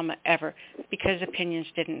of drama ever because opinions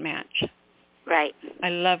didn't match. Right. I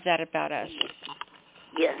love that about us.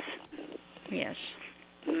 Yes. Yes.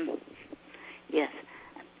 Mm. Yes.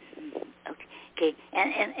 Okay.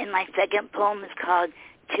 And my second poem is called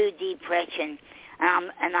To Depression.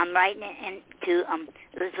 And I'm writing it into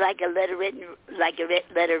it's like a letter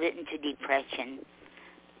written to depression.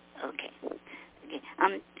 Okay.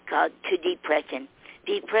 Called To Depression.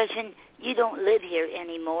 Depression, you don't live here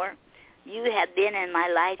anymore. You have been in my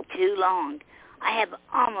life too long. I have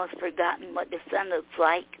almost forgotten what the sun looks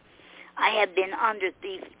like. I have been under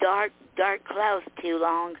these dark clouds too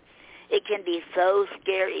long. It can be so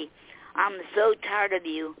scary. I'm so tired of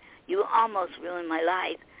you. You almost ruined my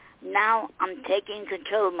life. Now I'm taking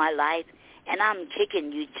control of my life, and I'm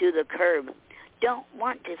kicking you to the curb. Don't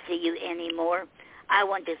want to see you anymore. I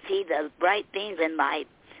want to see the bright things in life.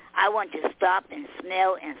 I want to stop and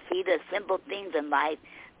smell and see the simple things in life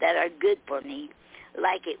that are good for me,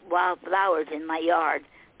 like wild flowers in my yard,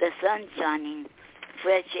 the sun shining,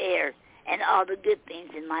 fresh air, and all the good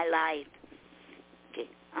things in my life. Okay.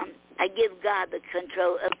 I give God the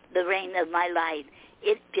control of the reign of my life.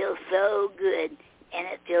 It feels so good, and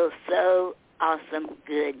it feels so awesome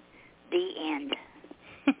good. The end.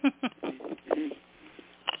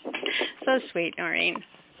 So sweet, Noreen.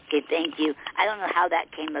 Okay, thank you. I don't know how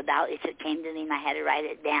that came about. It just came to me, and I had to write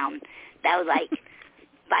it down. That was like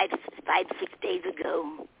 6 days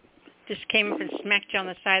ago. Just came up and smacked you on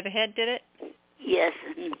the side of the head, did it? Yes.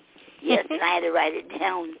 Yes, and I had to write it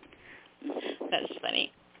down. That's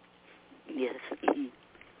funny. Yes.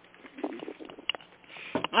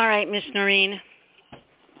 All right, Miss Noreen.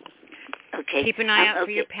 Okay. Keep an eye out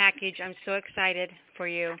for your package. I'm so excited for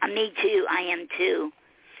you. Me too. I am too.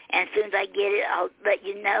 And as soon as I get it, I'll let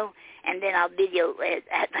you know, and then I'll video it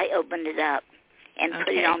as I open it up and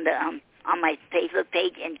put it on the on my Facebook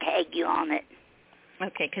page and tag you on it.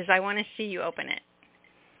 Okay, because I want to see you open it.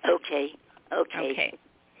 Okay. Okay.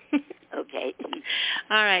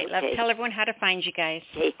 All right, okay. Love. Tell everyone how to find you guys.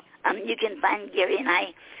 Okay. You can find Gary and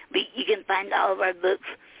I. You can find all of our books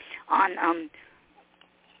on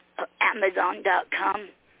Amazon.com,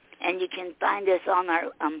 and you can find us on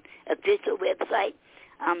our official website,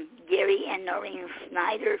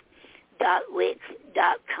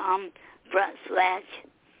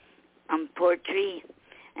 GaryandNoreenSnyder.wix.com/poetry,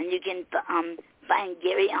 and you can find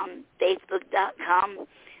Gary on Facebook.com,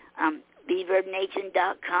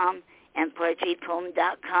 ReverbNation.com, and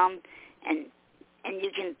PoetryPoem.com, and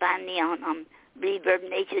you can find me on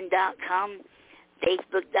ReverbNation.com,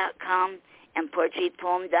 Facebook.com, and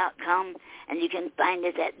PoetryPoem.com, and you can find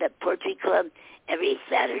us at the Poetry Club every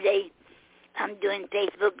Saturday. I'm doing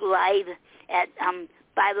Facebook Live at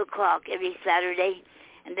 5 o'clock every Saturday,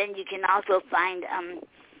 and then you can also find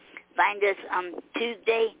us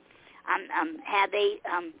Tuesday. Have a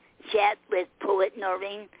chat with poet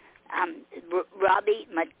Noreen, Robbie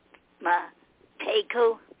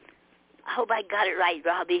Matejko. I hope I got it right,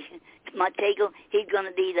 Robbie Matejko. He's going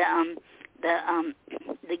to be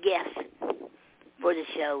the guest for the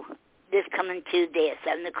show this coming Tuesday at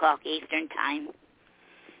 7 o'clock Eastern Time.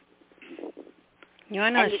 You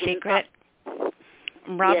want to know a secret?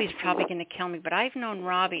 Robbie's probably going to kill me, but I've known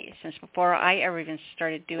Robbie since before I ever even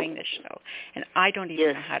started doing this show, and I don't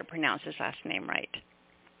even know how to pronounce his last name right.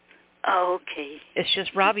 Oh, okay. It's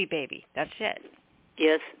just Robbie Baby. That's it.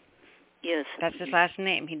 Yes. That's his last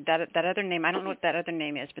name. That other name, I don't know what that other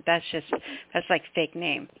name is, but that's like fake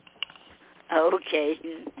name. Okay.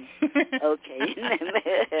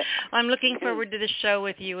 I'm looking forward to the show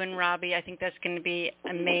with you and Robbie. I think that's going to be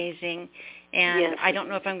amazing. And I don't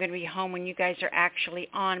know if I'm going to be home when you guys are actually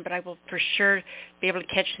on, but I will for sure be able to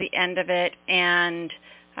catch the end of it and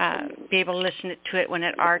be able to listen to it when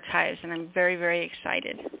it archives. And I'm very, very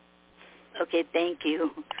excited. Okay, thank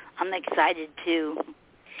you. I'm excited too.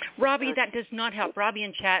 Robbie, that does not help. Robbie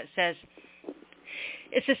in chat says,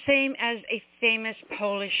 it's the same as a famous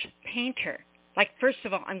Polish painter. Like, first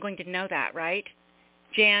of all, I'm going to know that, right?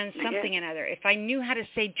 Jan something another. If I knew how to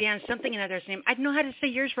say Jan something another's name, I'd know how to say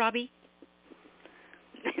yours, Robbie.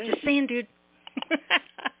 Just saying, dude.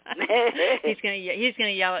 He's gonna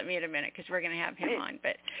yell at me in a minute because we're gonna have him on.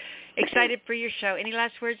 But excited for your show. Any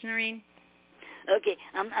last words, Noreen? Okay.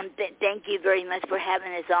 Thank you very much for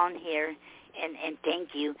having us on here, and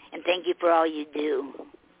thank you for all you do.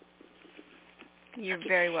 You're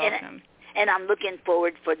very welcome. And I'm looking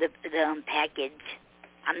forward for the package.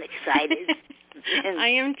 I'm excited. I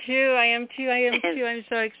am too. I'm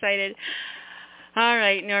so excited. All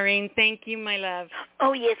right, Noreen. Thank you, my love.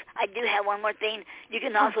 Oh, yes. I do have one more thing. You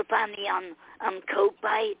can also find me on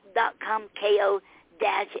Ko-Fi.com,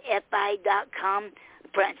 ko-fi.com,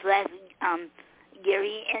 /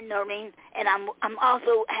 Gary and Noreen. And I'm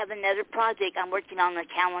also have another project. I'm working on the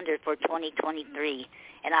calendar for 2023,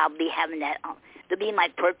 and I'll be having that on. There'll be my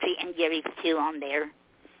poetry and Gary's too on there.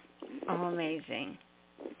 Oh, amazing.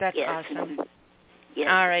 That's awesome. Yes.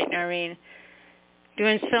 All right, Noreen.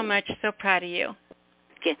 Doing so much. So proud of you.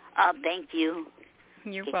 Okay. Thank you.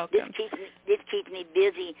 You're welcome. This keeps me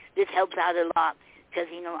busy. This helps out a lot because,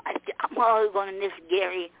 I'm always going to miss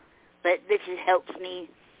Gary, but this helps me,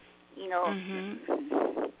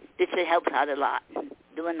 This helps out a lot,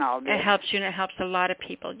 doing all this. It helps you, and it helps a lot of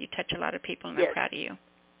people. You touch a lot of people, and I'm proud of you.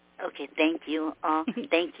 Okay, thank you.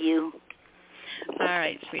 Thank you. All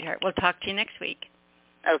right, sweetheart. We'll talk to you next week.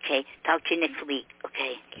 Okay, talk to you next week.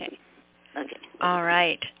 Okay. All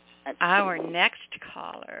right. Our next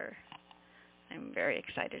caller, I'm very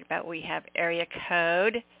excited about. We have area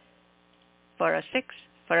code 406.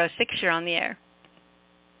 406, you're on the air.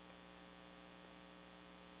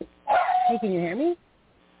 Hey, can you hear me?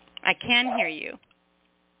 I can hear you.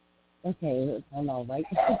 Okay, I'm all right.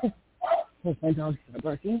 My dog's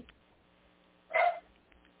barking.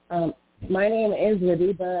 My name is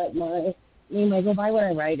Libby, but my name I go by when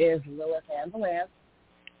I write is Lilith Ann Valance,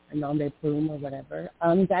 or Nom de Plume, or whatever.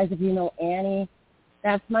 Guys, if you know Annie,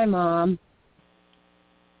 that's my mom.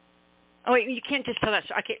 Oh, wait, you can't just tell that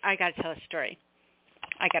story. Okay, I got to tell a story.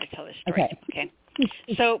 Okay.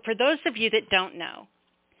 So for those of you that don't know,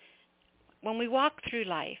 when we walk through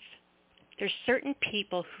life, there's certain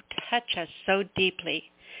people who touch us so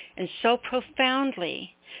deeply and so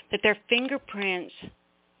profoundly that their fingerprints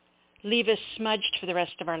leave us smudged for the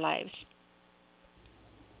rest of our lives.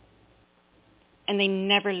 And they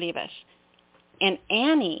never leave us. And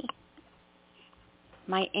Annie,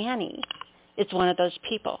 my Annie, is one of those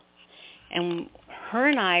people. And her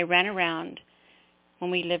and I ran around when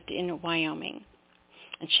we lived in Wyoming.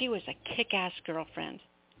 And she was a kick-ass girlfriend,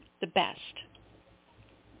 the best.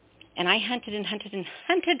 And I hunted and hunted and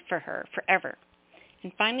hunted for her forever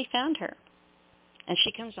and finally found her. And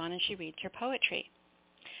she comes on and she reads her poetry.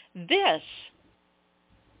 This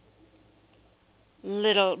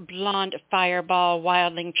little blonde fireball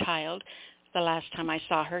wildling child, the last time I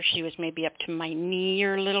saw her, she was maybe up to my knee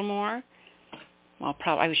or a little more. Well,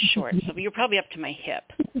 probably I was short, so you're probably up to my hip.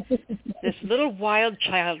 This little wild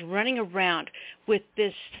child running around with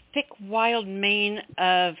this thick, wild mane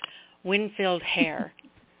of wind-filled hair.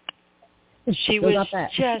 She was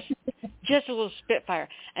just a little spitfire.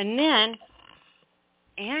 And then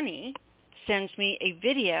Annie sends me a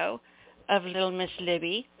video of little Miss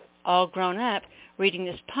Libby, all grown up, reading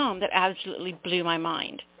this poem that absolutely blew my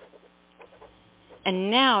mind.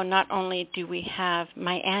 And now not only do we have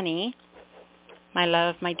my Annie, my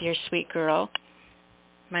love, my dear sweet girl,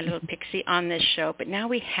 my little pixie on this show, but now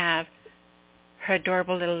we have her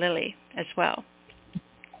adorable little Lily as well.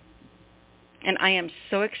 And I am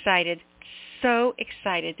so excited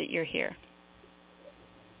that you're here.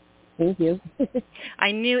 Thank you.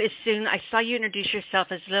 I knew as soon, I saw you introduce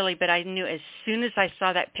yourself as Lily, but I knew as soon as I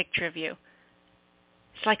saw that picture of you.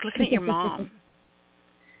 It's like looking at your mom.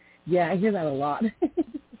 Yeah, I hear that a lot.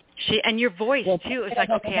 And your voice, too. It's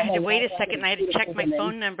like, okay, I had to wait a second, and I had to check my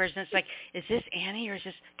phone numbers, and it's like, is this Annie, or is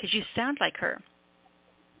this, because you sound like her.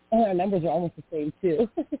 And our numbers are almost the same, too.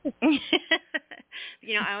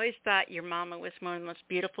 I always thought your mama was one of the most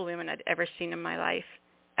beautiful women I'd ever seen in my life,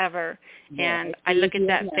 ever. Yeah, and I look at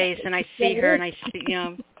that face, and I see her, and I see,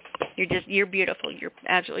 you're beautiful. You're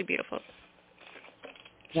absolutely beautiful.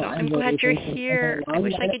 So I'm glad you're here. I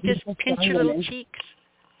wish I could just pinch your little cheeks.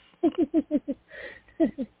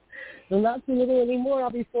 Well, not too little anymore. I'll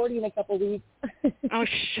be 40 in a couple weeks. Oh,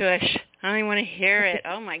 shush. I don't even want to hear it.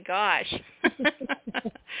 Oh, my gosh.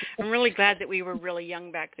 I'm really glad that we were really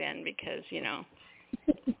young back then because,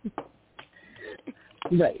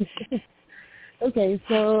 Right. Okay,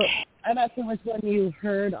 so I'm not sure which one you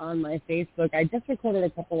heard on my Facebook. I just recorded a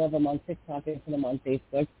couple of them on TikTok and put them on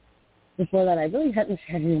Facebook. Before that, I really hadn't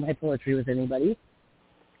shared any of my poetry with anybody.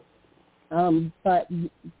 But the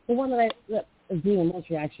one that is doing the most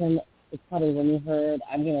reaction is probably one you heard.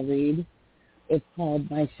 I'm going to read. It's called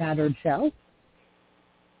My Shattered Shell.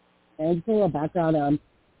 And just a little background.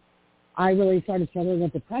 I really started struggling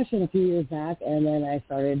with depression a few years back, and then I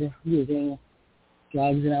started using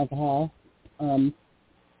drugs and alcohol. And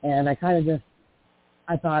I kind of just,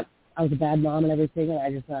 I thought I was a bad mom and everything, and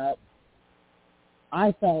I just thought,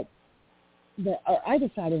 I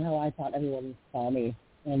decided how I thought everyone saw me.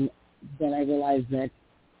 And then I realized that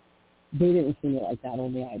they didn't see me like that,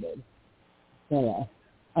 only I did. So, all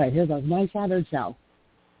right, here goes. My Shattered Shell.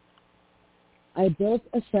 I built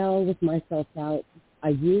a shell with myself out. I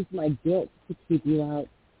used my guilt to keep you out.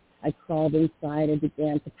 I crawled inside and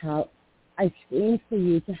began to pout. I screamed for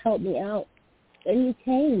you to help me out. Then you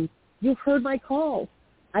came. You heard my call.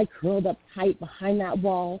 I curled up tight behind that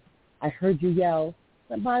wall. I heard you yell,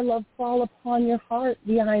 let my love fall upon your heart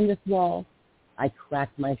behind this wall. I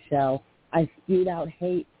cracked my shell. I spewed out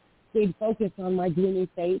hate, stayed focused on my gloomy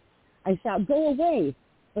fate. I shout, go away,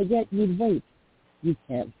 but yet you'd wait. You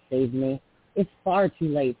can't save me. It's far too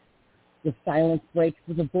late. The silence breaks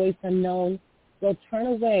with a voice unknown. They'll turn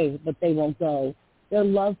away, but they won't go. Their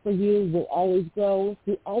love for you will always grow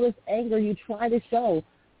through all this anger you try to show.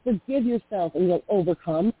 Forgive yourself and you'll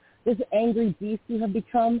overcome this angry beast you have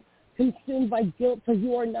become, consumed by guilt till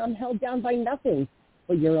you are numb, held down by nothing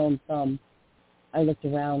but your own thumb. I looked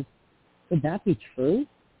around. Could that be true?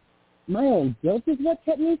 My own guilt is what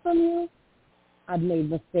kept me from you? I've made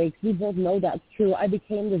mistakes. We both know that's true. I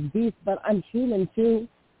became this beast, but I'm human too.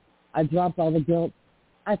 I dropped all the guilt.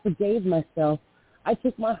 I forgave myself. I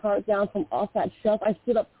took my heart down from off that shelf. I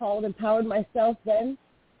stood up tall and empowered myself. Then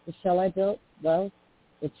the shell I built, well,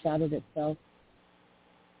 it shattered itself.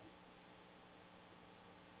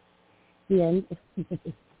 The end.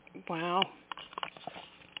 Wow.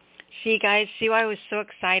 See, guys, see why I was so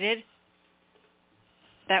excited?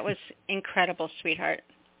 That was incredible, sweetheart.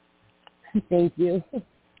 Thank you.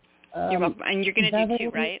 You're welcome. And you're going to do two,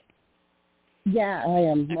 right? Yeah, I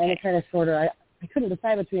am. Okay. Mine are kind of shorter. I couldn't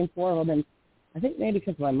decide between four of them, and I think maybe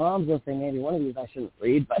because my mom's listening, maybe one of these I shouldn't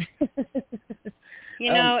read. But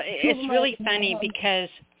you know, it's really funny because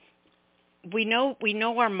we know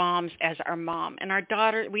our moms as our mom, and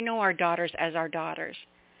we know our daughters as our daughters.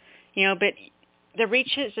 You know, but there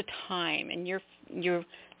reaches a time, and you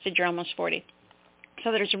said you're almost 40,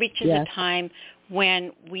 so there's reaches a time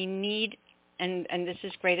when we need, and this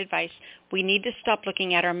is great advice, we need to stop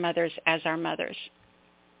looking at our mothers as our mothers.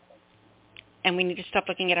 And we need to stop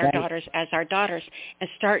looking at our daughters as our daughters and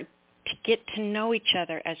start to get to know each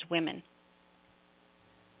other as women.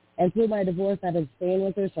 And through my divorce, I've been staying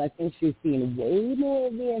with her, so I think she's seen way more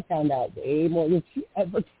of me and found out way more than she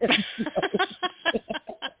ever did.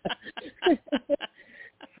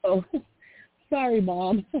 So, sorry,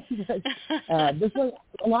 Mom. But, this was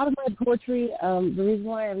a lot of my poetry. The reason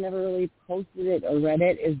why I've never really posted it or read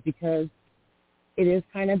it is because it is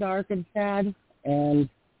kind of dark and sad. And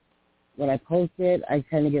when I post it, I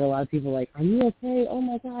tend to get a lot of people like, are you okay? Oh,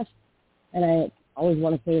 my gosh. And I always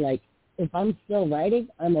want to say, like, if I'm still writing,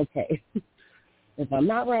 I'm okay. If I'm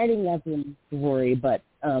not writing, that's when to worry. But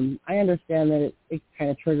I understand that it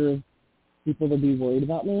kind of triggers people to be worried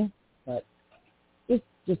about me. But it's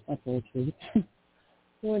just my poetry.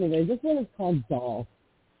 So anyway, this one is called Doll.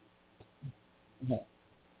 Okay.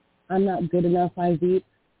 I'm not good enough, I weep.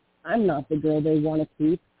 I'm not the girl they want to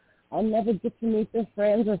keep. I'll never get to meet their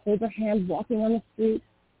friends or hold their hands walking on the street.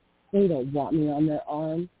 They don't want me on their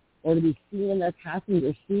arm or to be seen in their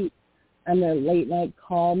passenger seat. And their late-night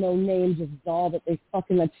call, no name, just doll that they fuck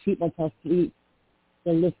in that cheap motel suite.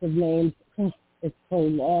 The list of names, it's so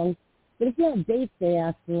long. But it's not dates they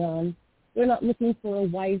ask me on. They're not looking for a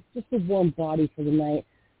wife, just a warm body for the night.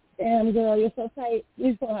 Damn, girl, you're so tight.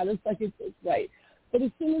 You know how to suck it just right. But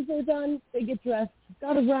as soon as they're done, they get dressed.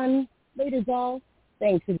 Gotta run. Later, doll.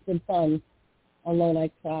 Thanks, it's been fun. Alone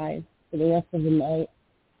I cry for the rest of the night.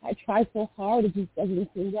 I try so hard, it just doesn't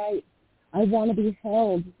seem right. I want to be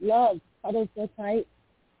held, loved, cuddled so tight.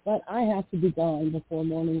 But I have to be gone before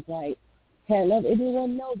morning's light. Can't let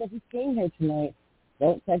anyone know that he came here tonight.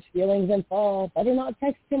 Don't catch feelings and fall. Better not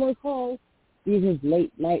text him or call. Be his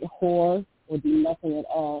late-night whore or do nothing at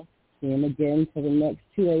all. See him again till the next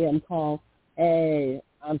 2 a.m. call. Hey,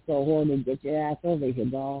 I'm so horny, get your ass over here,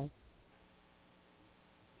 doll.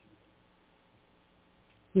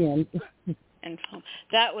 Yeah. And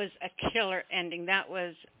that was a killer ending. That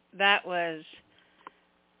was.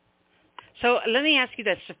 So let me ask you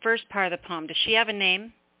this: the first part of the poem. Does she have a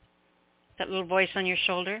name? That little voice on your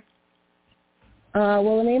shoulder.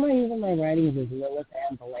 Well, the name I use in my writings is Lilith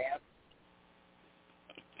and the Lamp.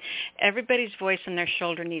 Everybody's voice on their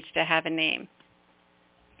shoulder needs to have a name.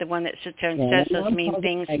 The one that sits there and says those mean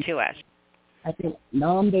things to us. I think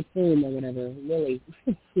Nom de Plume or whatever, Lily.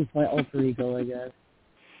 She's my alter ego, I guess.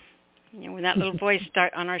 You know, when that little voice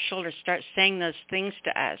on our shoulder starts saying those things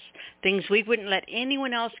to us, things we wouldn't let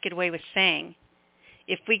anyone else get away with saying,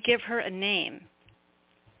 if we give her a name,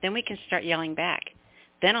 then we can start yelling back.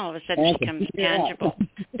 Then all of a sudden she becomes tangible.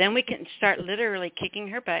 Then we can start literally kicking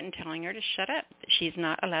her butt and telling her to shut up, that she's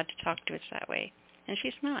not allowed to talk to us that way. And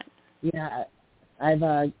she's not. Yeah, I've,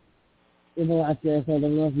 in the last year or so,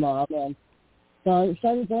 living with Mom, and so I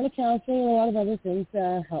started going to counseling and a lot of other things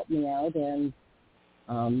to help me out, and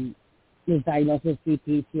was diagnosed with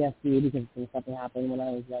PTSD because some stuff that happened when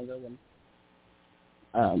I was younger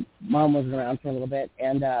when Mom wasn't around for a little bit.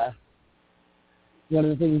 And one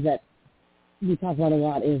of the things that we talk about a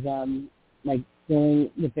lot is like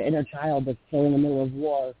dealing with the inner child that's still in the middle of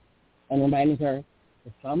war and reminding her,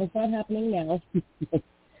 this trauma's not happening now.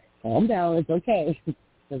 Calm down, it's okay.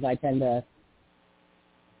 Because I tend to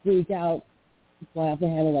freak out, fly off the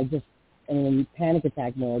handle, like just in panic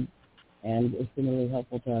attack mode. And it's been really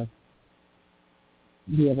helpful to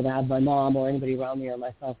be able to have my mom or anybody around me or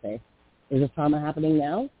myself say, is this trauma happening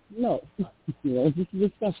now? No. It's just a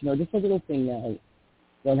discussion or just a little thing now. You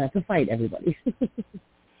don't have to fight everybody.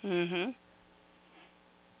 Mhm.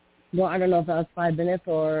 Well, I don't know if that was 5 minutes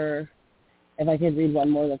or if I could read one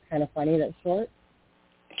more that's kind of funny that's short.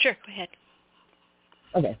 Sure, go ahead.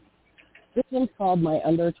 Okay. This one's called My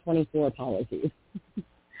Under 24 Policy.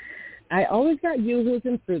 I always got yoo-hoos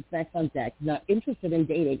and fruit snacks on deck, not interested in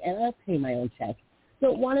dating, and I'll pay my own check.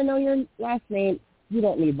 Don't want to know your last name? You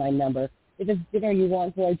don't need my number. If it's dinner you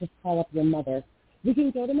want, boy, just call up your mother. We can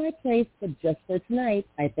go to my place, but just for tonight.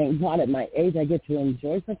 I thank God at my age I get to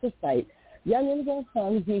enjoy such a sight. Young and well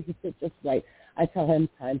hung, he can sit just right. I tell him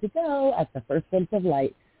time to go at the first glimpse of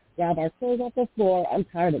light. Grab our clothes off the floor. I'm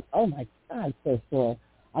tired and, oh, my God, so sore.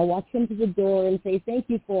 I walk him to the door and say thank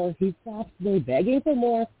you for. He stops me begging for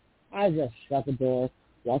more. I just shut the door,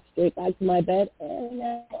 walk straight back to my bed, and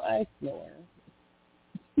now I snore.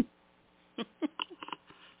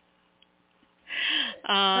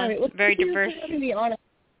 All right, well, very diverse. To be honest,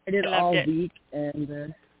 I did all week,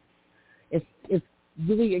 and it's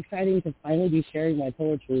really exciting to finally be sharing my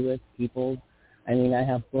poetry with people. I mean, I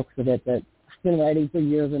have books of it that I've been writing for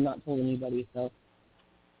years and not told anybody. So,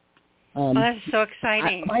 that's so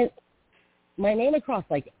exciting. My name across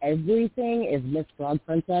like everything is Miss Frog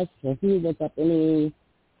Princess. So if you look up any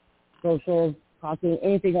social talking,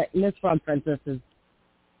 anything like Miss Frog Princess is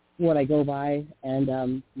what I go by,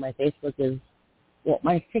 and my Facebook is, well,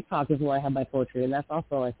 my TikTok is where I have my poetry, and that's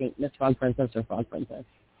also, I think, Miss Frog Princess or Frog Princess.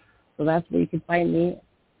 So that's where you can find me.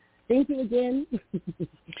 Thank you again.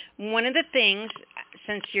 One of the things,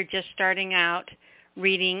 since you're just starting out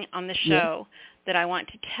reading on the show, that I want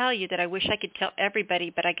to tell you that I wish I could tell everybody,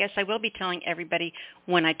 but I guess I will be telling everybody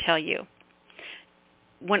when I tell you.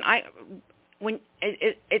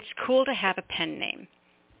 It's cool to have a pen name,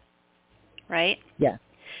 right? Yeah.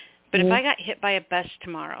 But if I got hit by a bus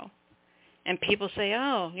tomorrow, and people say,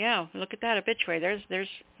 "Oh, yeah, look at that obituary. There's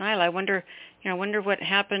Nyla. I wonder what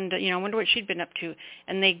happened. I wonder what she'd been up to."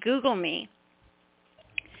 And they Google me.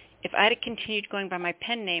 If I'd have continued going by my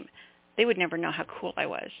pen name, they would never know how cool I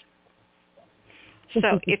was.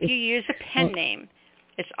 So if you use a pen name,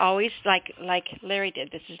 it's always like Larry did.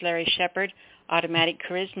 This is Larry Shepard, automatic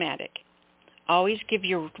charismatic. Always give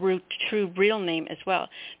your true real name as well,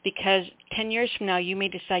 because 10 years from now you may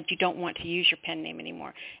decide you don't want to use your pen name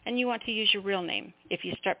anymore, and you want to use your real name if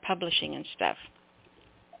you start publishing and stuff.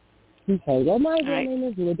 Okay, well, my real name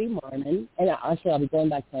is Libby Marmon, and actually I'll be going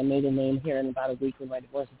back to my maiden name here in about a week when my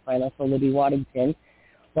divorce is final, so Libby Waddington.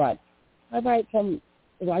 But I write some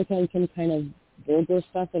kind of vulgar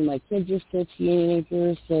stuff, and my kids are still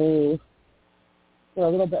teenagers, so for a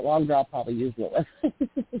little bit longer I'll probably use Lilith.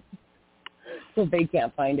 So they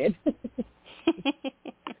can't find it.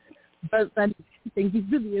 But thank you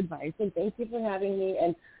for the advice, and thank you for having me.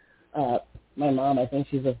 And my mom, I think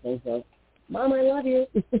she's listening, so Mom, I love you.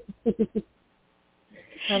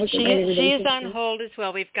 She is on hold as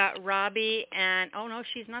well. We've got Robbie, and no,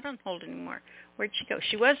 she's not on hold anymore. Where'd she go?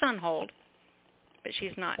 She was on hold, but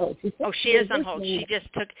she's not. She is on hold. She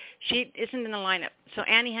isn't in the lineup. So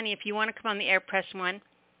Annie, honey, if you want to come on the air, press 1.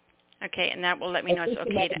 Okay, and that will let me know it's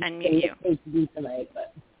okay to unmute you.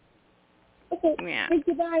 Okay. Yeah. Thank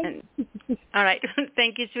you, bye. All right.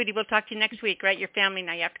 Thank you, sweetie. We'll talk to you next week, right? Your family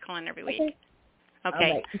now. You have to call in every week.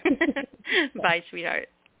 Okay. Right. Bye, sweetheart.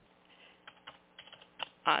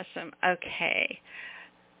 Awesome. Okay.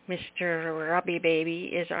 Mr. Robbie Baby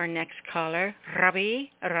is our next caller.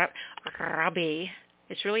 Robbie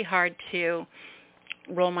It's really hard to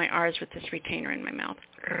roll my R's with this retainer in my mouth.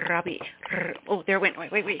 Robbie. Oh, there it went.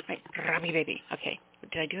 Wait. Robbie, baby. Okay.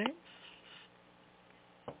 Did I do it?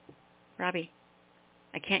 Robbie,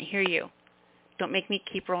 I can't hear you. Don't make me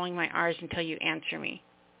keep rolling my R's until you answer me.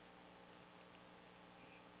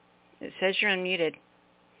 It says you're unmuted.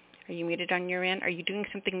 Are you muted on your end? Are you doing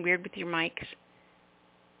something weird with your mics?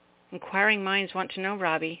 Inquiring minds want to know,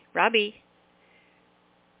 Robbie. Robbie,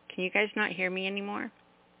 can you guys not hear me anymore?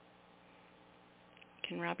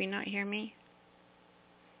 Can Robbie not hear me?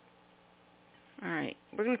 All right.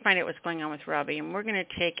 We're going to find out what's going on with Robbie, and we're going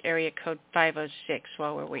to take area code 506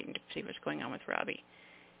 while we're waiting to see what's going on with Robbie.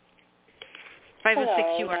 506,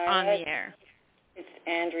 hello, you are on the air. It's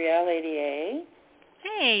Andrea, Lady A.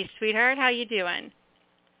 Hey, sweetheart. How you doing?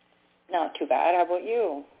 Not too bad. How about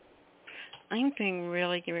you? I'm doing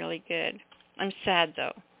really, really good. I'm sad,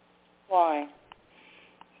 though. Why?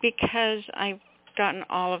 Because I've gotten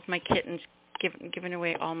all of my kittens, given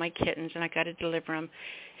away all my kittens, and I got to deliver them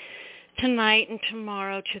tonight and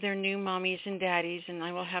tomorrow to their new mommies and daddies, and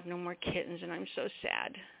I will have no more kittens, and I'm so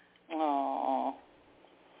sad. Oh,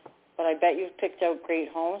 but I bet you've picked out great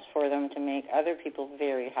homes for them to make other people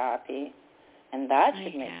very happy, and that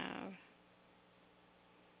should make.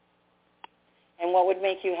 And what would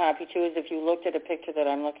make you happy too is if you looked at a picture that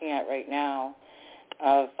I'm looking at right now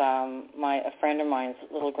of a friend of mine's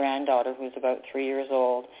little granddaughter who's about 3 years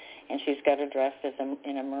old, and she's got her dressed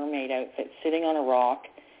in a mermaid outfit, sitting on a rock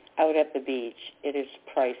out at the beach. It is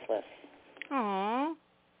priceless. Aww.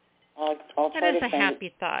 I'll try that is to a send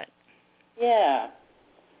happy thought. Yeah.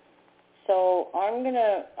 So I'm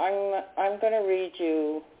gonna read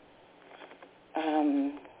you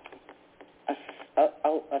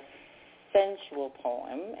a sensual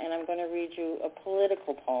poem, and I'm going to read you a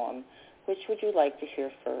political poem. Which would you like to hear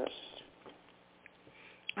first?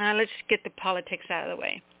 Let's get the politics out of the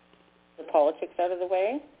way. The politics out of the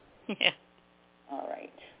way? Yeah. All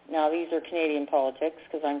right. Now, these are Canadian politics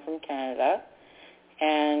because I'm from Canada,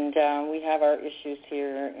 and we have our issues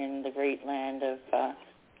here in the great land of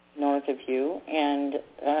north of you, and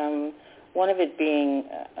one of it being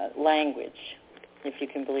language, if you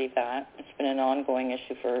can believe that. It's been an ongoing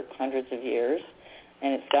issue for hundreds of years,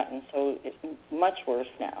 and it's gotten so much worse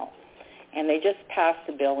now. And they just passed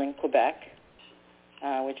a bill in Quebec,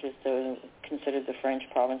 which is considered the French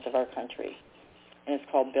province of our country. And it's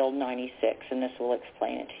called Bill 96, and this will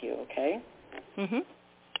explain it to you, okay? Mm-hmm.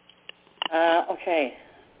 Okay.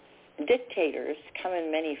 Dictators come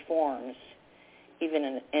in many forms,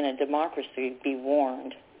 even in a democracy, be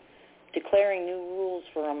warned. Declaring new rules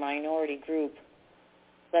for a minority group.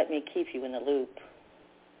 Let me keep you in the loop.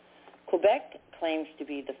 Quebec claims to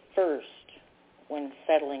be the first when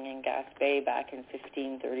settling in Gaspé back in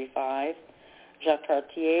 1535. Jacques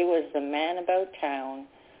Cartier was the man about town.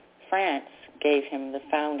 France gave him the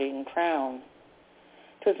founding crown.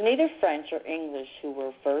 'Twas neither French or English who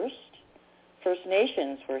were first. First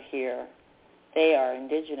Nations were here. They are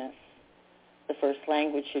indigenous. The first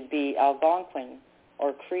language should be Algonquin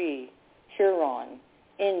or Cree, Huron,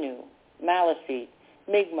 Innu, Maliseet,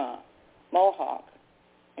 Mi'kmaq, Mohawk,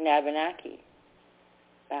 and Abenaki.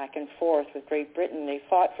 Back and forth with Great Britain, they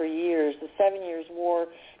fought for years. The 7 Years' War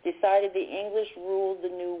decided the English ruled the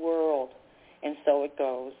New World, and so it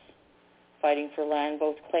goes. Fighting for land,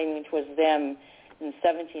 both claiming 'twas them. In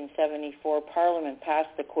 1774, Parliament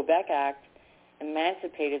passed the Quebec Act,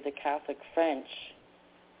 emancipated the Catholic French.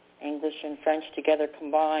 English and French together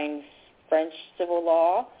combined French civil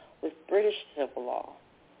law with British civil law.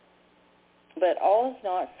 But all is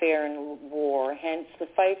not fair in war, hence the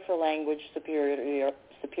fight for language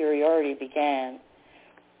superiority began.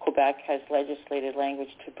 Quebec has legislated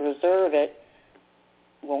language to preserve it,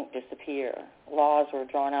 won't disappear. Laws were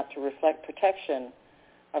drawn up to reflect protection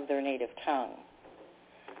of their native tongue.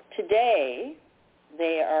 Today,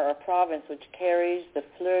 they are a province which carries the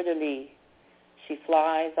fleur-de-lis. She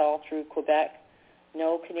flies all through Quebec.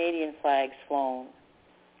 No Canadian flags flown.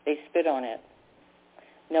 They spit on it.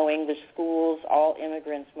 No English schools. All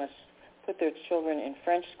immigrants must put their children in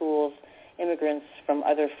French schools. Immigrants from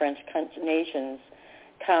other French nations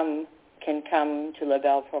can come to La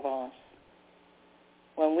Belle Province.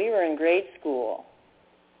 When we were in grade school,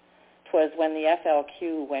 'twas when the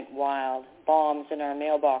FLQ went wild, bombs in our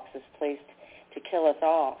mailboxes placed to kill us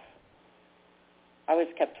off. I was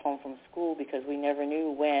kept home from school because we never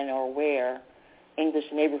knew when or where. English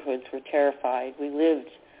neighborhoods were terrified. We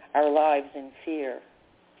lived our lives in fear.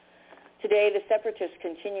 Today, the separatists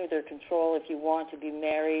continue their control. If you want to be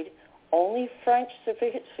married, only French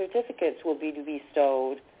certificates will be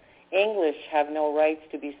bestowed. English have no rights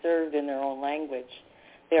to be served in their own language.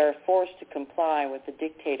 They are forced to comply with the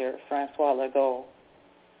dictator, Francois Legault.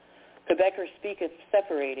 Quebecers speak of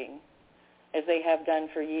separating, as they have done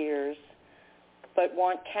for years, but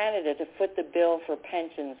want Canada to foot the bill for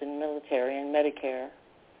pensions and military and Medicare.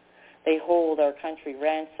 They hold our country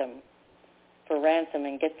ransom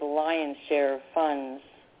and get the lion's share of funds.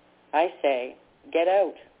 I say, get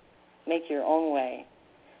out. Make your own way.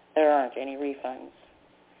 There aren't any refunds.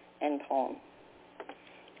 End poem.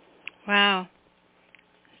 Wow.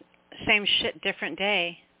 Same shit, different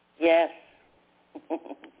day. Yes.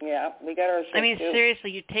 Yeah, we got our shit I mean, too.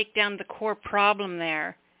 seriously, you take down the core problem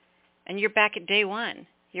there, and you're back at day one.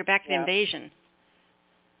 You're back at invasion.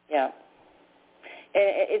 Yeah.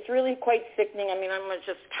 It's really quite sickening. I mean, I'm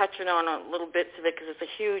just touching on a little bits of it because it's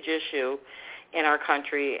a huge issue in our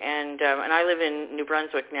country. And I live in New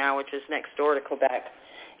Brunswick now, which is next door to Quebec.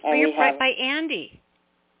 And you're right by Andy.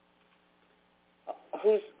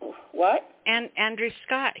 Who's what? And Andrew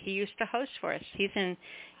Scott. He used to host for us. He's in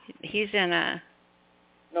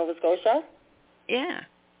Nova Scotia? Yeah.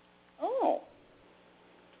 Oh.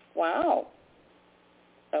 Wow.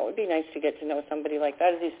 That would be nice to get to know somebody like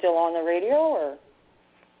that. Is he still on the radio or?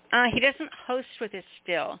 He doesn't host with us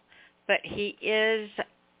still, but he is.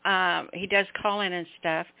 He does call in and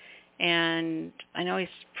stuff, and I know he's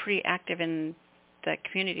pretty active in the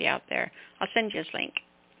community out there. I'll send you his link.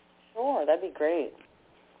 Sure, that'd be great.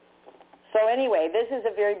 So anyway, this is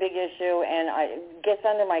a very big issue, and it gets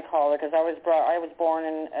under my collar because I was born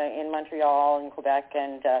in Montreal, in Quebec,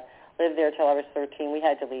 and lived there till I was 13. We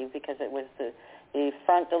had to leave because it was the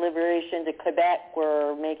front deliberation to Quebec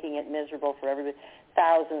were making it miserable for everybody.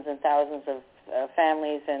 Thousands and thousands of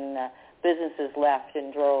families and businesses left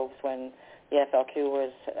in droves when the FLQ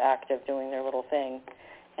was active doing their little thing,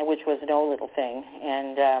 and which was no little thing.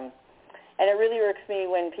 And it really irks me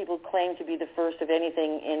when people claim to be the first of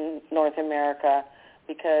anything in North America,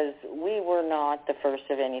 because we were not the first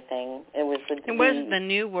of anything. It was the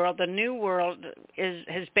New World. The New World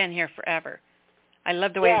has been here forever. I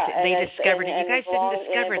love the way they discovered it. You guys didn't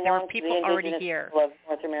discover it. There were people already here. Of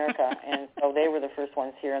North America, and so they were the first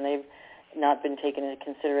ones here, and they've not been taken into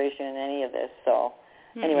consideration in any of this. So,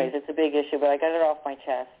 anyways, it's a big issue, but I got it off my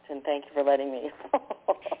chest, and thank you for letting me.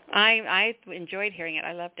 I enjoyed hearing it.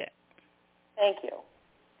 I loved it. Thank you.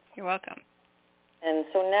 You're welcome. And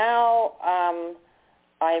so now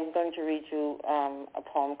I'm going to read you a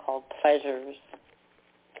poem called Pleasures.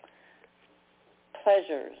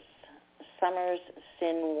 Pleasures. Summer's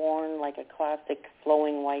sin-worn like a classic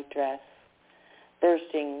flowing white dress,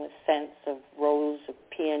 bursting with scents of rose, of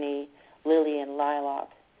peony, lily, and lilac,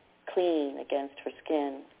 clean against her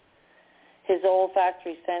skin. His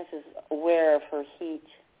olfactory sense is aware of her heat.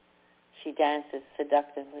 She dances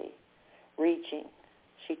seductively. Reaching,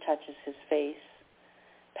 she touches his face.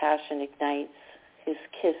 Passion ignites. His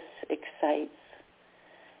kiss excites.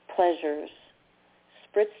 Pleasures.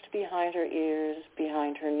 Spritzed behind her ears,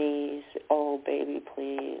 behind her knees. Oh, baby,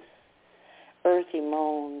 please. Earthy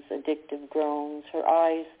moans, addictive groans. Her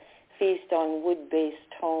eyes feast on wood-based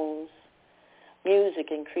tones. Music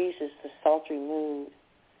increases the sultry mood.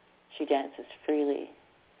 She dances freely.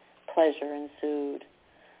 Pleasure ensued.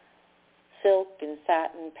 Silk and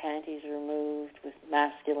satin panties removed with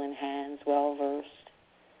masculine hands well-versed.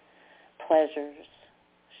 Pleasures.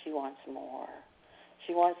 She wants more.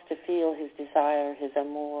 She wants to feel his desire, his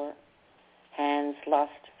amour. Hands lust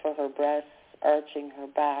for her breasts, arching her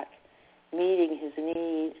back, meeting his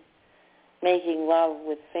need, making love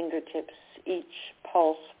with fingertips, each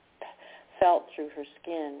pulse felt through her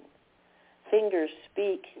skin. Fingers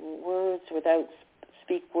speak words without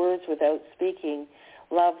speaking.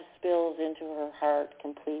 Love spills into her heart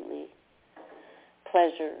completely.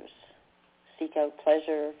 Pleasures. Seek out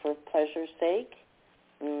pleasure for pleasure's sake?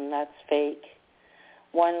 That's fake.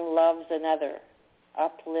 One loves another,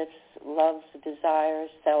 uplifts love's desires,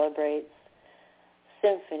 celebrates.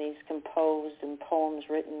 Symphonies composed and poems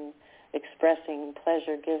written, expressing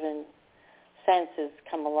pleasure given. Senses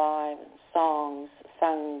come alive and songs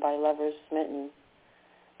sung by lovers smitten.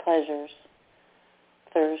 Pleasures.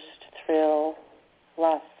 Thirst, thrill,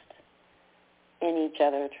 lust, in each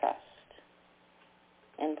other trust.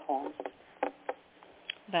 End poem.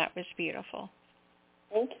 That was beautiful.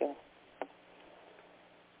 Thank you.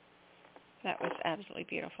 That was absolutely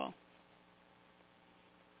beautiful.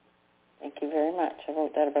 Thank you very much. I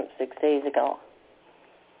wrote that about 6 days ago.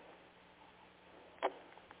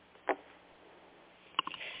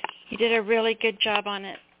 You did a really good job on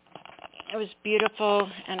it. It was beautiful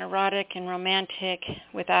and erotic and romantic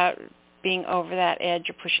without being over that edge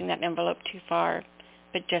or pushing that envelope too far,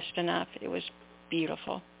 but just enough. It was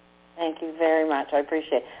beautiful. Thank you very much. I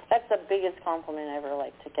appreciate it. That's the biggest compliment I ever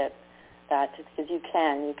like to get. That because you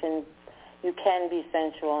can be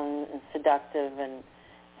sensual and seductive and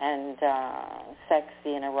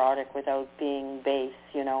sexy and erotic without being base,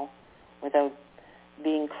 without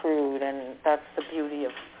being crude, and that's the beauty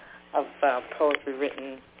of poetry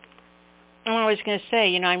written. I'm always going to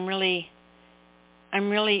say, I'm really,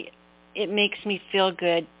 it makes me feel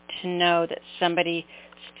good to know that somebody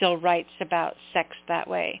still writes about sex that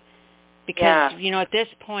way. Because, at this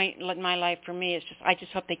point in my life, for me, it's just, I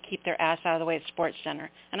just hope they keep their ass out of the way at Sports Center,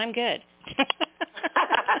 and I'm good.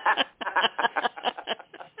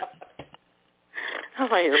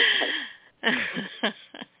 Oh, you're right.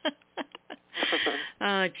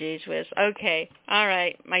 Oh, geez whiz. Okay. All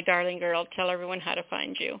right, my darling girl, tell everyone how to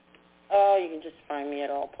find you. Oh, you can just find me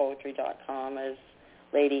at allpoetry.com as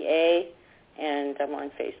Lady A, and I'm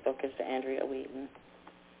on Facebook as Andrea Wheaton.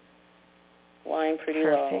 Flying pretty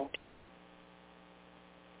low.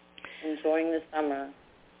 Enjoying the summer.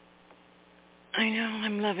 I know.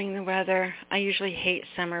 I'm loving the weather. I usually hate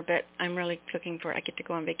summer, but I'm really looking for it. I get to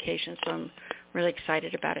go on vacation, so I'm really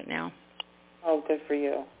excited about it now. Oh, good for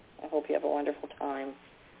you. I hope you have a wonderful time.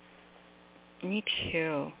 Me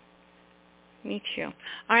too.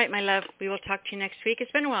 All right, my love. We will talk to you next week.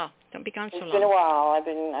 It's been a while. Don't be gone so long. It's been a while. I've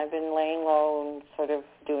been laying low and sort of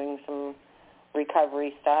doing some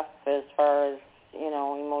recovery stuff as far as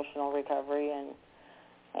emotional recovery and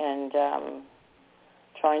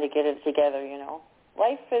trying to get it together.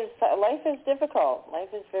 Life is difficult. Life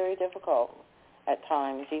is very difficult at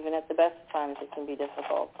times. Even at the best times, it can be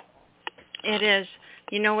difficult. It is.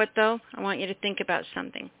 You know what, though? I want you to think about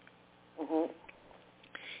something. Mm-hmm.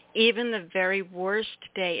 Even the very worst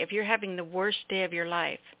day, if you're having the worst day of your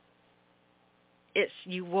life,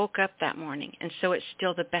 you woke up that morning, and so it's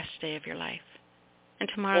still the best day of your life. And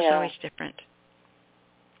tomorrow's always different.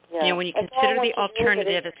 Yeah. When you consider the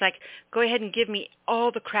alternative, it's like, go ahead and give me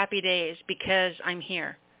all the crappy days because I'm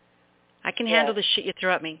here. I can handle the shit you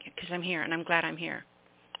throw at me because I'm here, and I'm glad I'm here.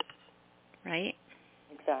 Right?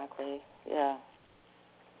 Exactly. Yeah.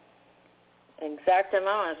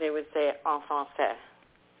 Exactement, as they would say en français.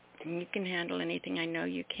 You can handle anything. I know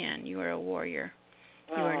you can. You are a warrior.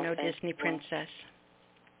 You are no Disney princess.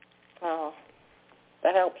 Oh,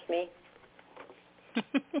 that helps me.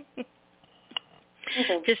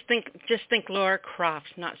 Just think Laura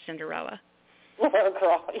Croft, not Cinderella. Laura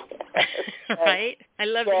Croft, yes. Right? I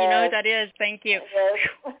love that you know who that is. Thank you.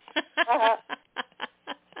 Yes.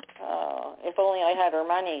 Oh, if only I had her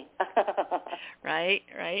money. Right.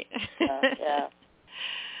 Yeah.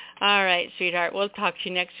 All right, sweetheart. We'll talk to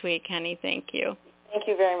you next week, honey. Thank you. Thank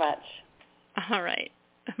you very much. All right.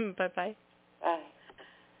 Bye-bye. Bye.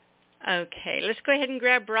 Okay, let's go ahead and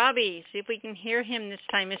grab Robbie. See if we can hear him this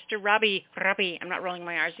time. Mr. Robbie. I'm not rolling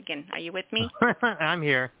my R's again. Are you with me? I'm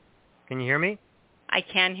here. Can you hear me? I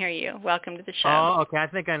can hear you. Welcome to the show. Oh, okay. I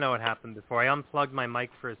think I know what happened before. I unplugged my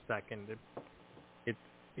mic for a second.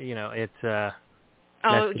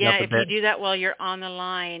 Oh, yeah, if you do that while you're on the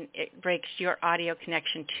line, it breaks your audio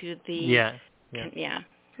connection to the... Yeah.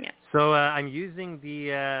 So I'm using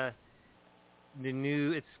the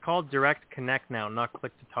new, it's called Direct Connect now, not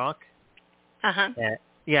Click to Talk. Uh-huh.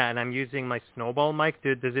 Yeah, and I'm using my Snowball mic.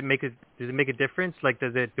 Does it make a difference? Like,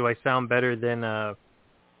 do I sound better than,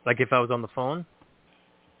 like if I was on the phone?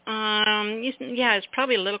 Yeah, it's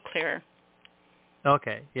probably a little clearer.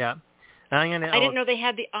 Okay, yeah. I didn't know they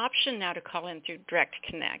had the option now to call in through Direct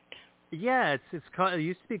Connect. Yeah, it's called. It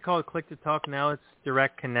used to be called Click to Talk. Now it's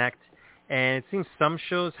Direct Connect, and it seems some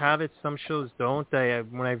shows have it, some shows don't.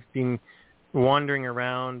 When I've been wandering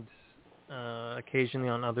around occasionally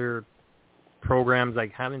on other programs, I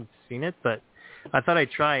haven't seen it, but I thought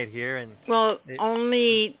I'd try it here. And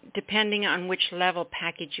only depending on which level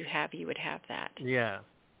package you have, you would have that. Yeah.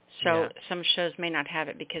 So some shows may not have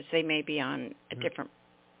it because they may be on a different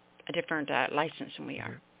license than we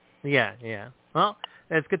are. Yeah. Well,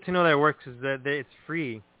 it's good to know that it works. Is that it's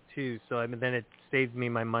free too, so then it saves me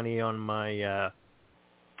my money on my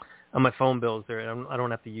phone bills. There, I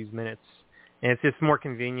don't have to use minutes, and it's just more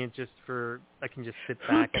convenient. I can just sit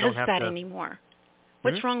back. Who does that anymore?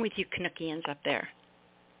 What's wrong with you Canuckians up there?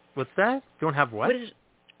 What's that? Don't have what?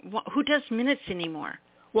 Who does minutes anymore?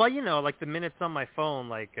 Well, like the minutes on my phone,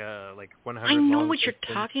 like 100. I know what you're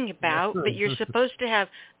talking about, but you're supposed to have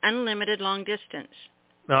unlimited long distance.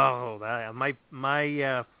 Oh, my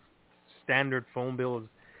standard phone bill is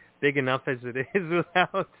big enough as it is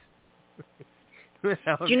without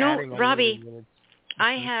Robbie,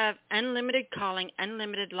 I have unlimited calling,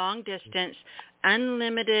 unlimited long distance,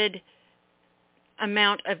 unlimited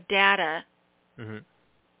amount of data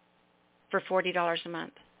for $40 a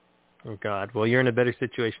month. Oh, God. Well, you're in a better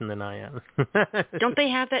situation than I am. Don't they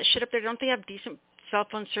have that shit up there? Don't they have decent cell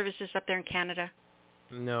phone services up there in Canada?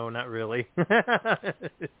 No, not really.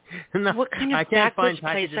 No, what kind of backwoods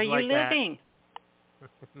place are you living?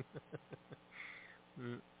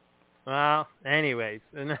 Well, anyways,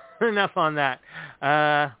 enough on that.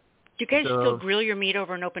 Do you guys still grill your meat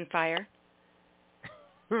over an open fire?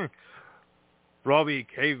 Robbie,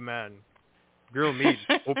 caveman. Grill meat,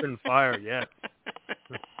 open fire, yes.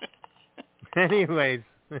 Anyways,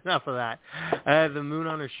 enough of that. The moon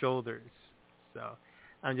on her shoulders. So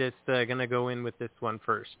I'm just going to go in with this one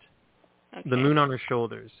first. Okay. The moon on her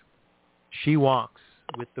shoulders. She walks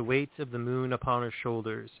with the weight of the moon upon her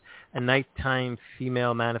shoulders, a nighttime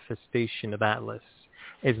female manifestation of Atlas.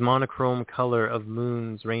 As monochrome color of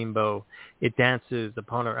moon's rainbow, it dances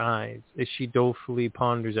upon her eyes as she dolefully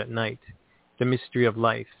ponders at night the mystery of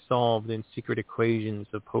life solved in secret equations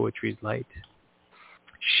of poetry's light.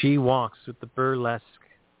 She walks with the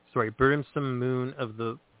burdensome moon of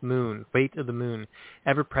the moon, weight of the moon,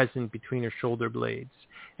 ever present between her shoulder blades,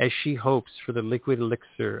 as she hopes for the liquid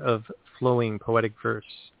elixir of flowing poetic verse,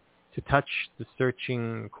 to touch the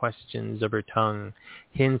searching questions of her tongue,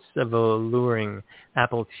 hints of alluring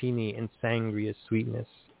appletini and sangria sweetness,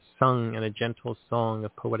 sung in a gentle song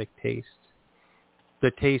of poetic taste,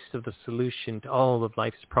 the taste of the solution to all of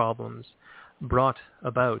life's problems, brought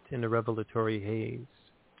about in a revelatory haze.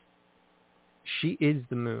 She is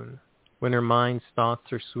the moon, when her mind's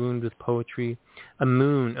thoughts are swooned with poetry, a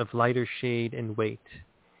moon of lighter shade and weight,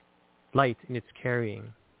 light in its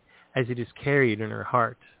carrying, as it is carried in her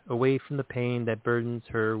heart, away from the pain that burdens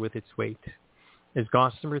her with its weight. As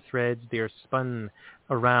gossamer threads, they are spun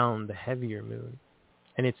around the heavier moon,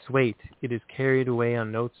 and its weight it is carried away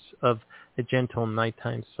on notes of a gentle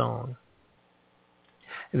nighttime song.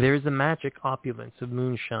 There is a magic opulence of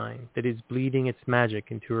moonshine that is bleeding its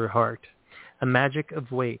magic into her heart, a magic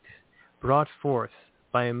of weight, brought forth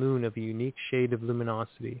by a moon of a unique shade of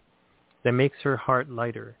luminosity that makes her heart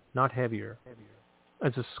lighter, not heavier.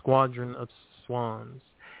 As a squadron of swans,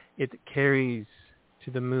 it carries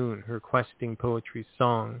to the moon her questing poetry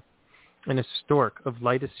song, and a stork of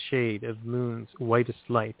lightest shade of moon's whitest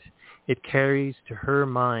light, it carries to her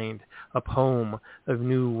mind a poem of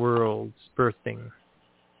new worlds birthing,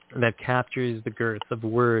 that captures the girth of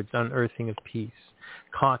words unearthing of peace,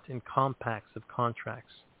 caught in compacts of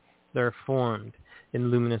contracts that are formed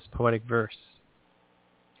in luminous poetic verse.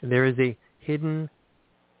 There is a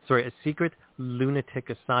secret lunatic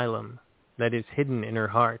asylum that is hidden in her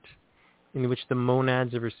heart, in which the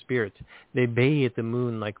monads of her spirit, they bathe the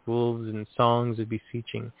moon like wolves in songs of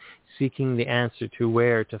beseeching, seeking the answer to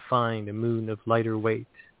where to find a moon of lighter weight,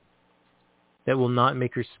 that will not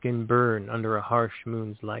make her skin burn under a harsh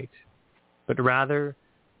moon's light, but rather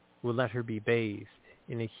will let her be bathed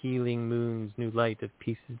in a healing moon's new light of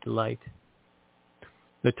peace's delight.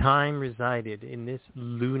 The time resided in this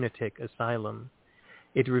lunatic asylum.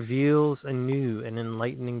 It reveals a new and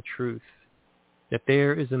enlightening truth, that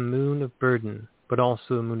there is a moon of burden, but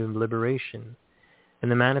also a moon of liberation,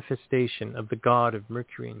 and the manifestation of the god of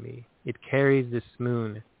Mercury in me. It carries this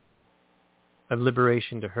moon of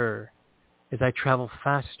liberation to her, as I travel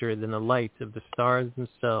faster than the light of the stars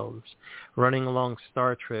themselves, running along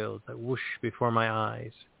star trails that whoosh before my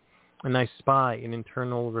eyes, and I spy an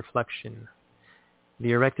internal reflection,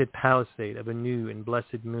 the erected palisade of a new and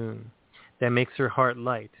blessed moon that makes her heart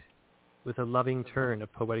light with a loving turn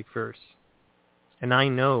of poetic verse. And I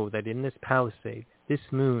know that in this palisade, this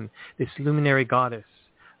moon, this luminary goddess,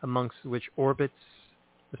 amongst which orbits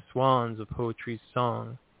the swans of poetry's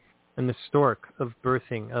song, and the stork of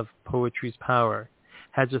birthing of poetry's power,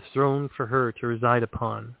 has a throne for her to reside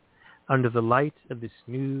upon, under the light of this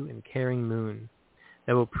new and caring moon,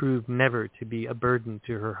 that will prove never to be a burden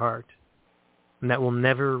to her heart, and that will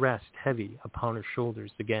never rest heavy upon her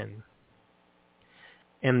shoulders again.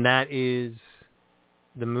 And that is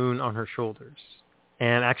the moon on her shoulders.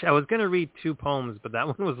 And actually, I was going to read two poems, but that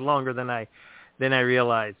one was longer than I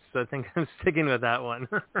realized, so I think I'm sticking with that one.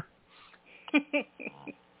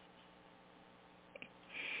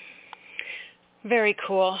 Very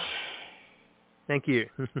cool. Thank you.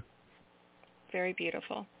 Very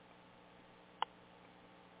beautiful.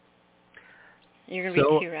 You're going to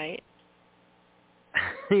read two, right?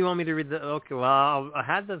 You want me to read the... Okay, well, I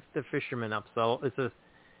had the fisherman up, so it's a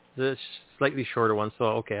slightly shorter one, so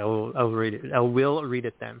okay, I'll read it. I will read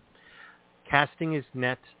it then. Casting his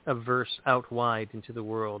net of verse out wide into the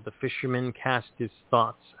world, the fisherman cast his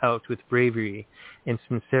thoughts out with bravery and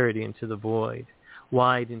sincerity into the void,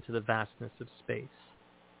 wide into the vastness of space.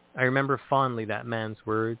 I remember fondly that man's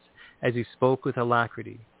words as he spoke with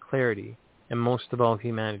alacrity, clarity, and most of all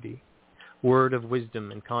humanity. word of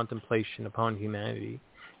wisdom and contemplation upon humanity,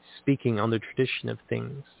 speaking on the tradition of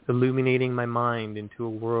things, illuminating my mind into a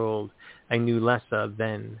world I knew less of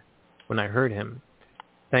then when I heard him,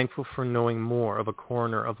 thankful for knowing more of a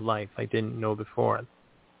corner of life I didn't know before.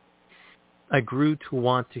 I grew to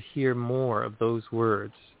want to hear more of those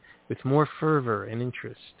words with more fervor and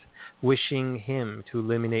interest, wishing him to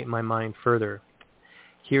illuminate my mind further,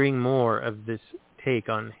 hearing more of this take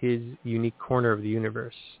on his unique corner of the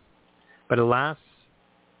universe. But alas,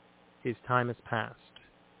 his time has passed.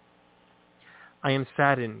 I am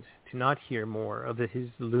saddened to not hear more of his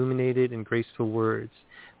illuminated and graceful words,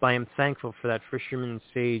 but I am thankful for that fisherman's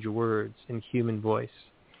sage words in human voice.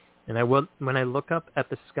 And when I look up at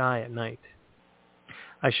the sky at night,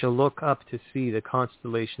 I shall look up to see the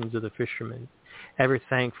constellations of the fisherman, ever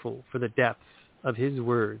thankful for the depth of his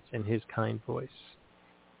words and his kind voice.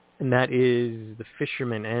 And that is the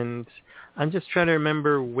fisherman. And I'm just trying to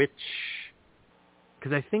remember which,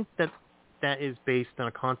 because I think that is based on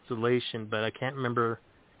a constellation, but I can't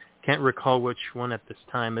recall which one at this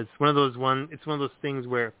time. It's one of those things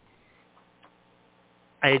where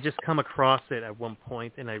I had just come across it at one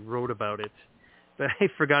point and I wrote about it, but I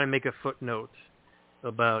forgot to make a footnote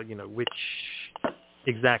about, which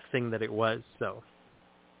exact thing that it was. So.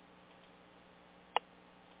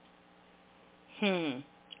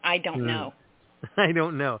 I don't know. I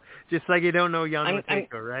don't know. Just like you don't know Jan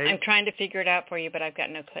Matejko, right? I'm trying to figure it out for you, but I've got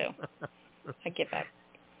no clue. I give up.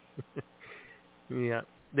 Yeah.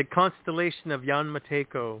 The constellation of Jan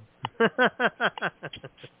Matejko.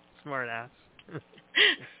 Smart ass.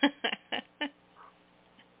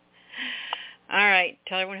 All right.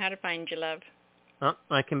 Tell everyone how to find you, love.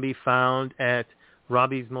 I can be found at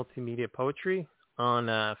Robbie's Multimedia Poetry on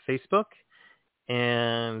Facebook.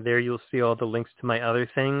 And there you'll see all the links to my other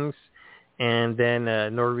things. And then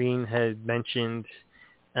Noreen had mentioned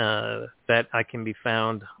that I can be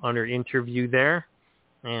found on her interview there.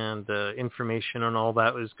 And information on all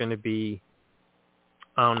that was going to be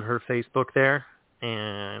on her Facebook there.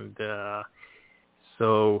 And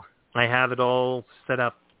so I have it all set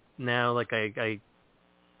up now. Like I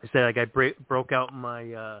said, like I broke out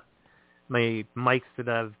my my mics that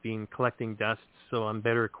I've been collecting dust, so I'm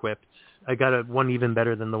better equipped. I got one even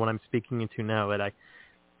better than the one I'm speaking into now, but I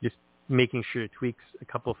just making sure it tweaks a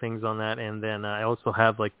couple things on that. And then I also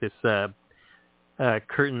have like this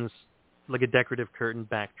curtains, like a decorative curtain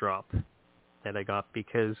backdrop that I got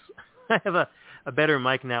because I have a better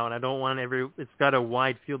mic now, and I don't want it's got a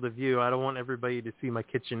wide field of view. I don't want everybody to see my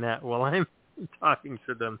kitchenette while I'm talking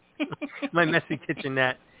to them. My messy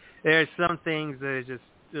kitchenette. There's some things that are just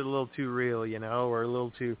a little too real, or a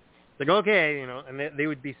little too like, okay, and they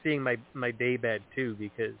would be seeing my day bed too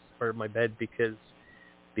my bed because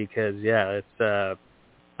yeah, it's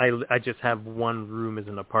I just have one room as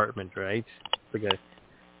an apartment, right? It's like a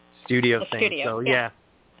studio thing. So yeah,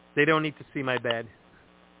 they don't need to see my bed.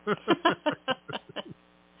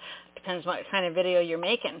 Depends what kind of video you're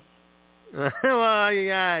making. Well,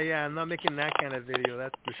 yeah, I'm not making that kind of video,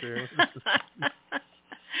 that's for sure.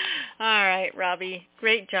 All right, Robbie.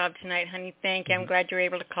 Great job tonight, honey. Thank you. I'm glad you were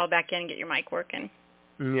able to call back in and get your mic working.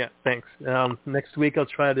 Yeah, thanks. Next week I'll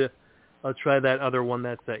try that other one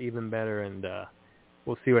that's even better, and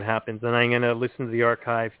we'll see what happens. And I'm gonna listen to the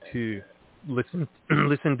archive to listen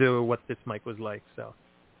to what this mic was like. So.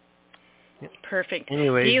 Yeah. Perfect.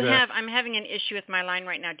 Anyways, do you I'm having an issue with my line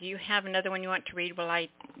right now. Do you have another one you want to read while I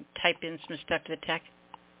type in some stuff to the tech?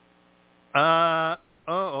 Oh,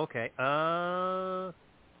 okay.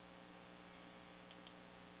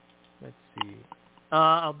 Let's see.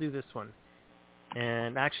 I'll do this one.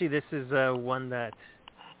 And actually, this is one that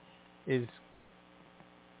is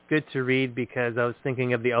good to read because I was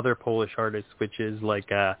thinking of the other Polish artist, which is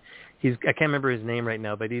like I can't remember his name right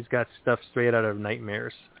now, but he's got stuff straight out of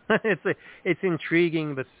nightmares. It's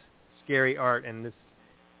intriguing but scary art, and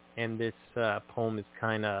this poem is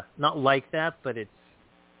kind of not like that, but it's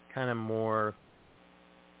kind of more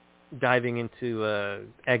diving into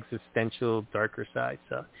existential, darker side.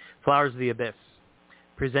 So, Flowers of the Abyss.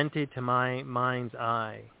 Presented to my mind's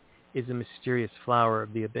eye is a mysterious flower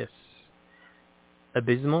of the abyss.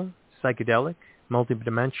 Abysmal, psychedelic,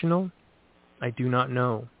 multidimensional, I do not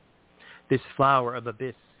know. This flower of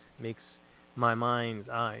abyss makes my mind's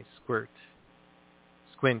eye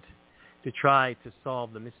squint, to try to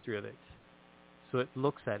solve the mystery of it. So it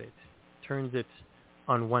looks at it, turns it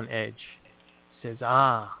on one edge, says,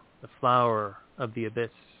 ah, the flower of the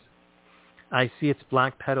abyss. I see its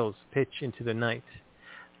black petals pitch into the night,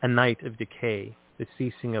 a night of decay, the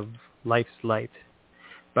ceasing of life's light.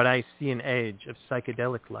 But I see an edge of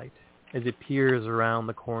psychedelic light as it peers around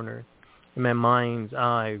the corner, In my mind's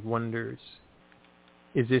eye wonders,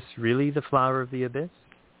 is this really the flower of the abyss?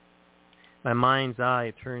 My mind's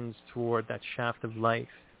eye turns toward that shaft of light,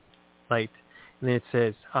 and then it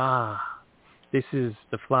says, this is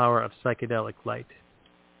the flower of psychedelic light.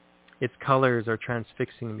 Its colors are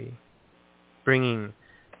transfixing me, bringing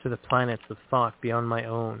to the planets of thought beyond my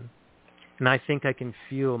own. And I think I can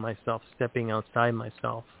feel myself stepping outside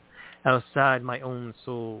myself, outside my own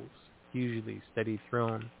soul's usually steady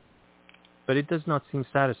throne. But it does not seem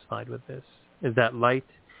satisfied with this. As that light,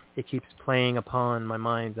 it keeps playing upon my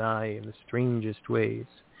mind's eye in the strangest ways.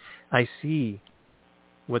 I see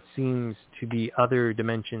what seems to be other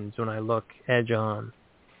dimensions when I look edge on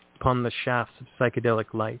upon the shafts of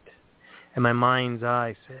psychedelic light. And my mind's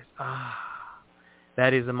eye says,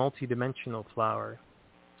 that is a multidimensional flower.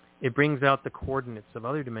 It brings out the coordinates of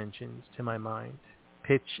other dimensions to my mind.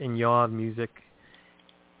 Pitch and yaw of music,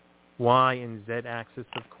 Y and Z axis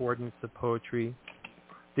of coordinates of poetry.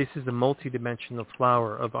 This is a multidimensional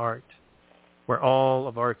flower of art, where all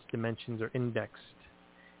of art's dimensions are indexed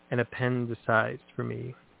and appendicized for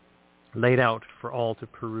me, laid out for all to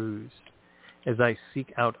peruse, as I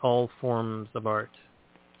seek out all forms of art,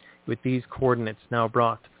 with these coordinates now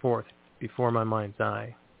brought forth before my mind's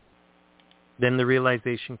eye. Then the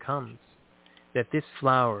realization comes that this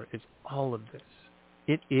flower is all of this.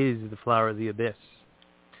 It is the flower of the abyss,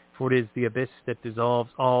 for it is the abyss that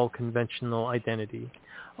dissolves all conventional identity,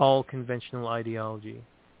 all conventional ideology,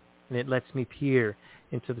 and it lets me peer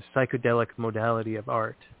into the psychedelic modality of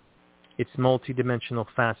art, its multidimensional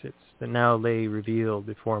facets that now lay revealed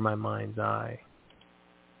before my mind's eye.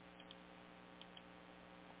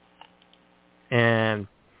 And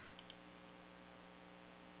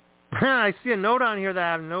I see a note on here that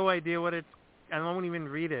I have no idea what it's, I won't even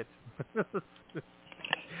read it.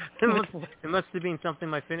 It must have been something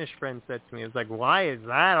my Finnish friend said to me. It's like, why is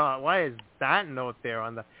that note there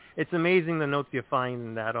on the, it's amazing the notes you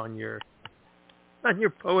find that on your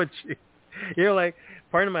poetry. You're like,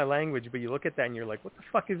 pardon my language, but you look at that and you're like, what the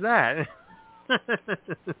fuck is that?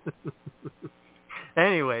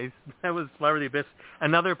 Anyways, that was Flower of the Abyss.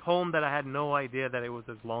 Another poem that I had no idea that it was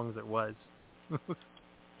as long as it was.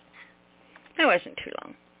 That wasn't too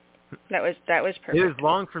long. That was perfect. It was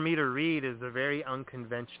long for me to read. It's a very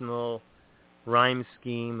unconventional rhyme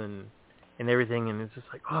scheme and everything, and it's just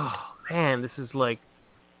like, oh man, this is like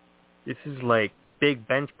big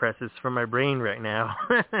bench presses for my brain right now.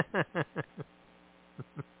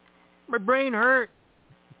 My brain hurt.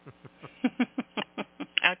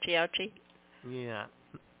 Ouchie, ouchie. Yeah.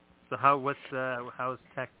 So how's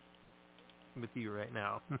tech with you right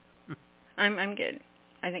now? I'm good.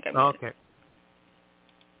 I think I'm good. Okay.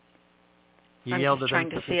 You I'm yelled just at trying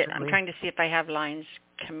them to see it. I'm trying to see if I have lines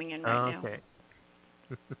coming in right now. Okay.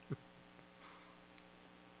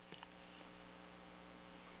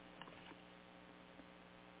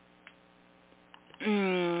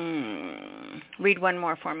 Read one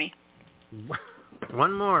more for me.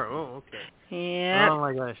 One more? Oh, okay. Yeah. Oh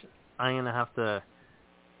my gosh. I'm going to have to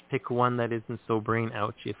pick one that isn't so brain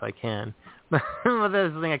ouchy if I can. But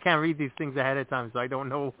that's the thing, I can't read these things ahead of time, so I don't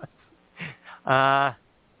know what. Hold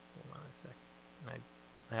on a second.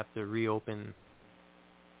 I have to reopen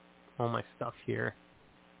all my stuff here.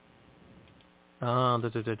 Put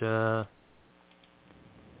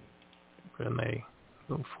in my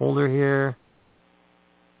little folder here.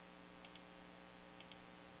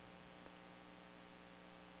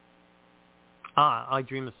 I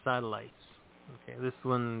Dream of Satellites. Okay, this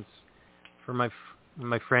one's for my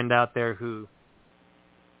friend out there who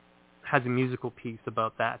has a musical piece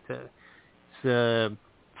about that. It's a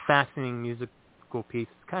fascinating musical piece.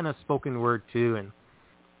 It's kind of spoken word too, and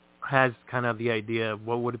has kind of the idea of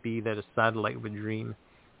what would it be that a satellite would dream.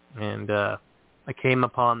 And I came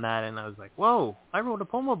upon that, and I was like, whoa, I wrote a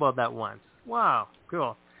poem about that once. Wow,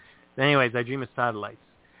 cool. Anyways, I Dream of Satellites.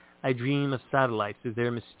 I dream of satellites as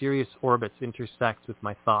their mysterious orbits intersect with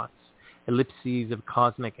my thoughts, ellipses of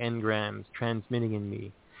cosmic engrams transmitting in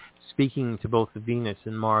me, speaking to both the Venus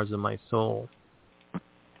and Mars of my soul.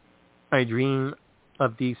 I dream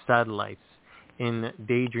of these satellites in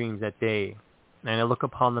daydreams at day, and I look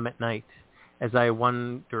upon them at night as I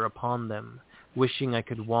wander upon them, wishing I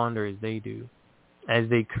could wander as they do, as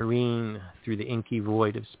they careen through the inky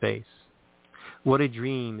void of space. What a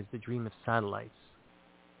dream is the dream of satellites,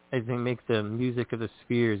 as they make the music of the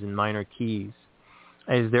spheres in minor keys,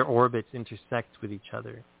 as their orbits intersect with each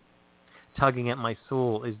other, tugging at my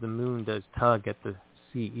soul as the moon does tug at the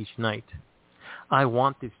sea each night. I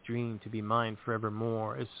want this dream to be mine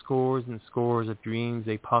forevermore, as scores and scores of dreams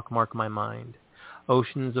they pockmark my mind,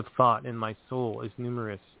 oceans of thought in my soul as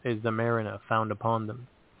numerous as the marina found upon them.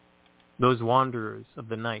 those wanderers of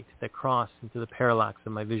the night that cross into the parallax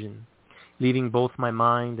of my vision, leaving both my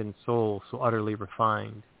mind and soul so utterly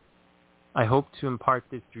refined. I hope to impart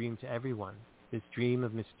this dream to everyone, this dream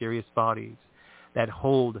of mysterious bodies that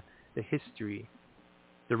hold the history,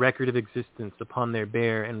 the record of existence upon their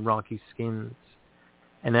bare and rocky skins.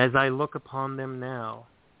 And as I look upon them now,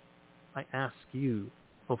 I ask you,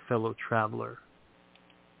 O fellow traveler,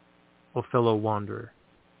 O fellow wanderer,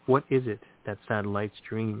 what is it that satellites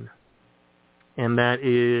dream? And that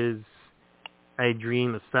is a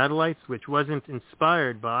dream of satellites, which wasn't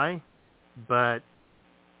inspired by, but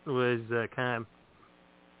was kind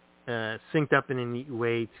of synced up in a neat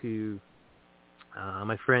way to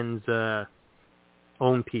my friend's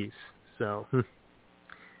own piece. So,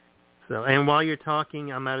 and while you're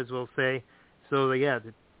talking, I might as well say, so yeah,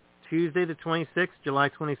 Tuesday the 26th, July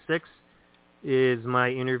 26th, is my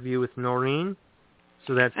interview with Noreen.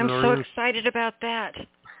 So that's I'm Noreen. so excited about that.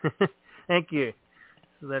 Thank you.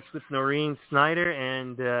 So that's with Noreen Snyder,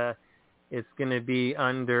 and it's going to be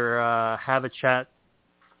under Have a Chat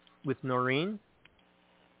with Noreen.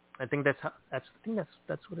 I think that's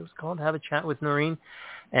what it was called, Have a Chat with Noreen.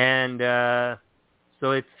 And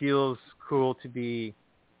so it feels cool to be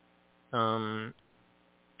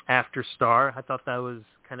after Star. I thought that was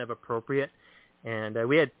kind of appropriate. And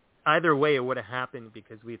we had, either way it would have happened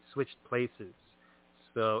because we had switched places.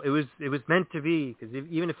 So it was meant to be, because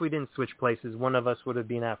even if we didn't switch places, one of us would have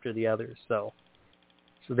been after the other. So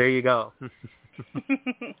there you go.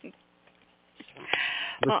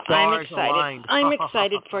 Well, I'm excited. Aligned. I'm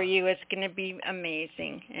excited for you. It's going to be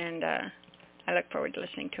amazing, and I look forward to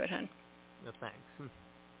listening to it, hon. No, thanks.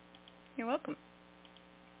 You're welcome.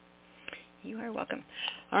 You are welcome.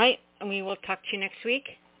 All right, and we will talk to you next week.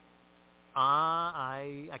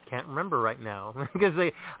 I can't remember right now because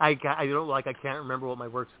I can't remember what my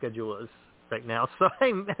work schedule is right now. So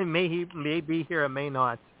I may be here, I may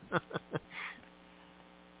not.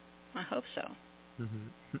 I hope so.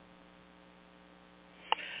 Mm-hmm.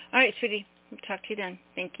 All right, sweetie. We'll talk to you then.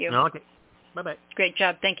 Thank you. Okay. Bye-bye. Great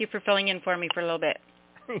job. Thank you for filling in for me for a little bit.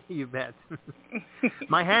 You bet.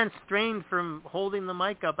 My hand's strained from holding the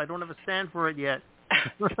mic up. I don't have a stand for it yet.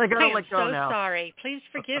 I gotta let go now. I'm so sorry. Please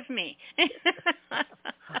forgive me.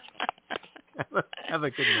 Have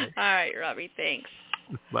a good night. All right, Robbie. Thanks.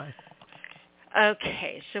 Bye.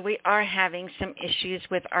 Okay, so we are having some issues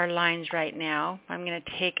with our lines right now. I'm going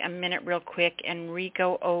to take a minute real quick and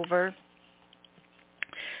re-go over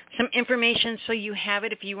some information so you have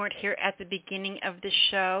it if you weren't here at the beginning of the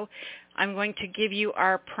show. I'm going to give you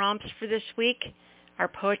our prompts for this week, our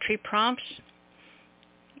poetry prompts,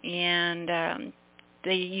 and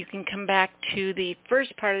you can come back to the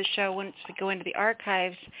first part of the show once we go into the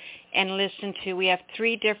archives and listen to, we have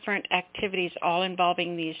 3 different activities all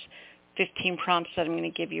involving these 15 prompts that I'm going to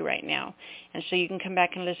give you right now. And so you can come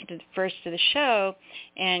back and listen to the first of the show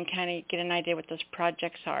and kind of get an idea what those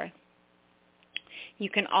projects are. You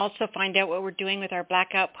can also find out what we're doing with our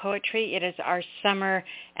Blackout Poetry. It is our summer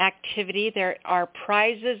activity. There are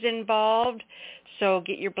prizes involved, so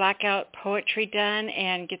get your Blackout Poetry done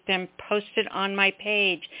and get them posted on my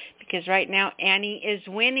page, because right now Annie is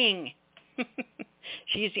winning.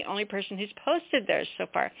 She's the only person who's posted theirs so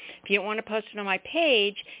far. If you don't want to post it on my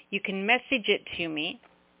page, you can message it to me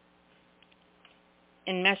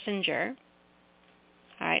in Messenger,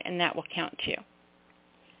 all right, and that will count too.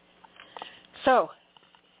 So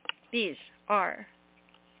these are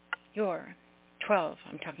your 12,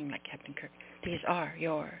 I'm talking like Captain Kirk, these are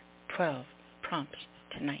your 12 prompts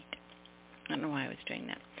tonight. I don't know why I was doing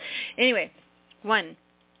that. Anyway, 1,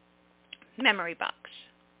 memory box.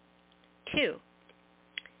 2,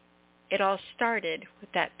 it all started with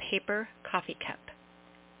that paper coffee cup.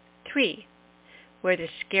 3, where the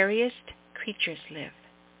scariest creatures live.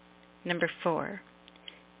 Number 4,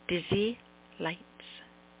 dizzy lights.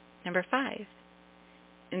 Number 5,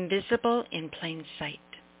 invisible in plain sight.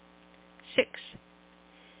 6,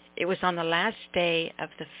 it was on the last day of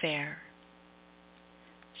the fair.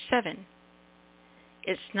 7,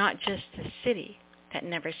 it's not just the city that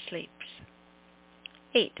never sleeps.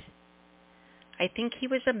 8, I think he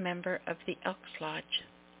was a member of the Elks Lodge.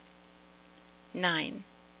 9,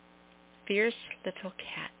 fierce little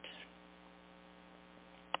cat.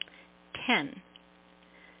 10,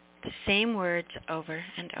 the same words over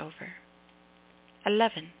and over.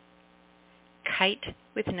 11, kite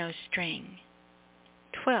with no string.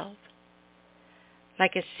 12,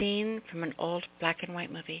 like a scene from an old black and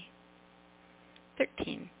white movie.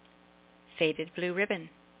 13, faded blue ribbon.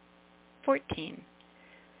 14,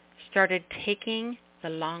 started taking the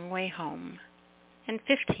long way home. And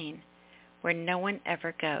 15, where no one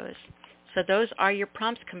ever goes. So those are your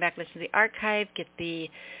prompts. Come back, listen to the archive, get the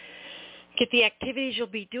activities you'll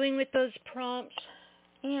be doing with those prompts.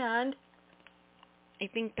 And I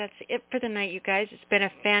think that's it for the night, you guys. It's been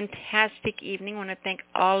a fantastic evening. I want to thank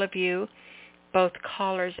all of you, both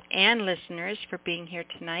callers and listeners, for being here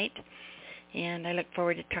tonight. And I look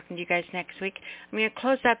forward to talking to you guys next week. I'm going to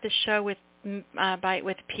close out the show with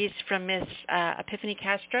a piece from Miss Epiphany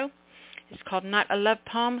Castro. It's called Not a Love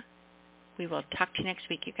Poem. We will talk to you next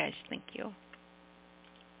week, you guys. Thank you.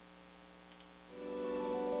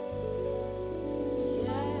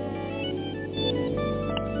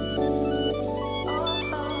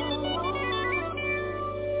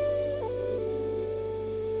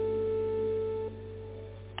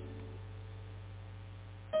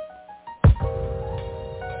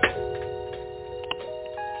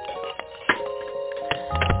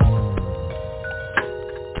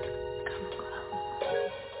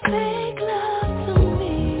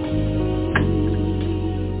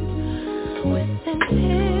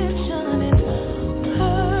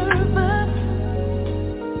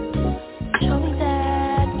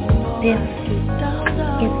 This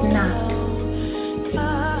is not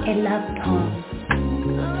a love poem.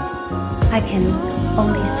 I can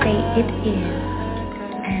only say it is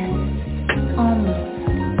an almost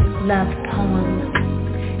love poem,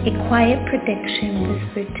 a quiet prediction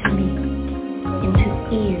whispered to me into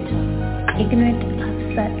ears ignorant of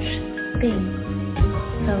such things.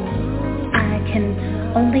 So I can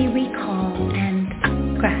only recall and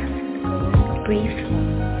grasp brief,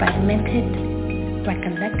 fragmented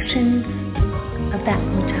recollections of that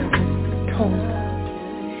which I was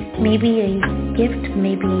told. Maybe a gift,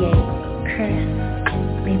 maybe a curse,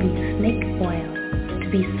 maybe snake oil to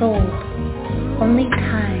be sold. Only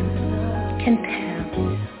time can tell,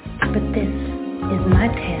 but this is my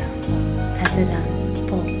tale as it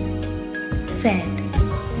unfolds. Said,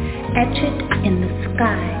 etch it in the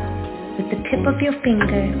sky with the tip of your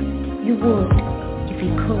finger. You would, if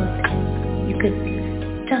you could. You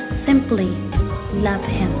could just simply love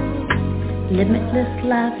him. Limitless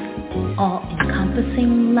love,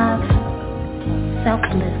 all-encompassing love,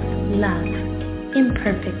 selfless love,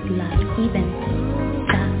 imperfect love, even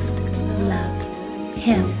just love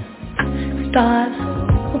him. Stars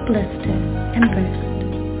will blister and burst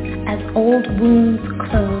as old wounds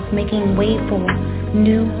close, making way for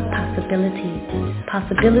new possibilities.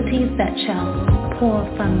 Possibilities that shall pour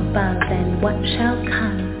from above, and what shall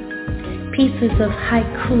come. Pieces of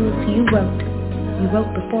haikus you wrote. You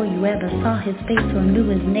wrote before you ever saw his face or knew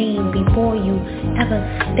his name, before you ever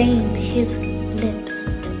stained his lips.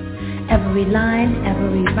 Every line,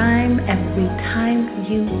 every rhyme, every time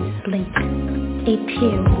you blink, a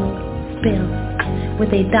tear will spill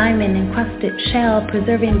with a diamond-encrusted shell,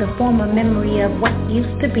 preserving the former memory of what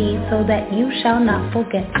used to be, so that you shall not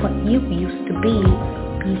forget what you used to be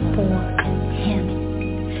before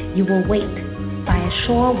him. You will wait by a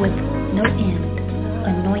shore with no end.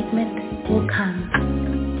 Anointment will come.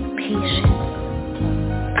 Patience,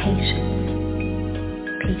 patience,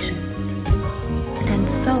 patience. And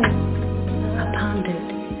so I pondered,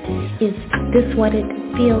 is this what it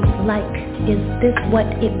feels like? Is this what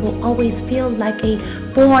it will always feel like?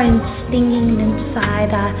 A foreign stinging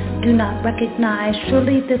inside I do not recognize.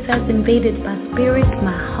 Surely this has invaded my spirit,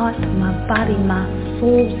 my heart, my body, my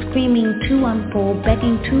soul, screaming to unfold,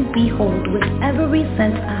 begging to behold with every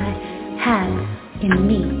sense I have in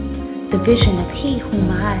me. The vision of he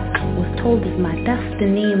whom I was told is my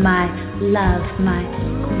destiny, my love, my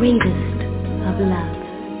greatest of love,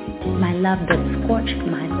 my love that scorched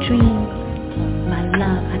my dreams, my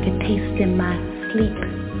love I could taste in my sleep,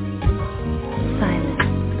 silence,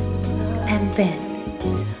 and then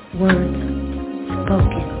words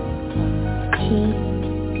spoken. He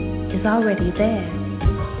is already there.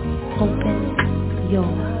 Open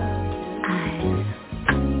your eyes.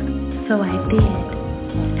 So I did.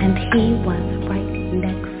 And he was right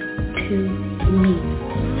next to me.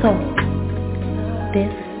 So,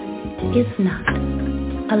 this is not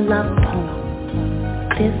a love poem.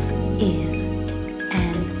 This is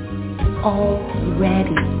an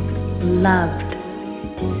already loved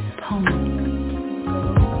poem.